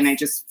colors, right? Yes. And I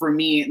just, for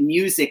me,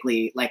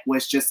 musically, like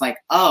was just like,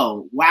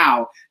 oh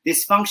wow,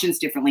 this functions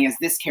differently as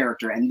this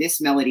character, and this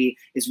melody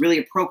is really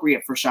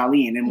appropriate for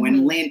Charlene. And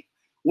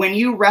when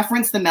you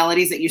reference the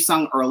melodies that you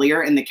sung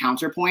earlier in the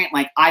counterpoint,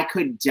 like I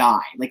could die.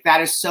 Like that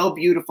is so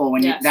beautiful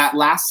when that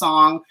last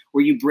song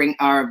where you bring,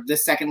 or the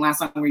second last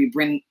song where you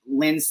bring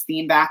Lin's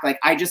theme back. Like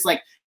I just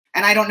like,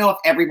 and I don't know if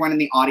everyone in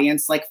the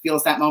audience like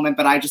feels that moment,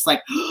 but I just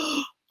like.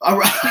 I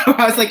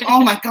was like,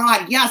 oh my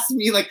God, yes,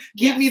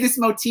 give me this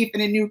motif in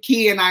a new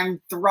key and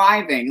I'm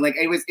thriving. Like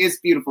it's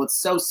beautiful. It's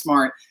so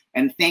smart.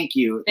 And thank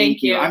you.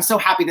 Thank you. I'm so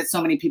happy that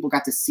so many people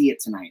got to see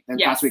it tonight. They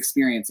got to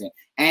experience it.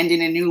 And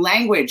in a new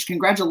language.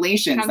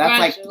 Congratulations.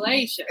 That's like,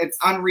 it's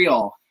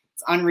unreal.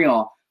 It's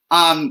unreal.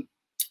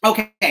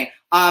 Okay.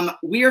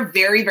 We are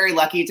very, very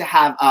lucky to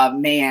have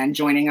Mei-Ann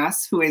joining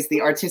us, who is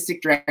the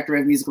Artistic Director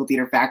of Musical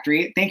Theater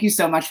Factory. Thank you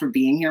so much for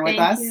being here with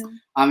us.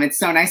 It's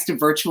so nice to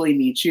virtually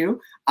meet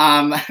you.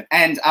 I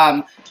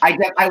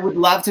would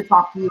love to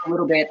talk to you a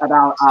little bit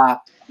about,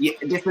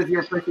 this was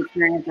your first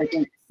experience, I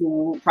think,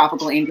 seeing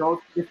Tropical Angels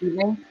this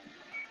evening.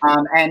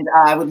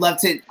 I would love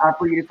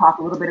for you to talk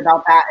a little bit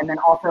about that. And then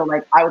also,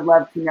 like, I would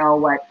love to know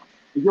what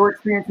your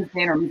experience has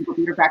been, or Musical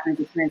Theater Factory's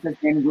experience has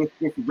been with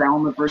this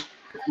realm of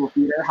virtual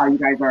theater, how you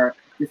guys are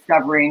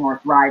discovering or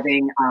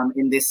thriving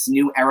in this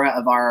new era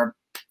of our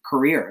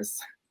careers.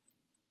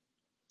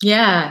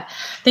 Yeah,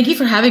 thank you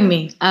for having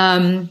me.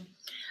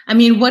 I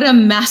mean, what a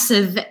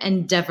massive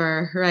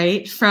endeavor,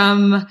 right?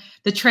 From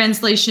the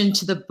translation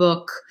to the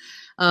book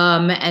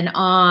and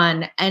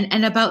on,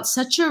 and about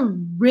such a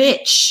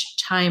rich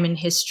time in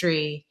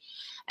history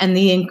and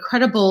the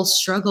incredible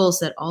struggles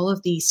that all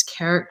of these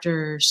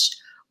characters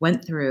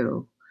went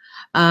through.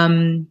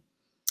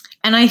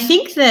 And I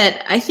think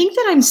that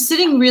I'm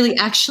sitting really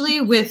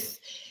actually with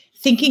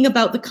thinking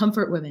about the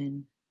comfort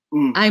women.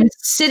 I'm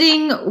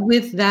sitting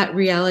with that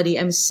reality.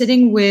 I'm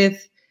sitting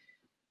with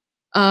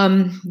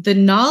the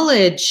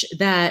knowledge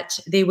that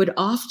they would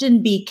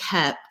often be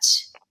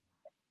kept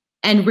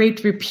and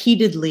raped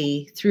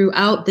repeatedly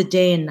throughout the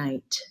day and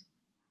night.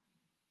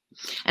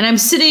 And I'm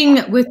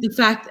sitting with the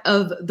fact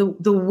of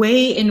the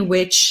way in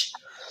which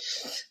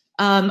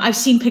I've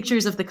seen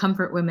pictures of the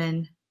comfort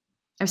women.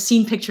 I've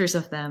seen pictures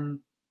of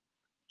them.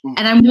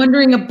 And I'm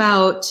wondering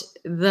about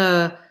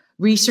the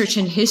research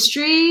and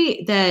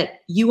history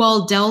that you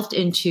all delved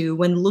into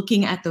when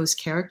looking at those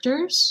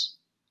characters.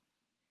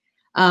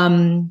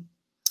 And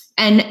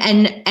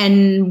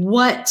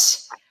what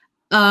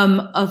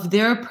of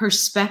their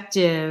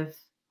perspective,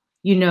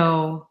 you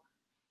know,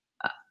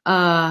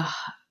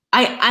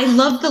 I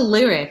love the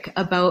lyric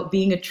about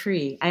being a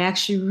tree. I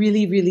actually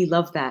really, really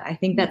love that. I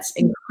think that's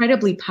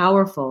incredibly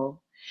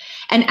powerful.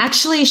 And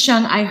actually,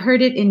 Sheng, I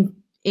heard it in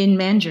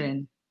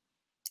Mandarin.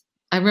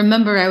 I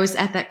remember I was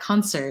at that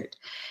concert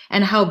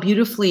and how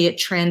beautifully it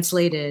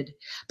translated.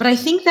 But I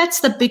think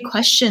that's the big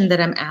question that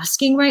I'm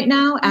asking right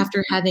now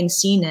after having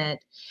seen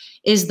it,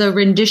 is the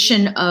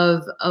rendition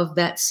of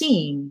that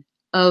scene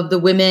of the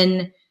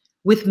women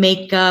with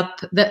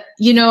makeup, that,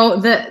 you know,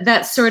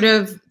 that sort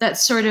of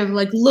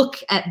like look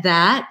at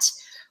that,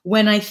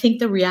 when I think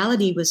the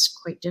reality was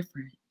quite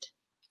different.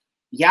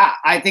 Yeah,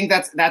 I think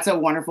that's a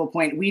wonderful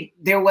point.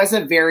 There was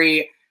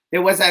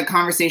a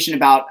conversation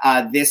about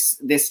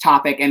this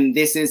topic, and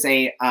this is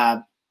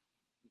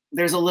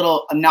there's a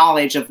little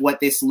knowledge of what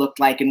this looked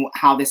like and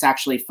how this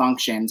actually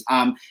functioned.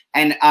 And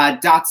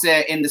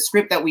Datsa, in the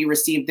script that we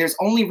received, there's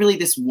only really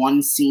this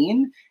one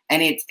scene,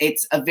 and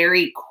it's a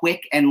very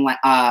quick and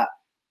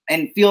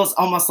feels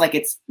almost like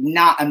it's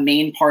not a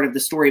main part of the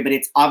story, but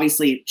it's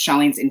obviously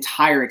Charlene's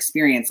entire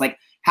experience. Like,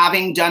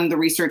 having done the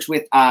research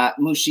with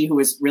Mushi, who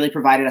has really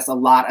provided us a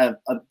lot of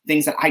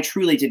things that I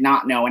truly did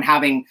not know, and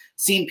having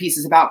seen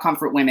pieces about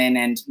comfort women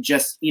and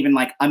just even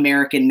like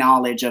American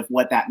knowledge of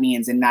what that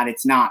means, and that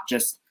it's not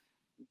just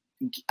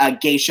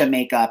geisha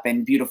makeup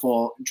and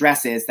beautiful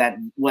dresses, that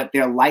what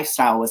their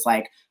lifestyle was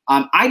like.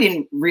 I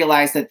didn't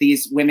realize that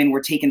these women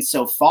were taken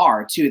so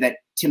far too, that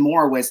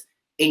Timor was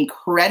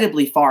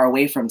incredibly far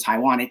away from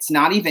Taiwan. It's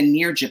not even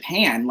near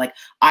Japan. Like,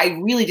 I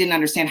really didn't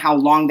understand how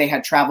long they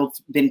had traveled,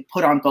 been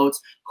put on boats,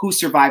 who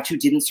survived, who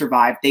didn't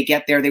survive. They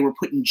get there, they were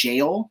put in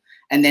jail,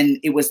 and then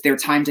it was their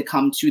time to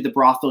come to the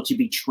brothel to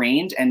be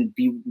trained and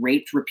be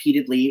raped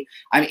repeatedly.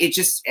 I mean, it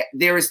just,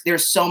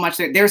 there's so much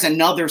there. There's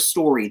another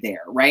story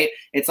there, right?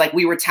 It's like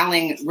we're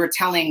telling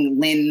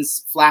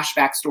Lin's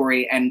flashback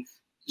story, and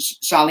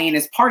Charlene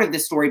is part of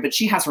this story, but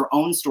she has her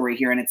own story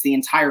here, and it's the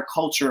entire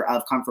culture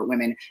of comfort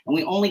women. And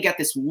we only get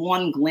this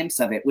one glimpse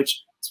of it,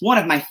 which is one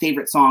of my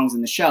favorite songs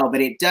in the show,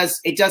 but it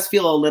does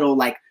feel a little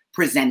like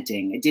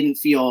presenting. It didn't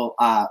feel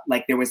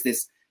like there was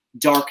this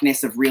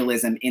darkness of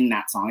realism in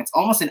that song. It's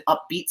almost an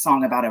upbeat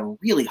song about a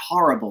really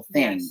horrible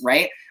thing, yes.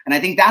 Right? And I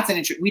think that's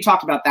we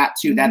talked about that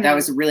too, that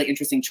was a really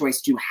interesting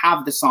choice, to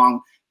have the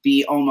song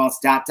be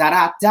almost da da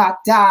da da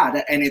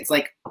da, and it's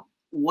like,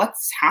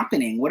 what's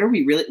happening? What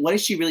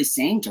is she really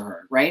saying to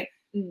her, right?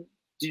 Did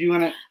you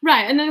want to?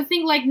 Right, and then I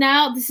think like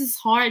now this is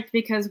hard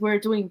because we're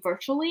doing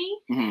virtually.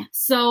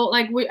 So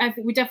like I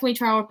think we definitely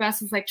try our best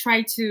to like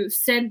try to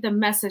send the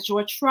message,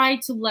 or try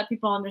to let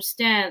people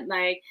understand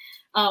like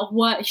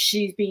what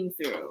she's been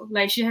through.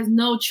 Like, she has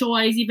no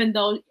choice, even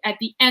though at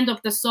the end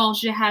of the song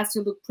she has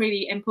to look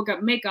pretty and put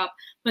up makeup,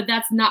 but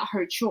that's not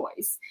her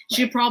choice. Right.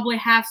 She probably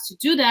has to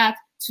do that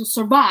to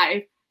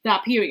survive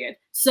that period.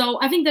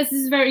 So I think this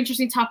is a very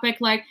interesting topic.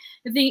 Like,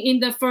 I think in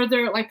the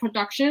further like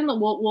production,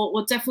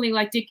 we'll definitely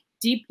like dig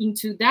deep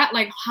into that.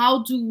 Like,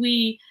 how do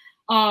we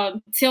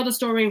tell the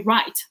story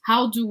right?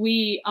 How do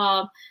we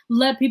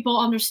let people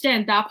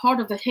understand that part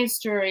of the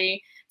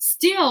history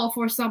still,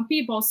 for some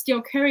people,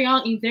 still carry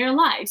on in their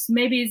lives?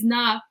 Maybe it's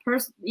not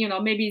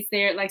maybe it's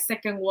their like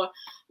second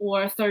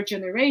or third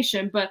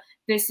generation, but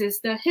this is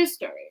the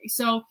history.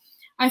 So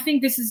I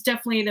think this is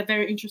definitely a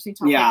very interesting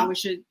topic. Yeah. We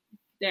should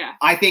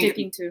I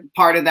think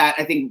part of that,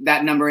 I think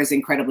that number is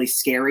incredibly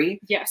scary.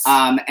 Yes.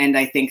 And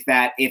I think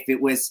that if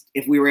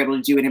we were able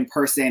to do it in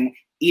person,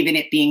 even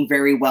it being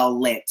very well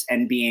lit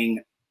and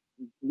being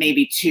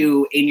maybe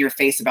too in your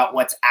face about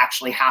what's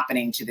actually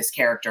happening to this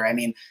character. I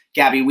mean,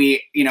 Gabby,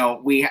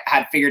 we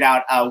had figured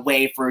out a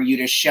way for you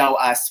to show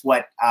us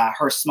what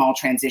her small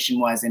transition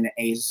was in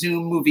a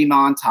Zoom movie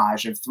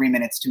montage of 3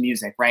 minutes to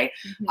music, right?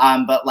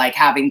 But like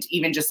having to,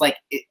 even just like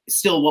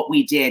still what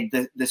we did,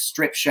 the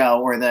strip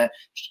show, or the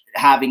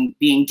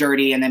being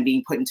dirty and then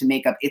being put into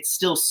makeup, it's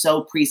still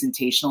so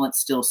presentational. It's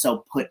still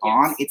so put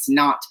on. It's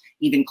not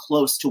even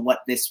close to what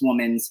this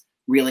woman's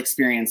real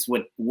experience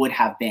would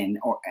have been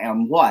or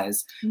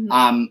was.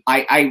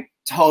 I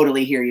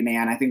totally hear you,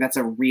 man. I think that's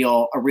a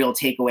real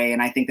takeaway,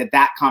 and I think that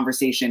that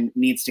conversation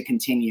needs to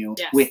continue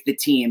with the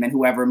team and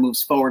whoever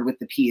moves forward with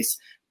the piece,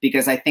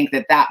 because I think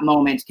that that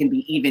moment can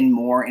be even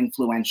more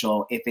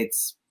influential if it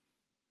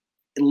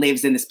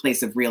lives in this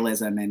place of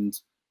realism and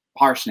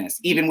harshness,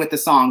 even with the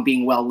song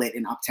being well lit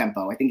and up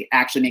tempo. I think it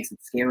actually makes it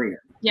scarier.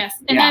 Yes,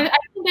 and I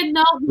think that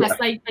now,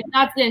 like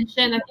that's and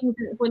Shen, I think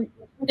that when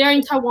they're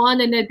in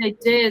Taiwan and they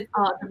did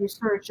the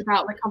research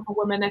about like comfort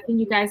women, I think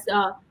you guys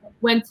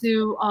went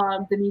to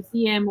the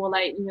museum or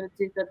like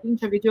did the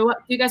interview. Do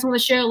you guys want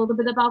to share a little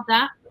bit about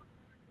that?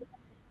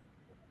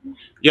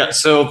 Yeah,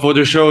 so for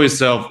the show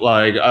itself,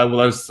 like I would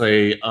like to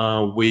say,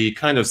 we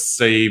kind of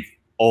save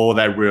all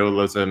that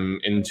realism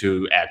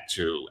into Act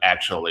 2,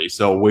 actually.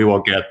 So we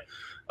will get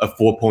a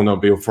full point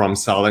of view from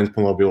Xiaoling's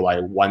point of view,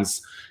 like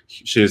once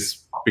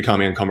she's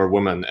becoming a comfort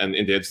woman. And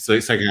in the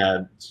second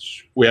act,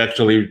 we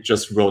actually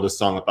just wrote a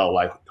song about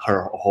like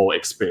her whole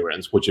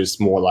experience, which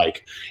is more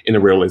like in a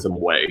realism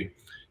way.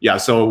 Yeah,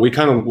 so we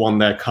kind of want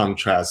that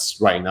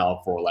contrast right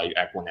now for like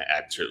Act 1 and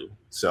Act 2.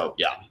 So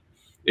yeah,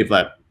 if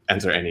that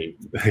answer any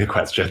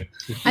question.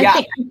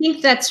 I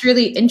think that's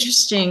really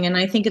interesting, and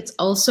I think it's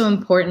also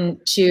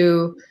important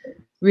to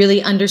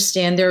really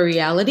understand their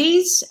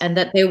realities and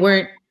that they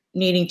weren't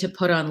needing to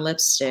put on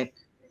lipstick.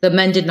 The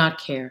men did not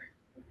care.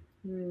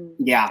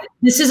 Yeah.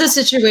 This is a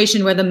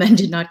situation where the men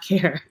did not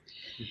care.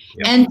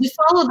 Yep. And to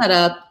follow that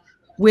up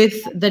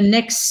with the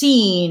next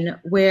scene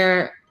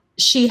where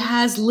she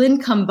has Lin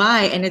come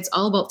by and it's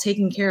all about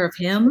taking care of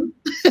him.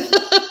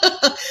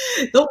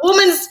 The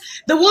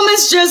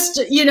woman's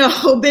just, you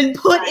know, been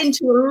put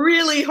into a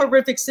really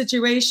horrific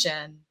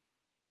situation,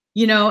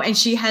 you know, and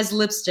she has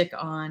lipstick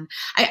on.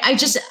 I'm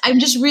just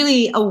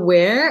really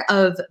aware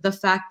of the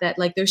fact that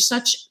like there's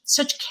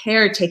such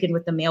care taken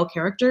with the male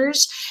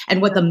characters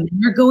and what the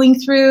men are going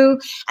through.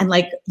 And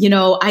like, you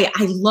know, I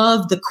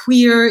love the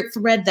queer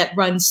thread that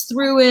runs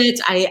through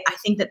it. I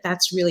think that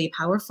that's really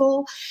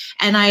powerful.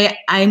 And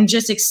I'm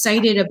just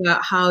excited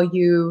about how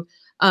you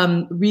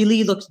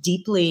really looked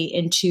deeply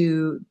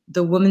into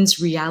the woman's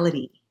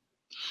reality.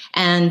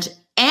 And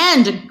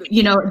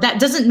you know, that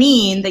doesn't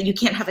mean that you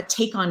can't have a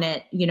take on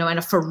it, you know, and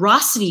a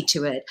ferocity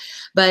to it,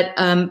 but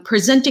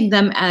presenting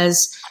them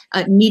as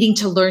needing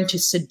to learn to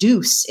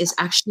seduce is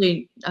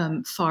actually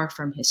far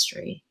from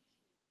history.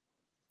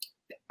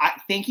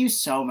 Thank you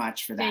so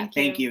much for that.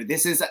 Thank you.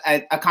 This is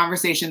a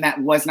conversation that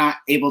was not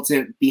able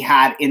to be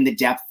had in the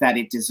depth that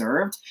it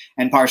deserved,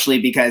 and partially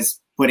because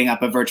putting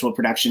up a virtual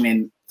production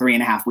in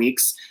 3.5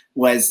 weeks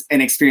was an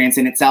experience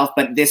in itself.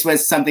 But this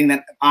was something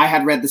that I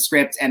had read the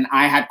script and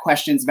I had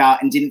questions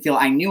about and didn't feel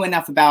I knew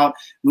enough about.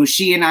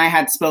 Mushi and I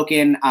had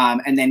spoken,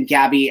 and then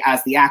Gabby,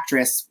 as the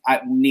actress,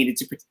 needed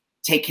to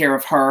take care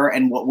of her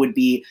and what would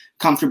be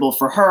comfortable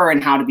for her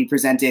and how to be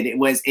presented.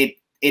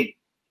 It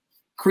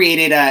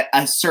created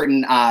a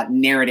certain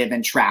narrative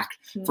and track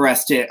for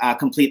us to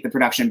complete the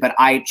production. But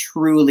I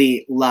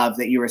truly love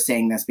that you were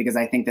saying this, because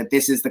I think that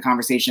this is the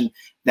conversation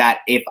that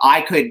if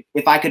I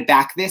could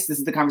back this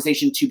is the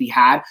conversation to be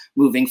had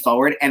moving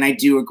forward. And I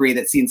do agree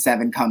that scene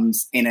 7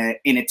 comes in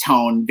a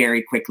tone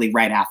very quickly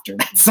right after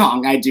that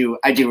song. I do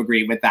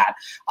agree with that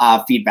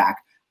feedback.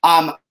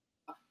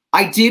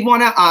 I did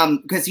want to,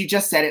 because you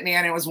just said it,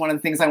 man, it was one of the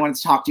things I wanted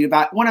to talk to you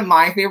about. One of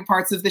my favorite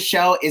parts of the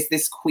show is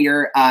this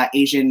queer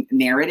Asian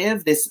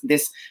narrative,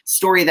 this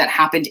story that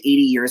happened 80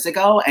 years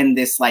ago, and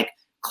this like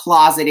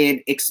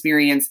closeted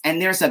experience.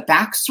 And there's a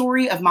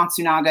backstory of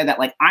Matsunaga that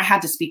like I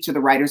had to speak to the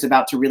writers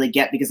about to really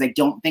get, because I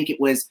don't think it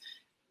was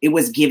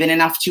given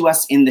enough to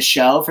us in the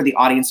show for the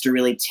audience to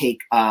really take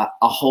a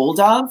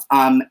hold of.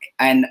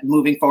 And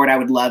moving forward, I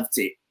would love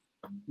to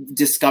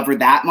discover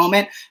that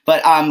moment.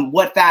 But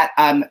what that...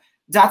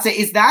 Datse,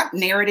 is that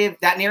narrative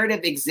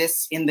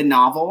exists in the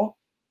novel,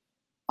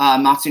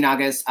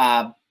 Matsunaga's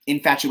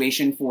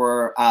infatuation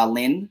for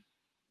Lin?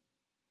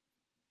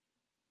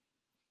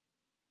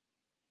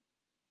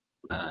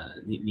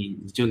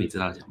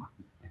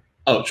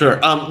 Oh, sure.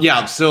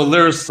 Yeah, so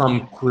there's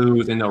some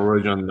clues in the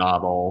original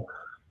novel,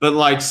 but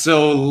like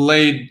so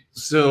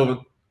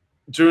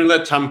during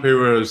that time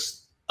period,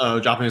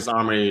 Japanese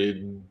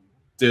army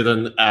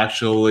didn't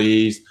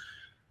actually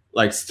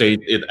like state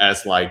it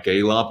as like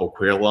gay love or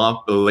queer love,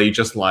 but they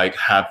just like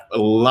have a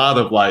lot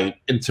of like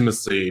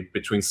intimacy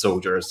between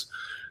soldiers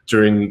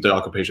during the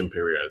occupation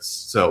periods.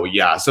 So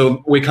yeah,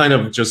 so we kind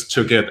of just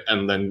took it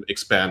and then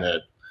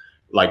expanded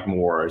like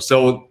more.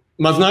 So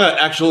Matsunaga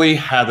actually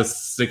had a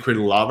secret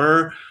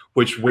lover,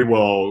 which we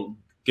will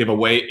give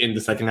away in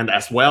the second hand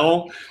as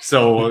well.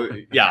 So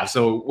yeah,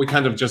 so we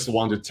kind of just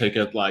want to take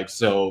it like,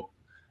 so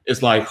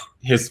it's like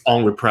his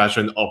own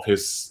repression of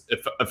his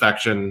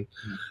affection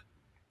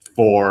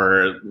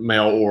for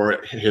male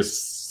or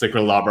his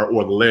secret lover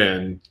or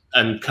Lin,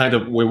 and kind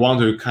of we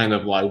want to kind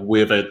of like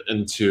weave it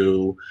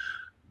into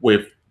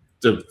with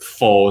the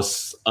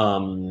false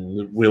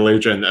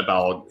religion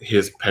about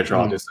his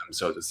patriotism,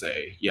 so to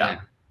say. Yeah.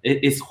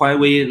 It's why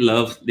we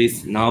love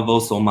this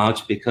novel so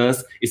much,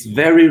 because it's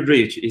very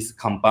rich. It's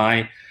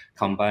combined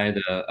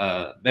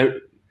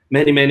very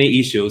many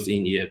issues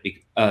in here,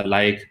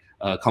 like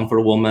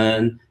comfort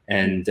woman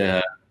and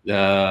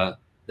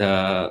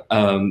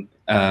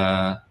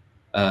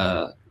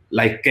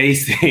like gay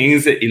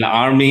things in the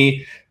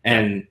army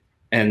and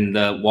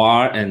the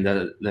war and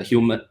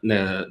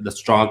the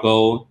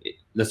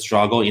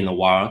struggle in the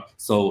war.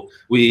 So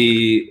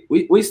it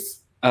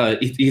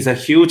is a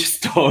huge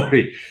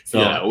story.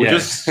 So yeah,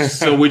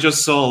 we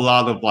just saw a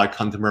lot of like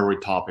contemporary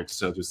topics,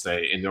 so to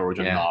say, in the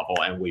original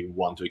novel, and we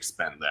want to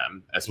expand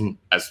them as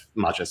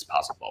much as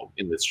possible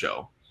in this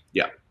show.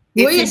 Yeah.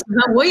 我也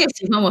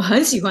喜欢，我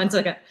很喜欢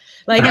这个。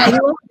Like I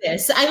love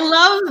this. I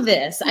love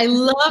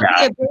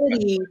the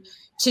ability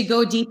to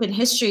go deep in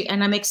history,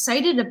 and I'm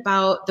excited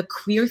about the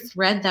queer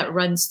thread that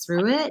runs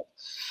through it,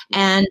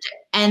 and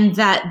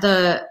that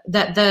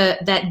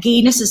that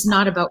gayness is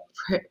not about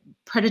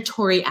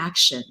predatory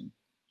action,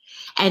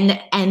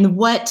 and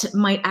what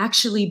might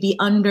actually be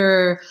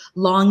under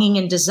longing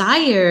and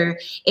desire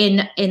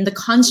in the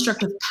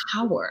construct of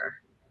power.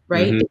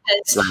 Right?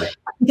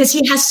 Because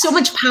he has so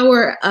much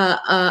power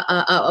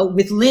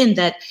with Lin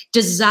that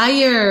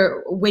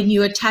desire, when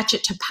you attach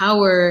it to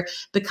power,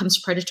 becomes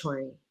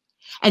predatory.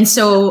 And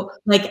so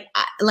like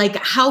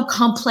how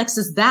complex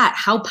is that?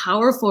 How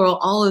powerful are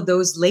all of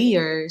those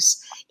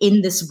layers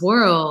in this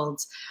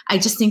world? I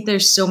just think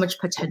there's so much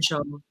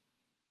potential.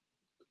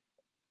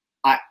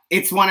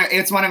 it's one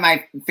of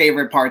my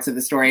favorite parts of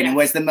the story, and it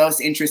was the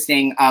most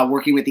interesting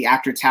working with the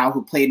actor Tao,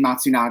 who played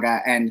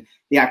Matsunaga, and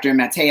the actor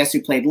Mateus,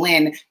 who played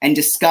Lin, and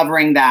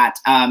discovering that,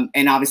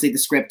 and obviously the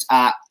script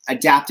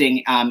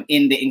adapting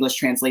in the English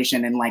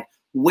translation, and like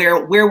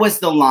where was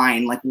the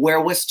line, like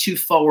where was too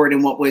forward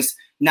and what was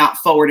not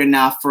forward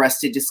enough for us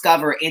to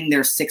discover in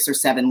their 6 or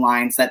 7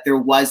 lines that there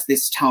was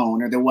this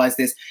tone or there was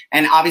this.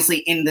 And obviously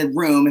in the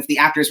room, if the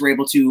actors were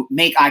able to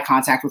make eye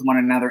contact with one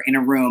another in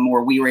a room,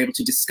 or we were able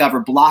to discover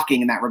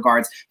blocking in that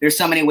regards, there's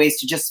so many ways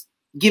to just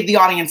give the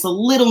audience a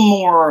little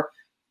more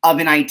of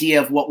an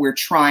idea of what we're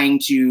trying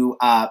to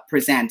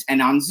present.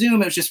 And on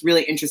Zoom, it was just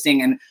really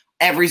interesting. And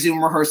every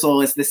Zoom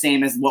rehearsal is the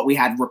same as what we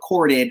had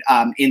recorded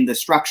in the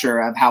structure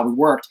of how we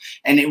worked.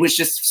 And it was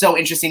just so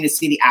interesting to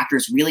see the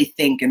actors really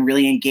think and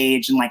really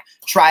engage and like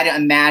try to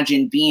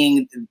imagine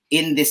being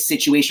in this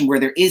situation where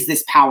there is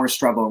this power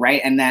struggle,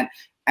 right? And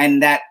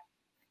that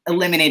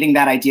eliminating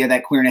that idea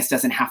that queerness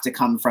doesn't have to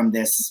come from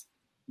this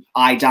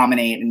I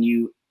dominate and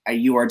you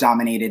are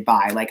dominated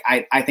by. Like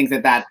I think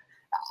that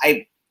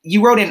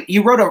you wrote a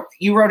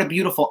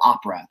beautiful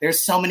opera.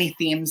 There's so many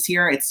themes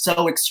here. It's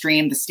so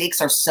extreme. The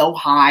stakes are so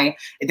high.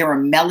 There are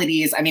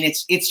melodies. I mean,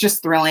 it's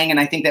just thrilling. And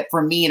I think that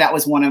for me, that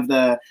was one of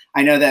the,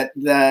 I know that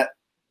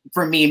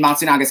for me,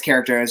 Matsunaga's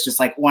character is just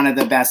like one of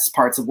the best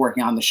parts of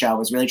working on the show,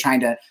 was really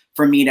trying to,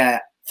 for me,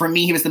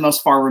 he was the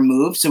most far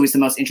removed. So it was the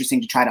most interesting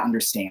to try to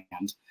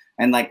understand.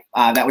 And like,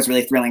 that was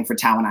really thrilling for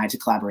Tao and I to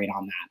collaborate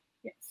on that.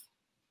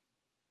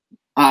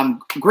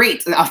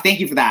 Great. Thank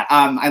you for that.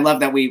 I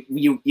love that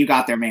you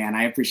got there, man.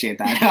 I appreciate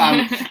that.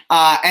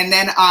 And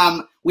then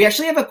we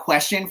actually have a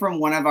question from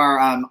one of our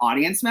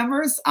audience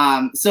members.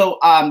 So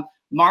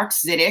Mark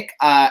Zidek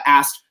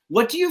asked,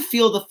 what do you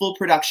feel the full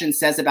production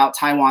says about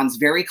Taiwan's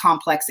very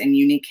complex and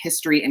unique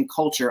history and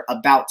culture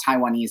about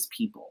Taiwanese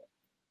people?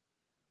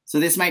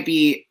 So this might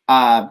be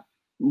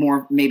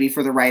more maybe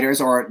for the writers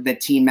or the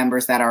team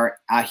members that are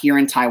here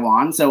in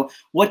Taiwan. So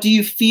what do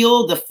you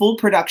feel the full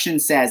production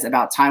says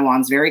about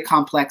Taiwan's very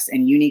complex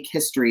and unique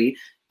history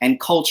and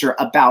culture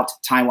about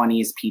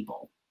Taiwanese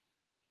people?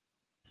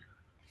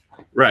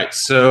 Right.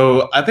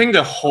 So I think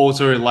the whole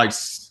story, like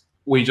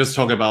we just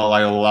talked about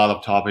like a lot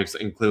of topics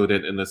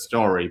included in the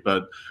story,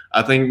 but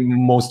I think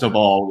most of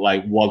all,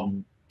 like what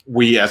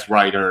we as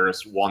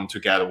writers want to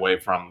get away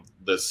from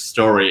this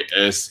story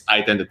is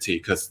identity,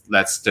 because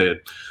that's the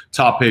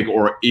topic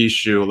or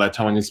issue that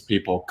Taiwanese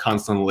people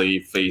constantly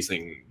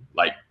facing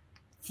like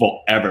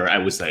forever, I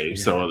would say. Yeah.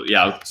 So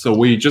yeah, so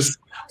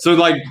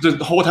like the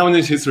whole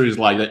Taiwanese history is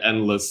like the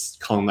endless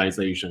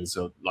colonization.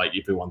 So like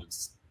if you want to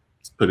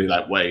put it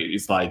that way,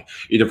 it's like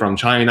either from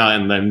China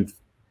and then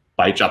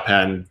by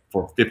Japan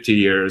for 50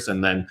 years,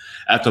 and then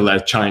after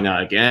that China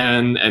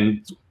again,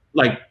 and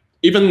like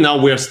even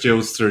now we're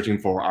still searching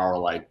for our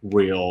like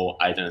real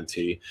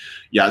identity.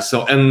 Yeah.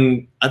 So,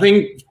 and I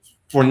think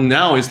for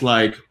now it's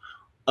like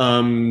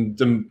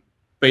the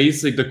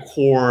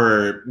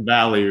core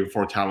value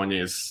for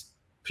Taiwanese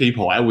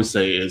people, I would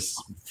say, is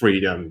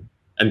freedom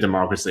and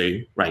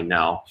democracy right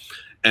now.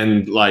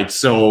 And like,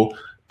 so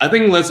I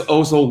think that's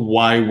also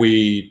why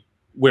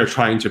we're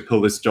trying to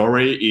put this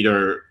story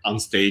either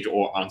on stage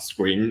or on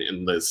screen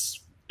in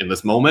this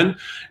moment.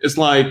 It's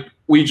like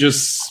we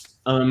just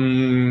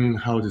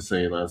how to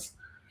say this?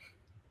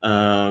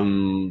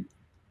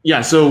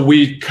 Yeah, so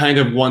we kind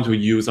of want to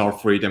use our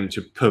freedom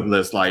to put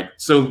this like,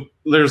 so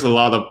there's a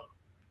lot of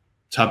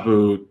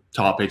taboo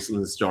topics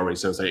in the story,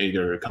 so say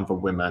either comfort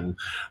women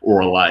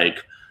or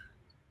like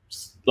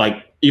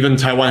even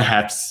Taiwan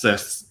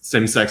has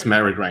same-sex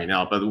marriage right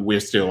now, but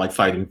we're still like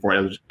fighting for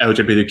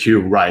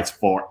LGBTQ rights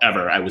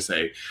forever, I would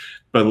say.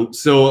 But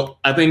so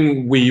I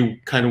think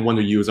we kind of want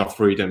to use our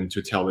freedom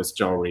to tell this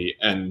story,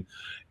 and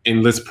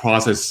in this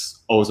process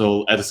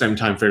also at the same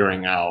time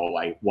figuring out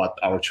like what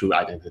our true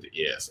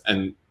identity is.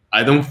 And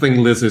I don't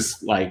think this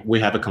is like we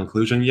have a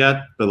conclusion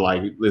yet, but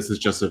like this is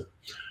just a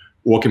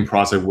working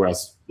process where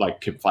us like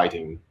keep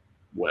fighting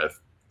with.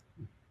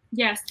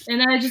 Yes,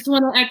 and I just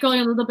want to echo a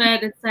little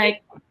bit. It's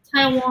like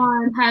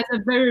Taiwan has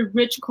a very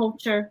rich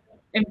culture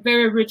and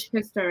very rich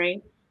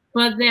history.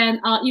 But then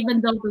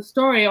even though the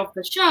story of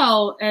the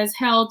show is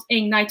held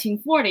in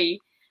 1940,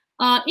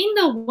 in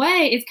a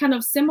way, it's kind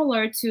of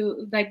similar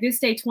to like this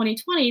day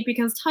 2020,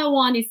 because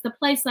Taiwan is the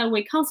place that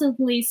we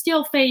constantly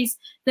still face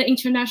the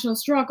international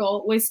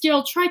struggle. We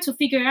still try to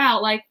figure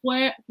out like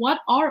what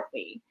are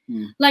we?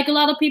 Like a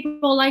lot of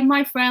people, like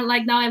my friend,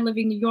 like now I live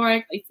in New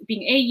York, it's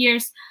been 8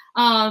 years.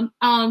 A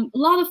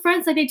lot of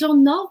friends like they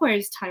don't know where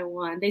is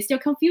Taiwan. They still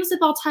confused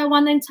about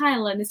Taiwan and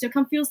Thailand. They still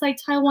confused like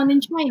Taiwan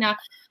and China.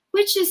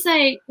 Which is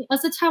like,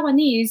 as a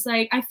Taiwanese,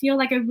 like I feel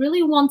like I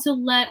really want to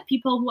let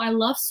people who I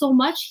love so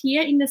much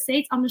here in the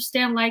States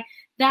understand like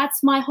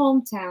that's my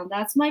hometown,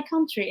 that's my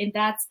country, and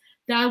that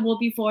will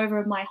be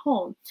forever my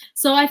home.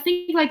 So I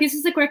think like this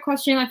is a great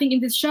question. I think in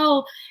this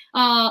show,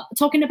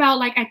 talking about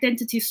like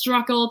identity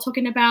struggle,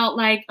 talking about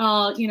like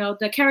you know,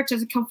 the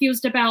characters are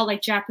confused about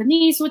like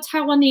Japanese or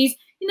Taiwanese.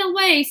 In a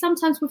way,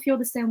 sometimes we feel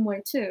the same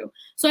way too.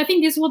 So I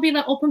think this will be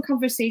the open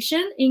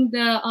conversation in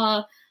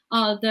the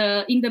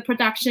in the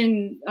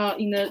production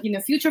in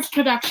the future of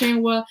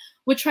production, we'll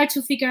try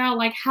to figure out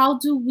like how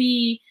do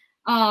we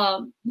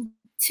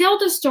tell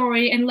the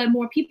story and let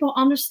more people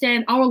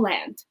understand our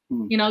land,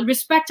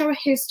 respect our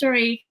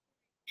history,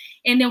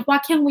 and then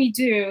what can we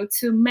do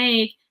to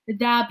make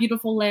that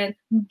beautiful land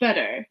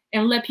better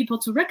and let people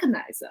to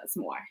recognize us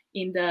more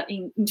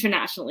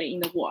internationally in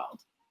the world.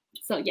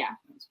 So yeah,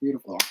 that's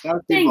beautiful. That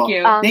was beautiful.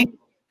 Thank you.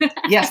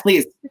 Yes,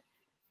 please.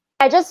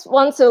 I just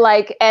want to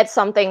like add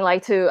something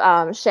like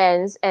to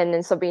Shen's and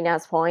then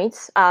Sabina's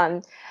points.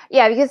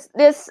 Yeah, because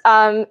this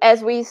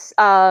as we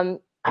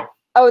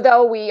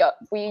although we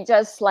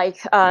just like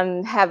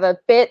have a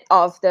bit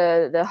of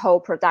the whole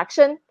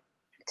production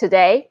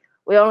today,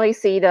 we only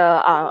saw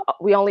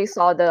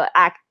the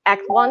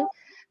act one,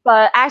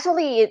 but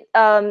actually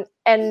and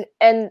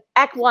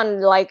act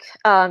one like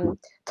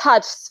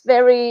touched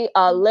very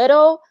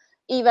little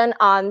even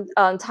on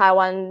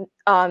Taiwan,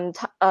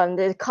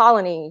 the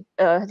colony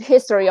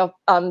history of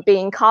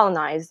being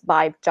colonized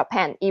by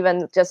Japan,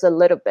 even just a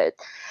little bit.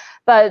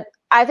 But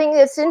I think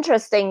it's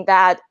interesting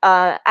that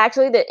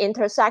actually the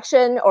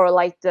intersection or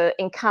like the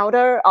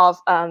encounter of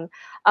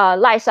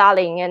Lai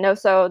Shaling and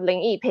also Lin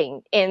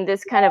Yiping in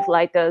this kind of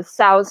like the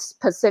South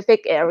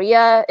Pacific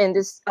area in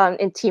this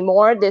in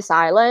Timor, this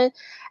island,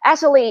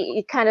 actually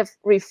it kind of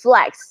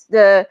reflects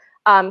the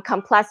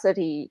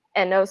complexity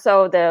and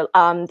also the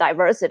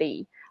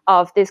diversity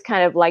of this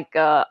kind of like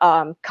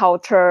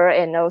culture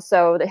and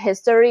also the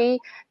history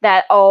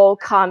that all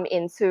come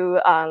into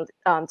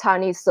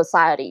Taiwanese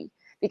society.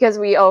 Because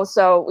we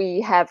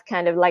have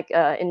kind of like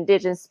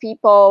indigenous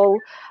people,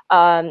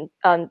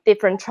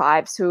 different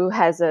tribes who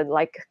has a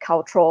like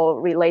cultural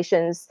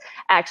relations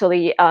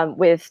actually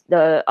with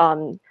the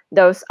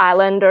those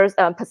islanders,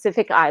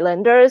 Pacific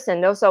Islanders,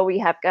 and also we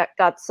have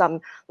got some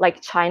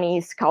like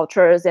Chinese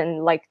cultures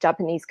and like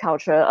Japanese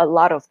culture. A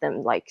lot of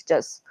them like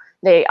just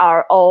they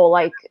are all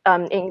like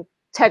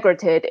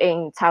integrated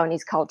in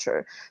Taiwanese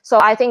culture. So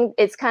I think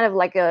it's kind of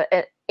like a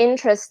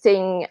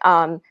interesting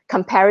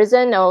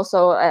comparison,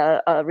 also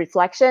a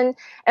reflection.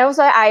 And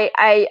also I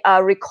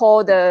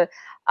recall the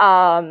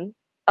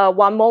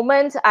one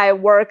moment I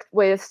worked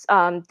with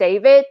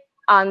David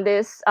on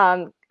this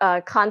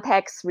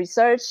context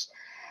research,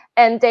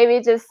 and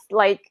David just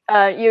like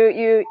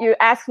you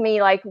asked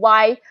me like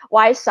why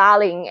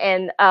Shaling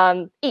and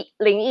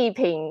Lin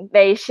Yiping,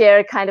 they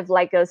share kind of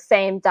like a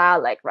same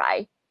dialect,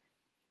 right?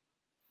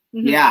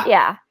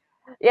 Yeah.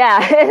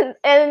 Yeah,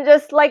 and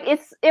just like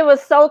it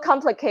was so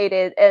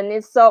complicated,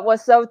 and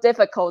was so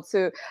difficult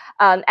to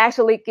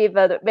actually give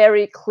a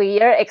very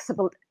clear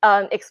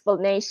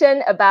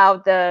explanation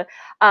about the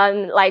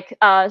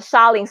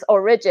Shaling's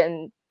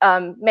origin,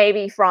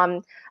 maybe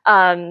from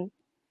early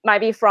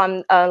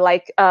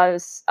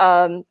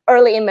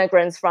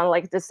immigrants from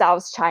like the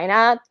South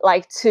China,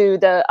 like to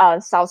the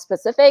South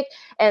Pacific,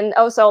 and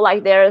also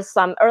like there's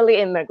some early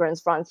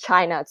immigrants from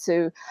China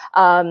to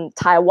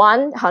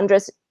Taiwan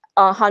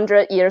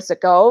 100 years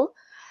ago.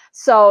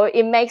 So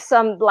it makes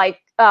some like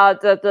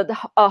the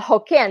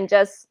Hokkien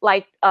just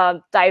like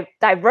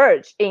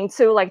diverge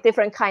into like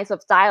different kinds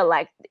of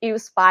dialect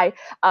used by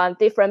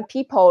different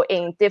people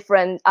in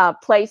different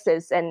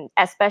places, and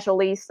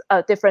especially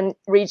different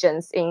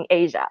regions in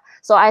Asia.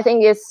 So I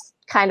think it's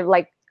kind of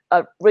like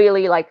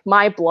really like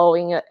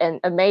mind-blowing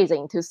and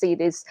amazing to see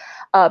this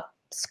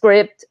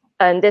script,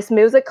 and this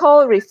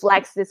musical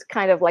reflects this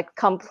kind of like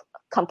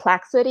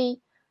complexity.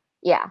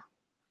 Yeah.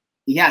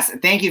 Yes,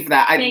 thank you for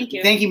that.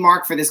 Thank you,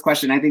 Mark, for this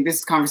question. I think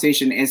this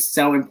conversation is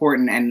so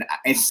important, and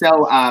it's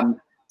so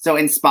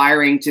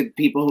inspiring to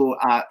people who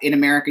in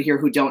America here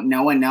who don't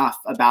know enough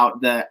about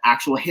the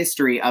actual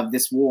history of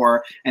this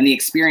war and the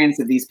experience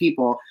of these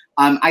people.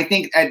 I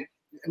think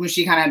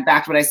Mushi kind of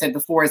backed what I said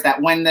before, is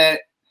that when the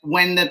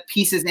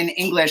piece is in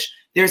English,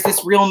 there's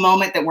this real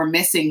moment that we're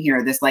missing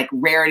here, this like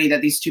rarity that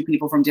these two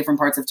people from different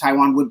parts of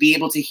Taiwan would be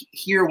able to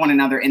hear one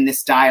another in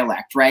this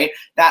dialect, right?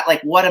 That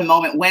like, what a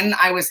moment. When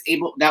I was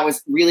able, that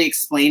was really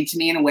explained to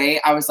me in a way,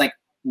 I was like,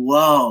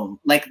 whoa,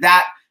 like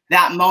that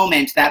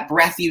moment, that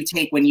breath you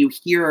take when you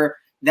hear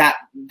that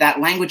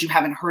language you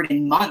haven't heard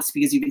in months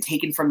because you've been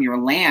taken from your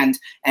land,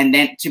 and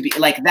then to be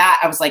like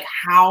that, I was like,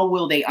 how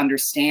will they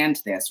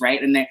understand this,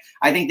 right? And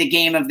I think the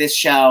game of this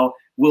show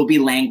will be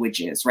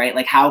languages, right?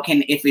 Like how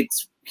can, if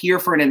it's here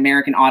for an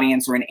American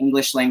audience or an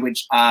English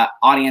language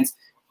audience,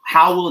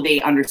 how will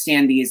they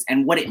understand these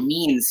and what it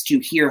means to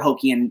hear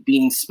Hokkien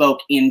being spoke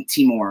in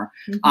Timor?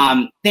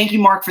 Mm-hmm. Thank you,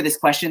 Mark, for this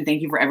question.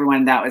 Thank you for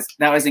everyone. That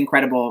was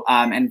incredible.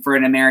 And for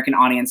an American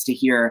audience to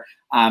hear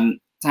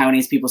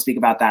Taiwanese people speak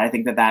about that, I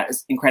think that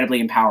is incredibly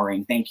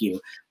empowering. Thank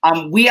you.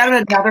 We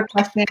have another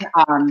question,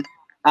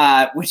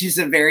 which is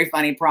a very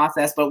funny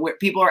process, but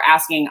people are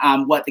asking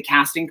what the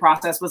casting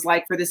process was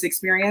like for this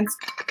experience.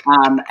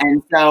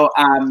 And so,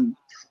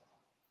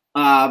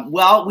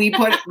 well, we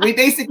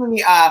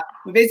basically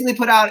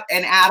put out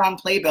an ad on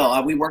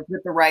Playbill. We worked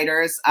with the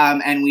writers,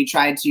 and we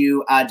tried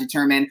to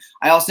determine.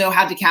 I also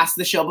had to cast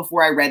the show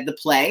before I read the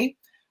play.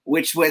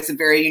 which was a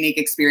very unique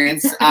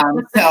experience.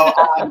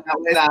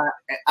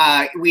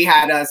 We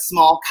had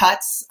small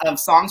cuts of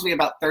songs. We had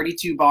about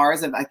 32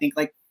 bars of, I think,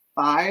 like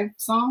 5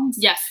 songs.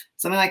 Yes.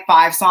 Something like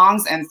 5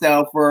 songs. And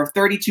so for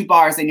 32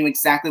 bars, they knew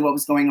exactly what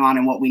was going on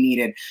and what we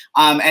needed.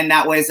 And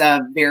that was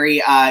a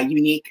very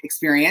unique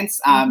experience.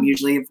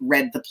 Usually I've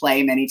read the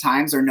play many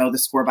times or know the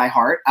score by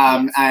heart.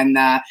 And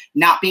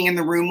not being in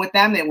the room with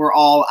them, they were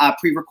all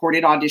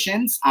pre-recorded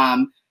auditions.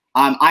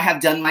 I have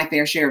done my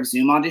fair share of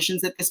Zoom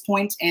auditions at this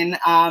point in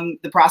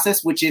the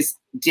process, which is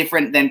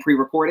different than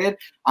pre-recorded.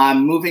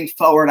 Moving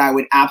forward, I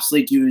would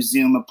absolutely do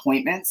Zoom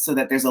appointments so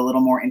that there's a little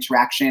more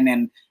interaction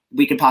and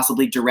we could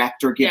possibly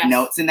direct or give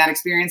notes in that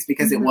experience,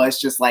 because it was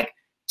just like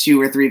 2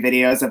 or 3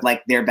 videos of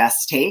like their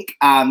best take.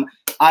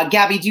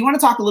 Gabby, do you want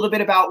to talk a little bit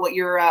about what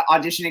your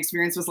audition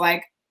experience was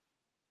like?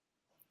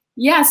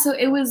 Yeah, so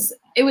it was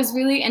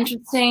really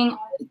interesting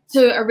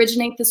to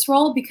originate this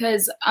role,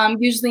 because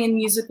usually in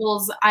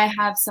musicals I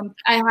have something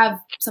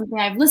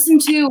I've listened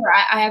to, or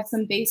I have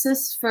some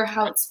basis for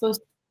how it's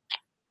supposed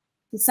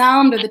to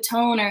sound, or the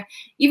tone, or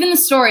even the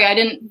story. I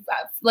didn't,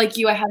 like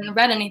you, I hadn't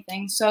read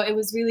anything, so it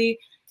was really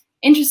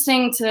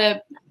interesting to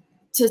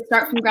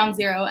start from ground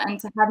zero and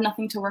to have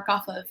nothing to work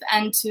off of,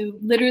 and to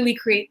literally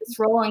create this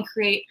role and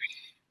create.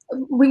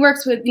 We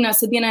worked with,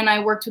 Sabina and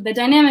I worked with the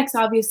dynamics,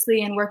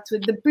 obviously, and worked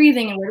with the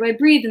breathing and where do I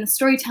breathe and the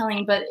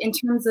storytelling. But in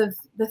terms of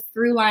the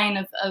through line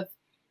of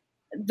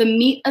the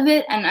meat of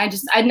it, and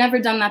I'd never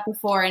done that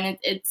before, and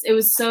it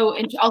was so.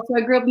 Also,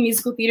 I grew up a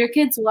musical theater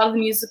kid, so a lot of the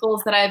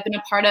musicals that I've been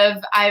a part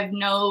of, I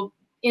know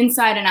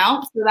inside and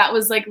out. So that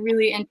was like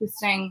really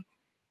interesting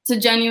to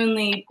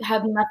genuinely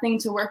have nothing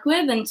to work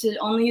with and to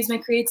only use my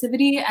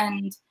creativity.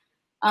 And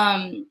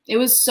it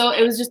was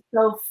just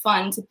so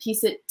fun to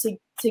piece it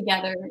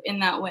together in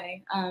that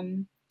way.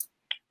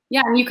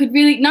 Yeah, and you could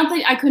really, not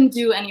that I couldn't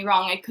do any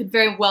wrong, I could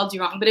very well do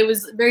wrong, but it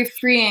was very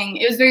freeing.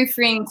 It was very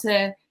freeing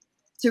to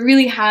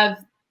really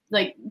have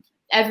like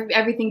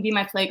everything be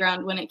my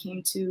playground when it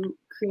came to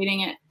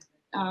creating it,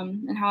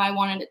 and how I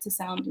wanted it to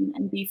sound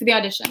and be for the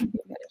audition.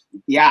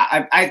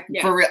 Yeah,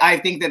 I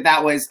think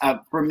that was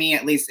for me,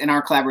 at least in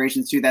our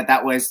collaborations too, that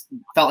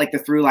felt like the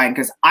through line,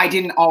 because I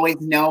didn't always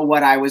know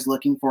what I was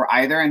looking for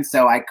either, and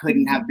so I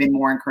couldn't have been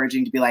more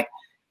encouraging to be like,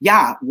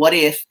 yeah, what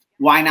if,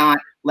 why not,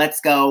 let's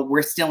go,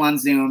 we're still on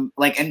Zoom,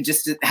 like, and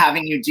just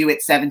having you do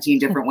it 17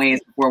 different ways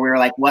before we were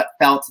like, what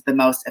felt the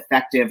most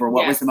effective, or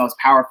what was the most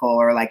powerful,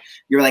 or like,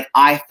 you're like,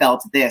 I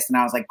felt this, and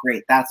I was like,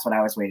 great, that's what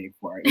I was waiting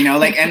for,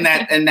 like, and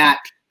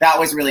that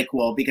was really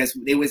cool, because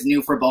it was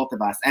new for both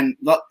of us. And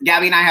look,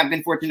 Gabby and I have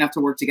been fortunate enough to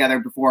work together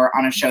before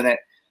on a show that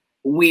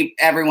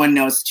everyone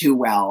knows too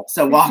well.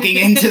 So walking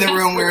into the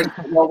room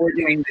while we're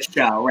doing the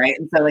show, right?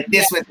 And so like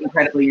this was an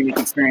incredibly unique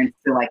experience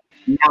to like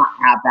not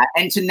have that,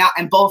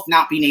 and both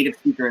not be native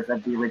speakers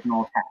of the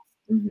original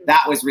text.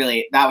 That was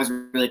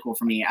really cool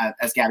for me,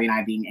 as Gabby and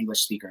I being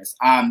English speakers.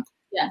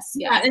 Yes.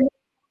 And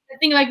I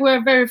think like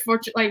we're very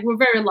fortunate, like we're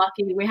very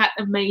lucky. We had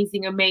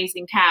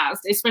amazing cast,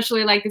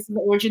 especially like this is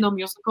the original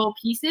musical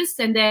pieces,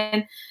 and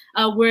then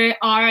we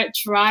are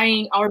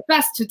trying our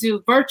best to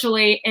do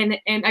virtually. And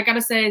I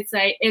gotta say,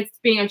 it's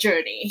been a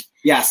journey.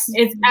 Yes,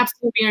 it's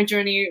absolutely been a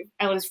journey,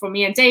 at least for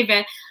me and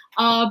David.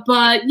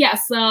 But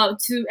yes,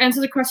 to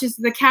answer the questions,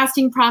 the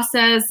casting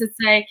process, it's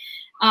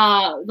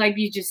like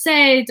you just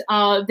said,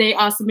 they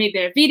also made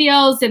their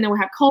videos, and then we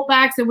have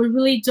callbacks, and we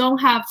really don't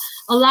have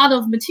a lot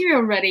of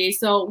material ready.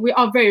 So we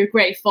are very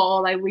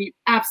grateful. Like we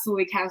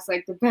absolutely cast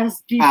like the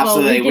best people.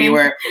 Absolutely, we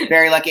were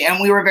very lucky,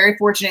 and we were very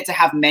fortunate to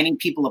have many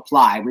people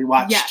apply. We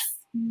watched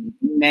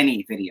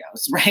many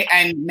videos, right?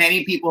 And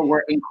many people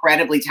were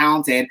incredibly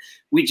talented.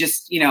 We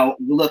just,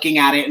 looking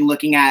at it and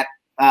looking at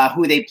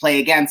who they play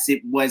against,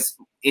 it was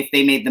if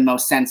they made the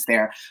most sense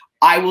there.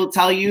 I will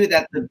tell you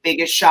that the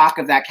biggest shock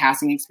of that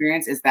casting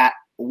experience is that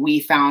we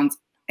found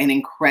an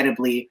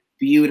incredibly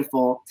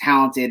beautiful,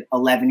 talented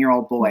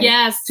 11-year-old boy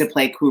to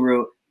play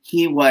Kuru.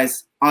 He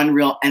was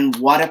unreal, and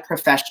what a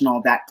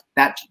professional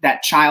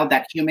that child,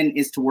 that human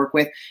is to work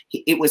with.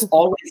 It was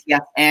always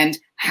yes. And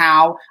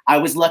how I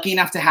was lucky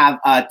enough to have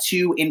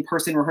 2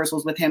 in-person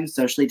rehearsals with him,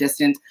 socially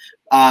distant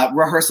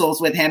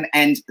rehearsals with him,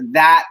 and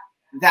that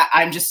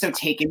I'm just so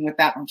taken with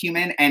that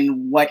human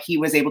and what he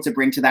was able to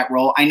bring to that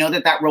role. I know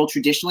that role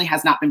traditionally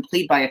has not been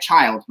played by a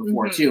child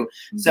before too.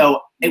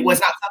 So it was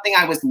not something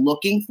I was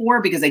looking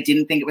for, because I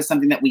didn't think it was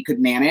something that we could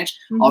manage.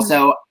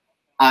 Also,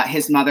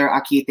 his mother,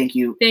 Aki, thank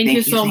you. Thank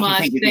you so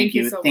much.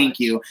 Thank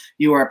you.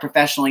 You are a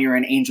professional. You're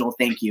an angel.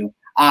 Thank you.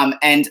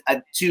 And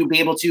to be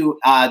able to,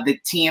 the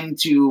team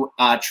to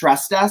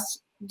trust us,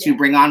 to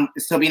bring on,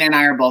 Sabina and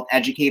I are both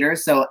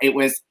educators, so it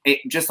was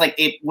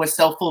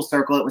so full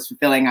circle. It was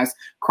fulfilling. I was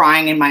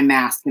crying in my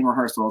mask in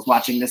rehearsals,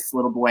 watching this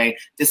little boy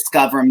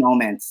discover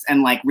moments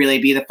and like really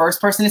be the first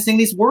person to sing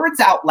these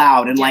words out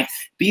loud and like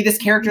be this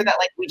character that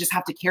like we just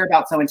have to care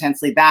about so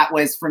intensely. That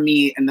was for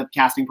me in the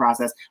casting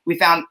process. We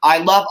found, I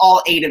love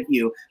all 8 of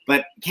you,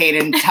 but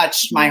Kaden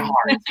touched my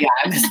heart,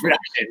 in this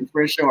production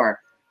for sure.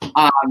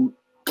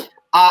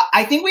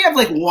 I think we have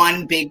like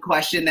one big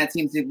question that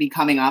seems to be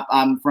coming up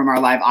from our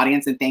live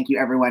audience, and thank you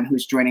everyone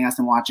who's joining us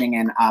and watching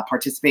and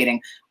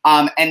participating.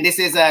 And this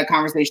is a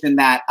conversation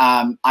that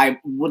I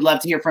would love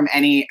to hear from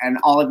any and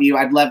all of you.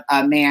 I'd love,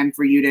 Man,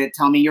 for you to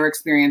tell me your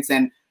experience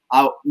in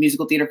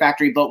Musical Theater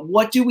Factory, but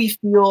what do we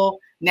feel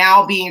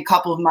now being a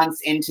couple of months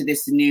into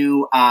this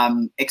new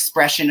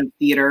expression of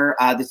theater,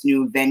 this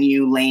new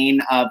venue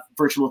lane of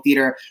virtual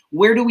theater?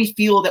 Where do we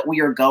feel that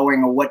we are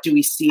going, or what do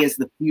we see as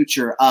the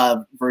future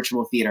of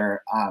virtual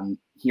theater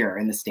here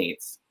in the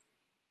States?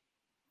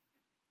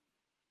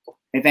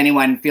 If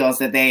anyone feels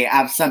that they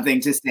have something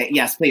to say,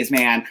 yes, please,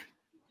 Man.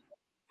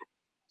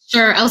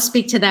 Sure, I'll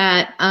speak to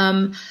that.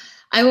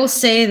 I will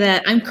say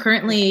that I'm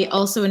currently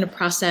also in a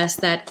process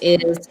that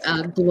is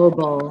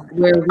global,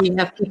 where we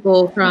have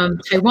people from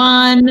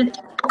Taiwan,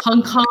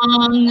 Hong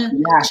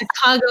Kong,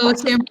 Chicago,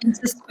 San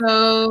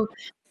Francisco,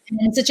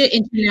 and such an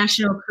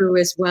international crew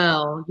as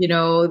well. You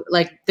know,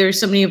 like there's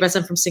so many of us.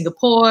 I'm from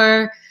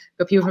Singapore,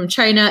 but people from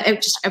China,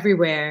 just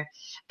everywhere.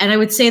 And I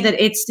would say that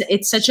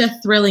it's such a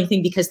thrilling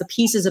thing because the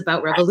piece is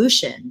about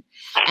revolution.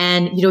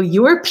 And, you know,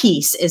 your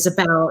piece is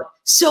about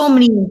so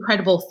many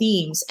incredible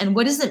themes. And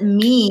what does it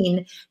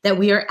mean that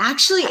we are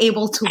actually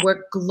able to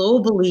work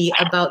globally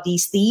about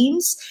these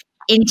themes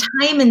in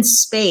time and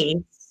space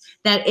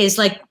that is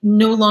like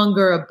no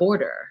longer a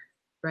border,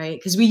 right?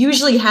 Because we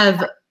usually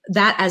have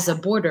that as a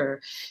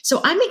border.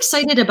 So I'm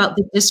excited about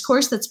the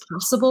discourse that's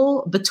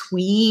possible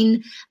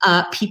between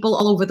people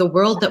all over the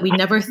world that we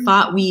never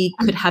thought we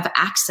could have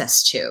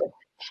access to.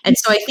 And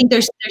so I think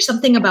there's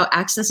something about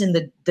access in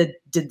the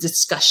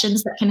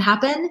discussions that can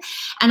happen.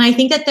 And I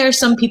think that there are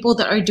some people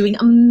that are doing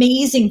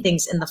amazing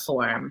things in the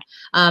form.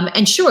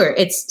 And sure,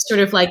 it's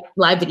sort of like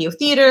live video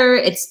theater,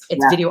 it's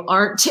video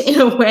art in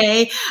a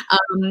way.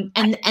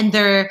 And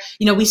they're,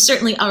 you know, we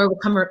certainly are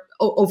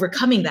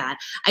overcoming that.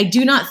 I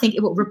do not think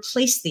it will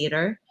replace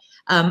theater.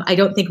 I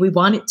don't think we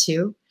want it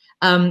to.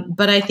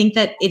 But I think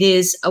that it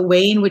is a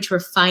way in which we're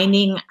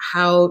finding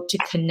how to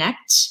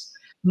connect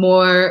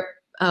more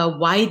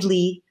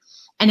widely,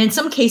 and in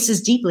some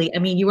cases deeply. I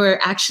mean, you were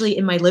actually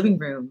in my living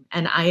room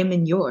and I am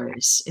in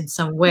yours in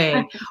some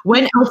way.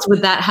 When else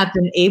would that have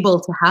been able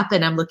to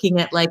happen? I'm looking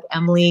at like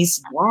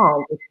Emily's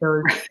wall with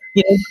those,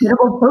 you know,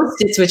 incredible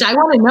Post-its, which I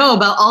want to know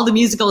about all the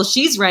musicals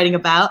she's writing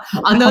about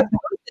on those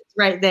Post-its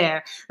right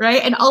there,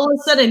 right? And all of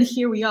a sudden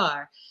here we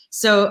are.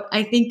 So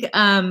I think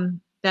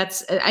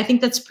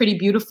that's pretty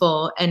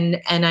beautiful,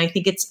 and I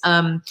think it's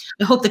I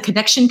hope the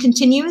connection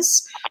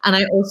continues, and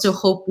I also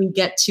hope we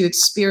get to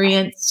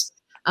experience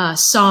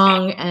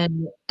song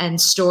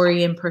and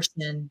story in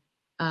person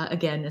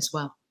again as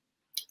well.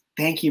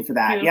 Thank you for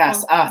that.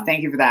 Beautiful. Yes,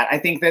 thank you for that. I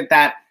think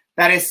that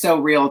is so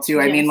real too.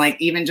 I mean, like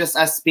even just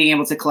us being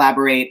able to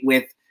collaborate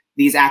with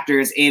these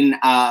actors in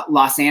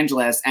Los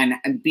Angeles and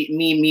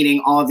me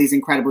meeting all of these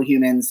incredible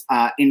humans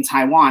in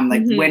Taiwan.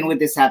 Like when would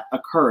this have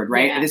occurred,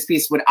 right? Yeah. This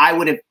piece I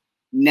would have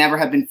never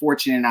have been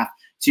fortunate enough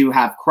to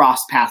have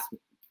crossed paths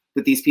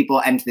with these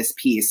people and this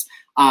piece.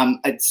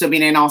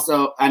 Sabina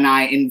and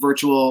I in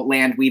virtual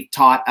land, we've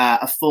taught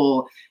a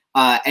full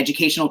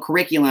educational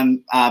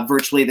curriculum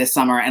virtually this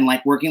summer, and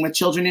like working with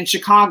children in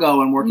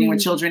Chicago and working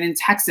with children in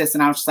Texas.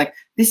 And I was just like,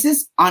 this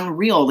is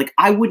unreal. Like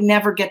I would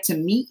never get to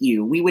meet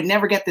you. We would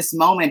never get this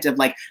moment of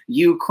like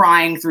you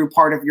crying through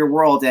part of your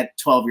world at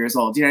 12 years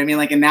old. You know what I mean?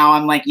 Like, and now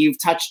I'm like, you've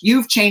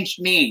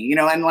changed me, you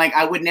know, and like,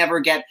 I would never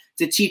get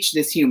to teach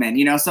this human,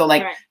 you know? So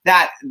like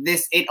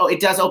it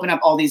does open up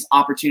all these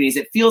opportunities.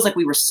 It feels like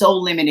we were so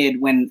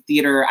limited when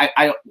theater,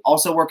 I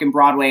also work in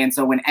Broadway. And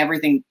so when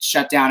everything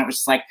shut down, it was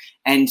just like,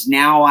 and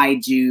now I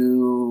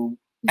do.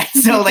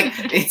 So like,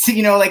 it's,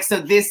 you know, like, so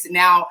this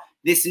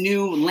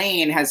new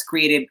lane has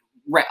created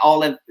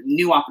all of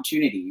new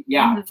opportunity.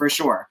 Yeah, for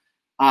sure.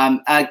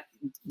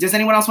 Does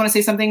anyone else want to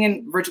say something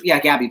in virtual?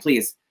 Yeah, Gabby,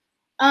 please.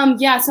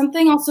 Yeah,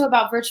 something also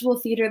about virtual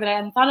theater that I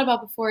hadn't thought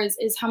about before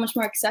is how much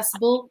more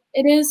accessible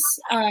it is.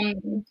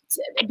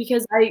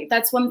 Because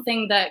that's one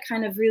thing that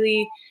kind of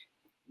really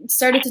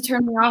started to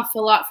turn me off a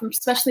lot from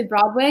especially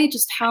Broadway,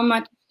 just how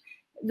much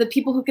the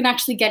people who can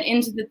actually get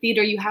into the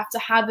theater, you have to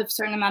have a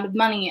certain amount of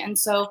money. And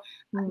so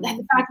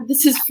the fact that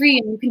this is free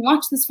and you can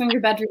watch this from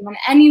your bedroom and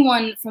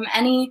anyone from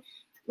any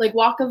like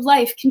walk of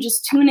life can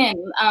just tune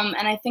in.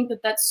 And I think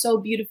that that's so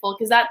beautiful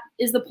because that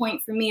is the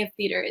point for me of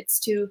theater. It's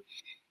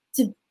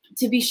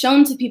to be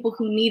shown to people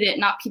who need it,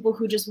 not people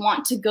who just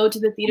want to go to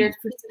the theater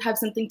to have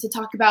something to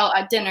talk about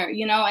at dinner,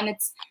 you know? And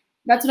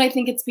that's what I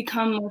think it's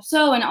become more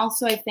so. And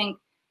also I think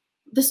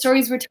the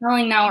stories we're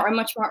telling now are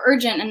much more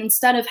urgent. And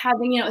instead of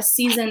having, you know, a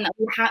season that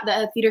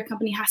that a theater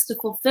company has to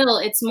fulfill,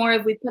 it's more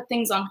of we put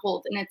things on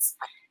hold. And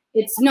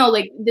it's no,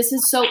 like this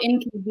is so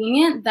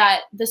inconvenient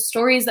that the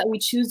stories that we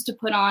choose to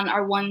put on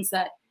are ones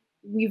that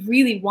we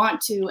really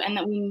want to and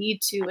that we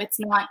need to. It's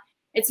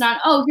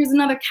not, oh, here's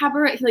another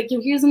cabaret, like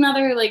here's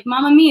another like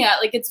Mamma Mia.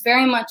 Like it's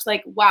very much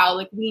like, wow,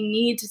 like we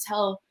need to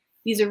tell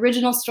these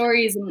original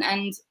stories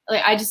and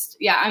like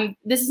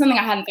this is something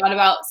I hadn't thought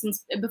about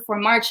since before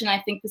March, and I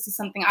think this is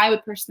something I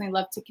would personally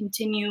love to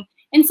continue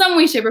in some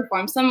way, shape, or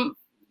form.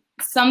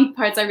 some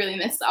parts I really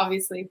missed,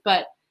 obviously,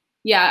 but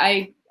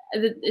yeah,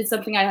 it's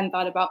something I hadn't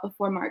thought about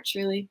before March,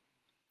 really.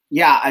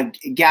 Yeah,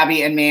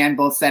 Gabby and Man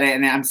both said it,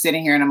 and I'm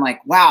sitting here and I'm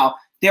like, wow,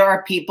 there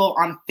are people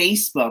on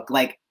Facebook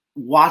like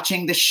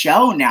watching the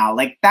show now.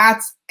 Like,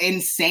 that's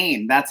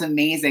insane. That's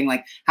amazing.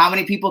 Like, how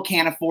many people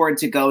can't afford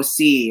to go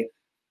see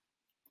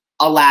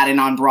Aladdin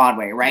on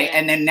Broadway, right? Yeah.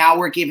 And then now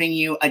we're giving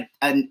you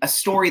a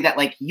story that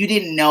like you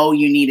didn't know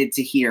you needed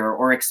to hear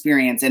or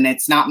experience, and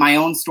it's not my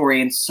own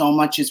story, and so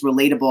much is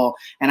relatable,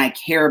 and I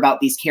care about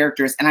these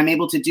characters, and I'm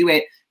able to do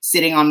it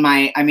sitting on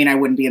my, I mean, I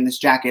wouldn't be in this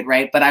jacket,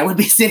 right? But I would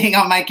be sitting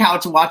on my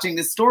couch watching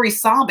this story,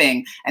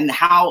 sobbing, and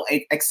how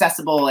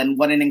accessible and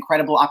what an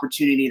incredible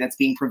opportunity that's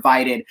being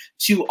provided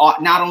to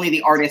not only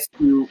the artists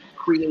who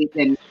create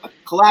and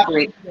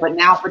collaborate, but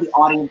now for the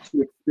audience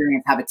to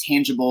experience, have a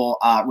tangible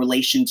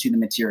relation to the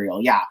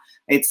material. Yeah,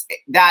 it's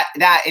that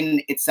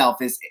in itself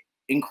is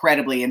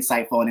incredibly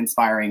insightful and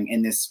inspiring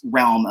in this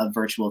realm of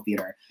virtual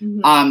theater.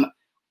 Mm-hmm.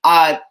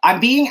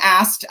 I'm being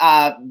asked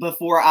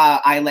before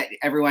I let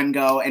everyone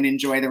go and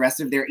enjoy the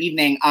rest of their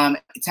evening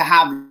to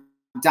have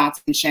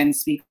Dots and Chen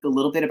speak a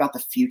little bit about the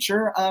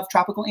future of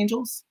Tropical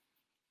Angels.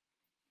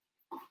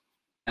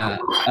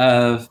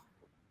 For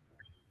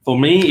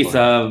me, it's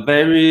a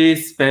very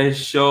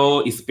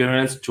special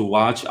experience to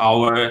watch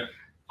our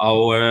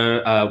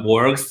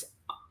works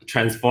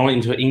transform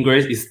into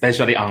English,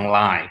 especially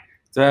online.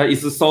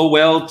 It's so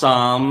well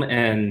done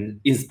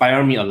and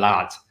inspire me a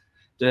lot.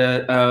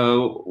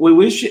 We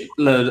wish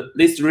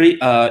this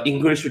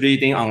English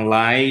reading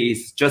online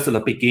is just the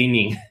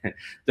beginning.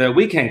 That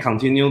we can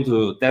continue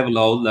to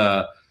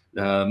develop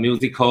the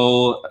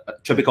musical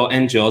Tropical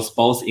Angels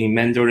both in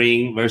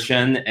Mandarin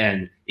version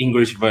and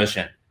English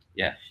version.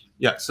 Yeah.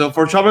 Yeah. So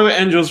for Tropical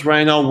Angels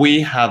right now, we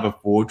have a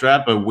full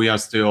draft, but we are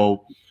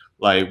still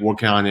like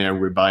working on it and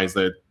revise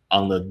it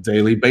on the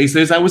daily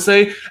basis, I would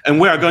say. And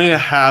we are going to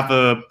have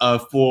a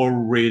full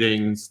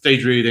reading,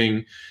 stage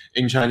reading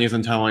in Chinese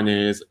and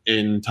Taiwanese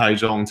in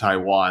Taichung,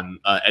 Taiwan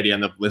at the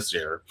end of this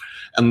year.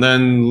 And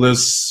then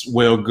this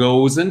will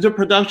goes into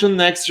production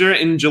next year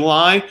in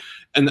July.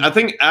 And I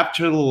think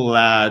after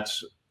that,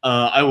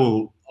 I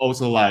will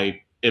also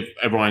like, if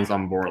everyone's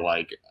on board,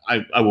 like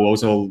I will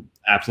also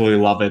absolutely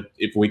love it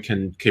if we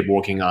can keep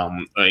working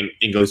on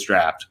English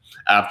draft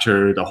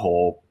after the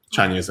whole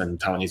Chinese and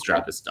Taiwanese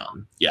draft is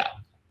done. Yeah.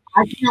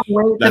 I can't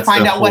wait to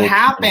find out what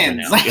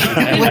happens. Like, I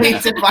can't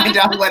wait to find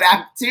out what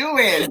Act 2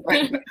 is.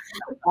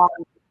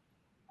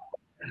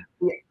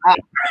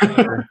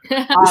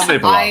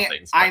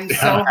 I'm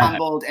so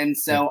humbled and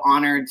so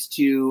honored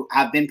to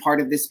have been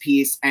part of this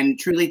piece and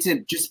truly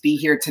to just be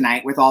here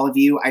tonight with all of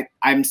you.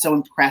 I'm so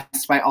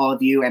impressed by all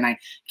of you, and I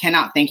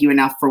cannot thank you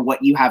enough for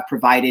what you have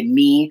provided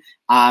me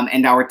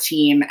and our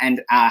team,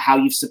 and how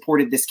you've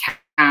supported this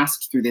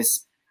cast through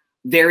this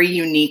very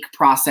unique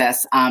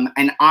process.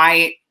 And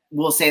I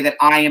will say that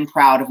I am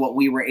proud of what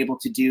we were able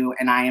to do,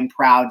 and I am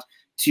proud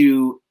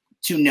to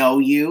know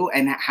you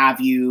and have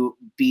you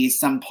be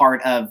some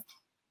part of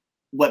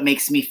what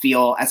makes me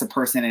feel as a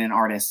person and an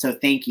artist. So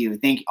thank you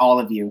all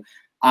of you.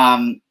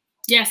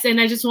 Yes, and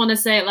I just want to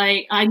say,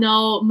 like, I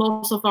know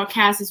most of our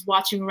cast is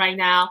watching right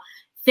now.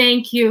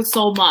 Thank you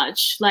so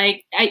much.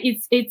 Like,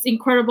 it's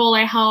incredible,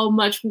 like how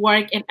much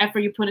work and effort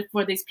you put in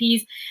for this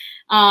piece.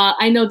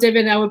 I know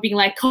David and I were being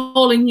like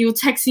calling you,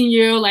 texting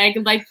you, like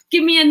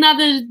give me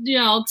another,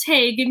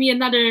 take, give me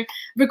another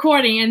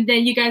recording, and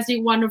then you guys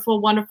did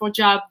wonderful, wonderful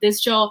job. This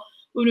show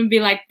wouldn't be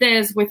like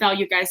this without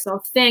you guys.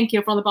 So thank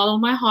you from the bottom of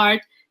my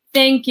heart.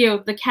 Thank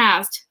you, the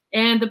cast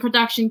and the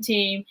production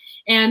team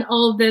and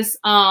all of this,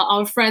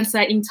 our friends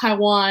in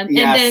Taiwan.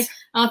 Yes.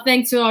 And then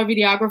thanks to our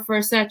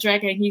videographer,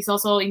 Cedric, and he's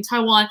also in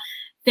Taiwan.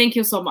 Thank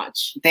you so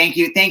much. Thank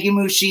you. Thank you,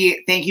 Mushi.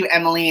 Thank you,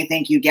 Emily.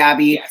 Thank you,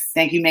 Gabby. Yes.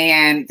 Thank you,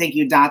 Mayan. Thank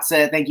you,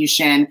 Datsa. Thank you,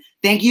 Shen.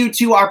 Thank you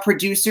to our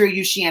producer,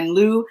 Yuxian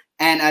Liu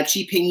and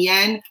Chi Ping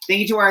Yan. Thank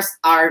you to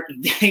our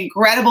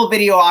incredible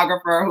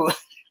videographer who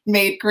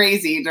made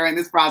crazy during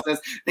this process.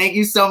 Thank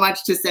you so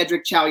much to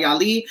Cedric Chow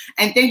Yali.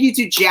 And thank you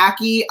to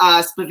Jackie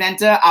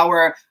Spaventa,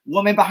 our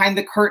woman behind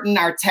the curtain,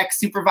 our tech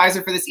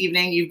supervisor for this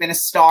evening. You've been a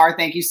star.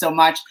 Thank you so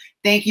much.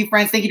 Thank you,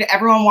 friends. Thank you to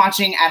everyone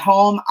watching at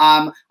home.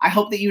 I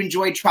hope that you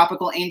enjoyed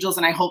Tropical Angels,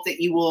 and I hope that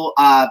you will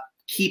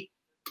keep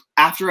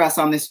after us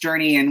on this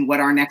journey and what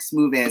our next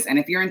move is. And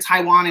if you're in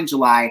Taiwan in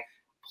July,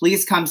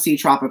 please come see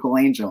Tropical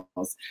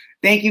Angels.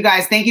 Thank you,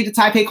 guys. Thank you to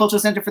Taipei Cultural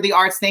Center for the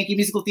Arts. Thank you,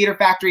 Musical Theater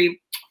Factory.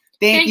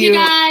 Thank you,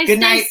 guys. Good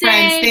night,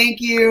 friends.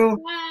 Thank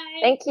you. Bye.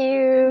 Thank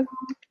you.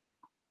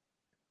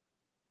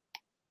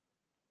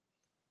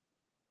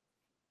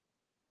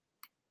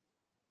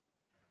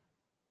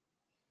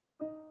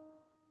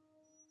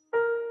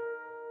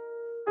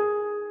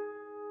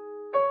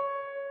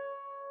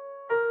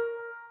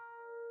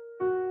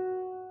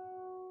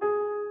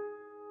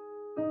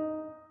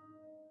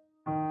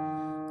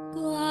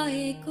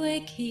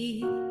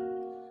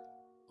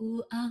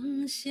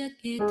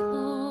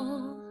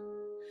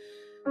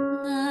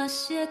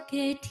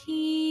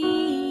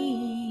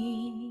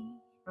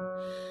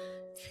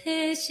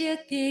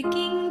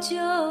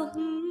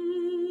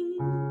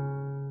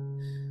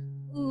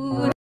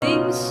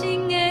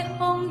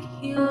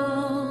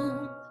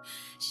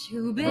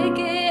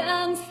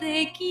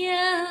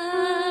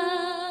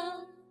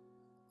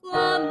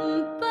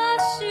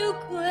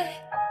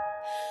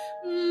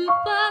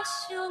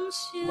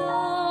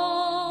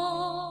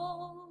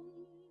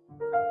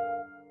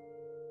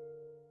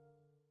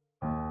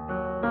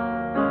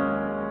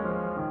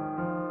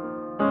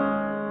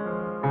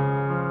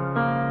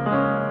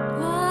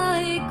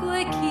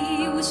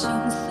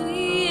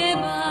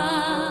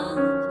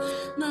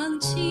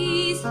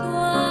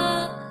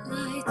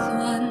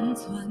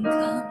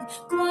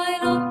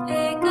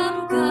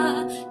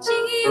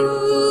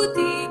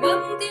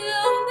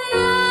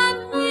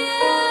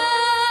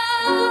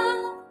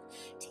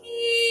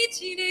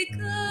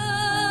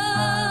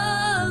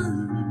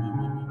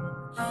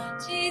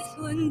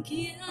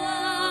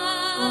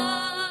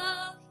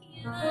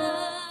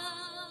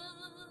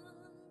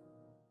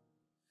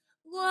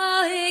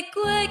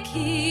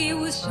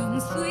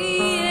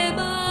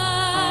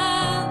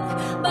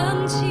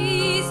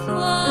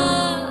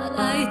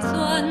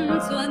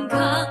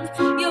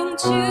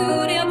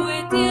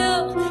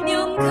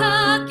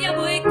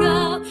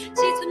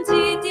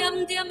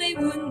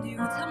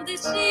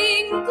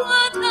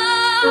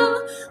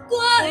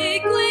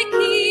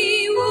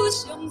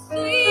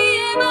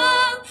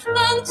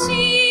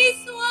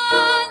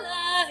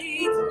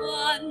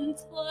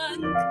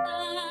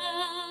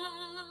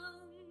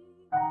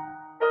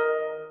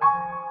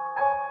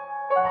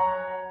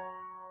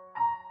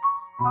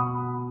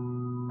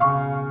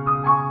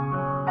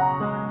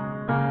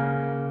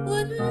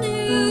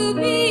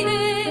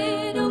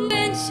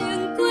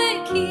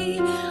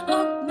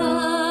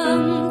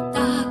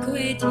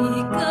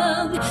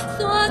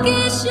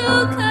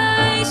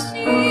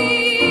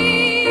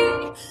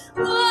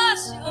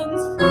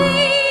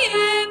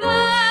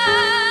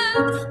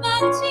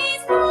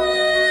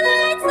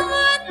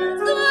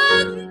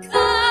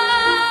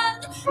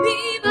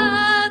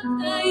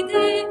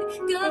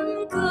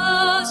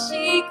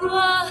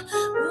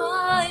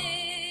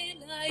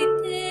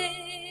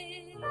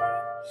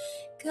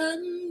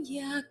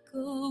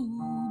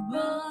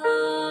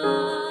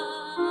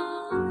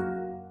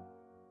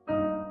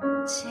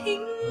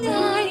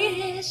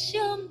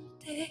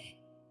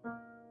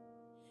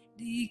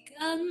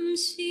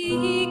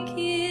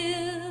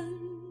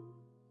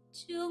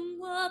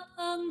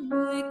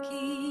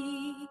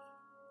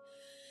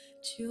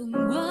 将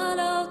我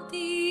留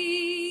伫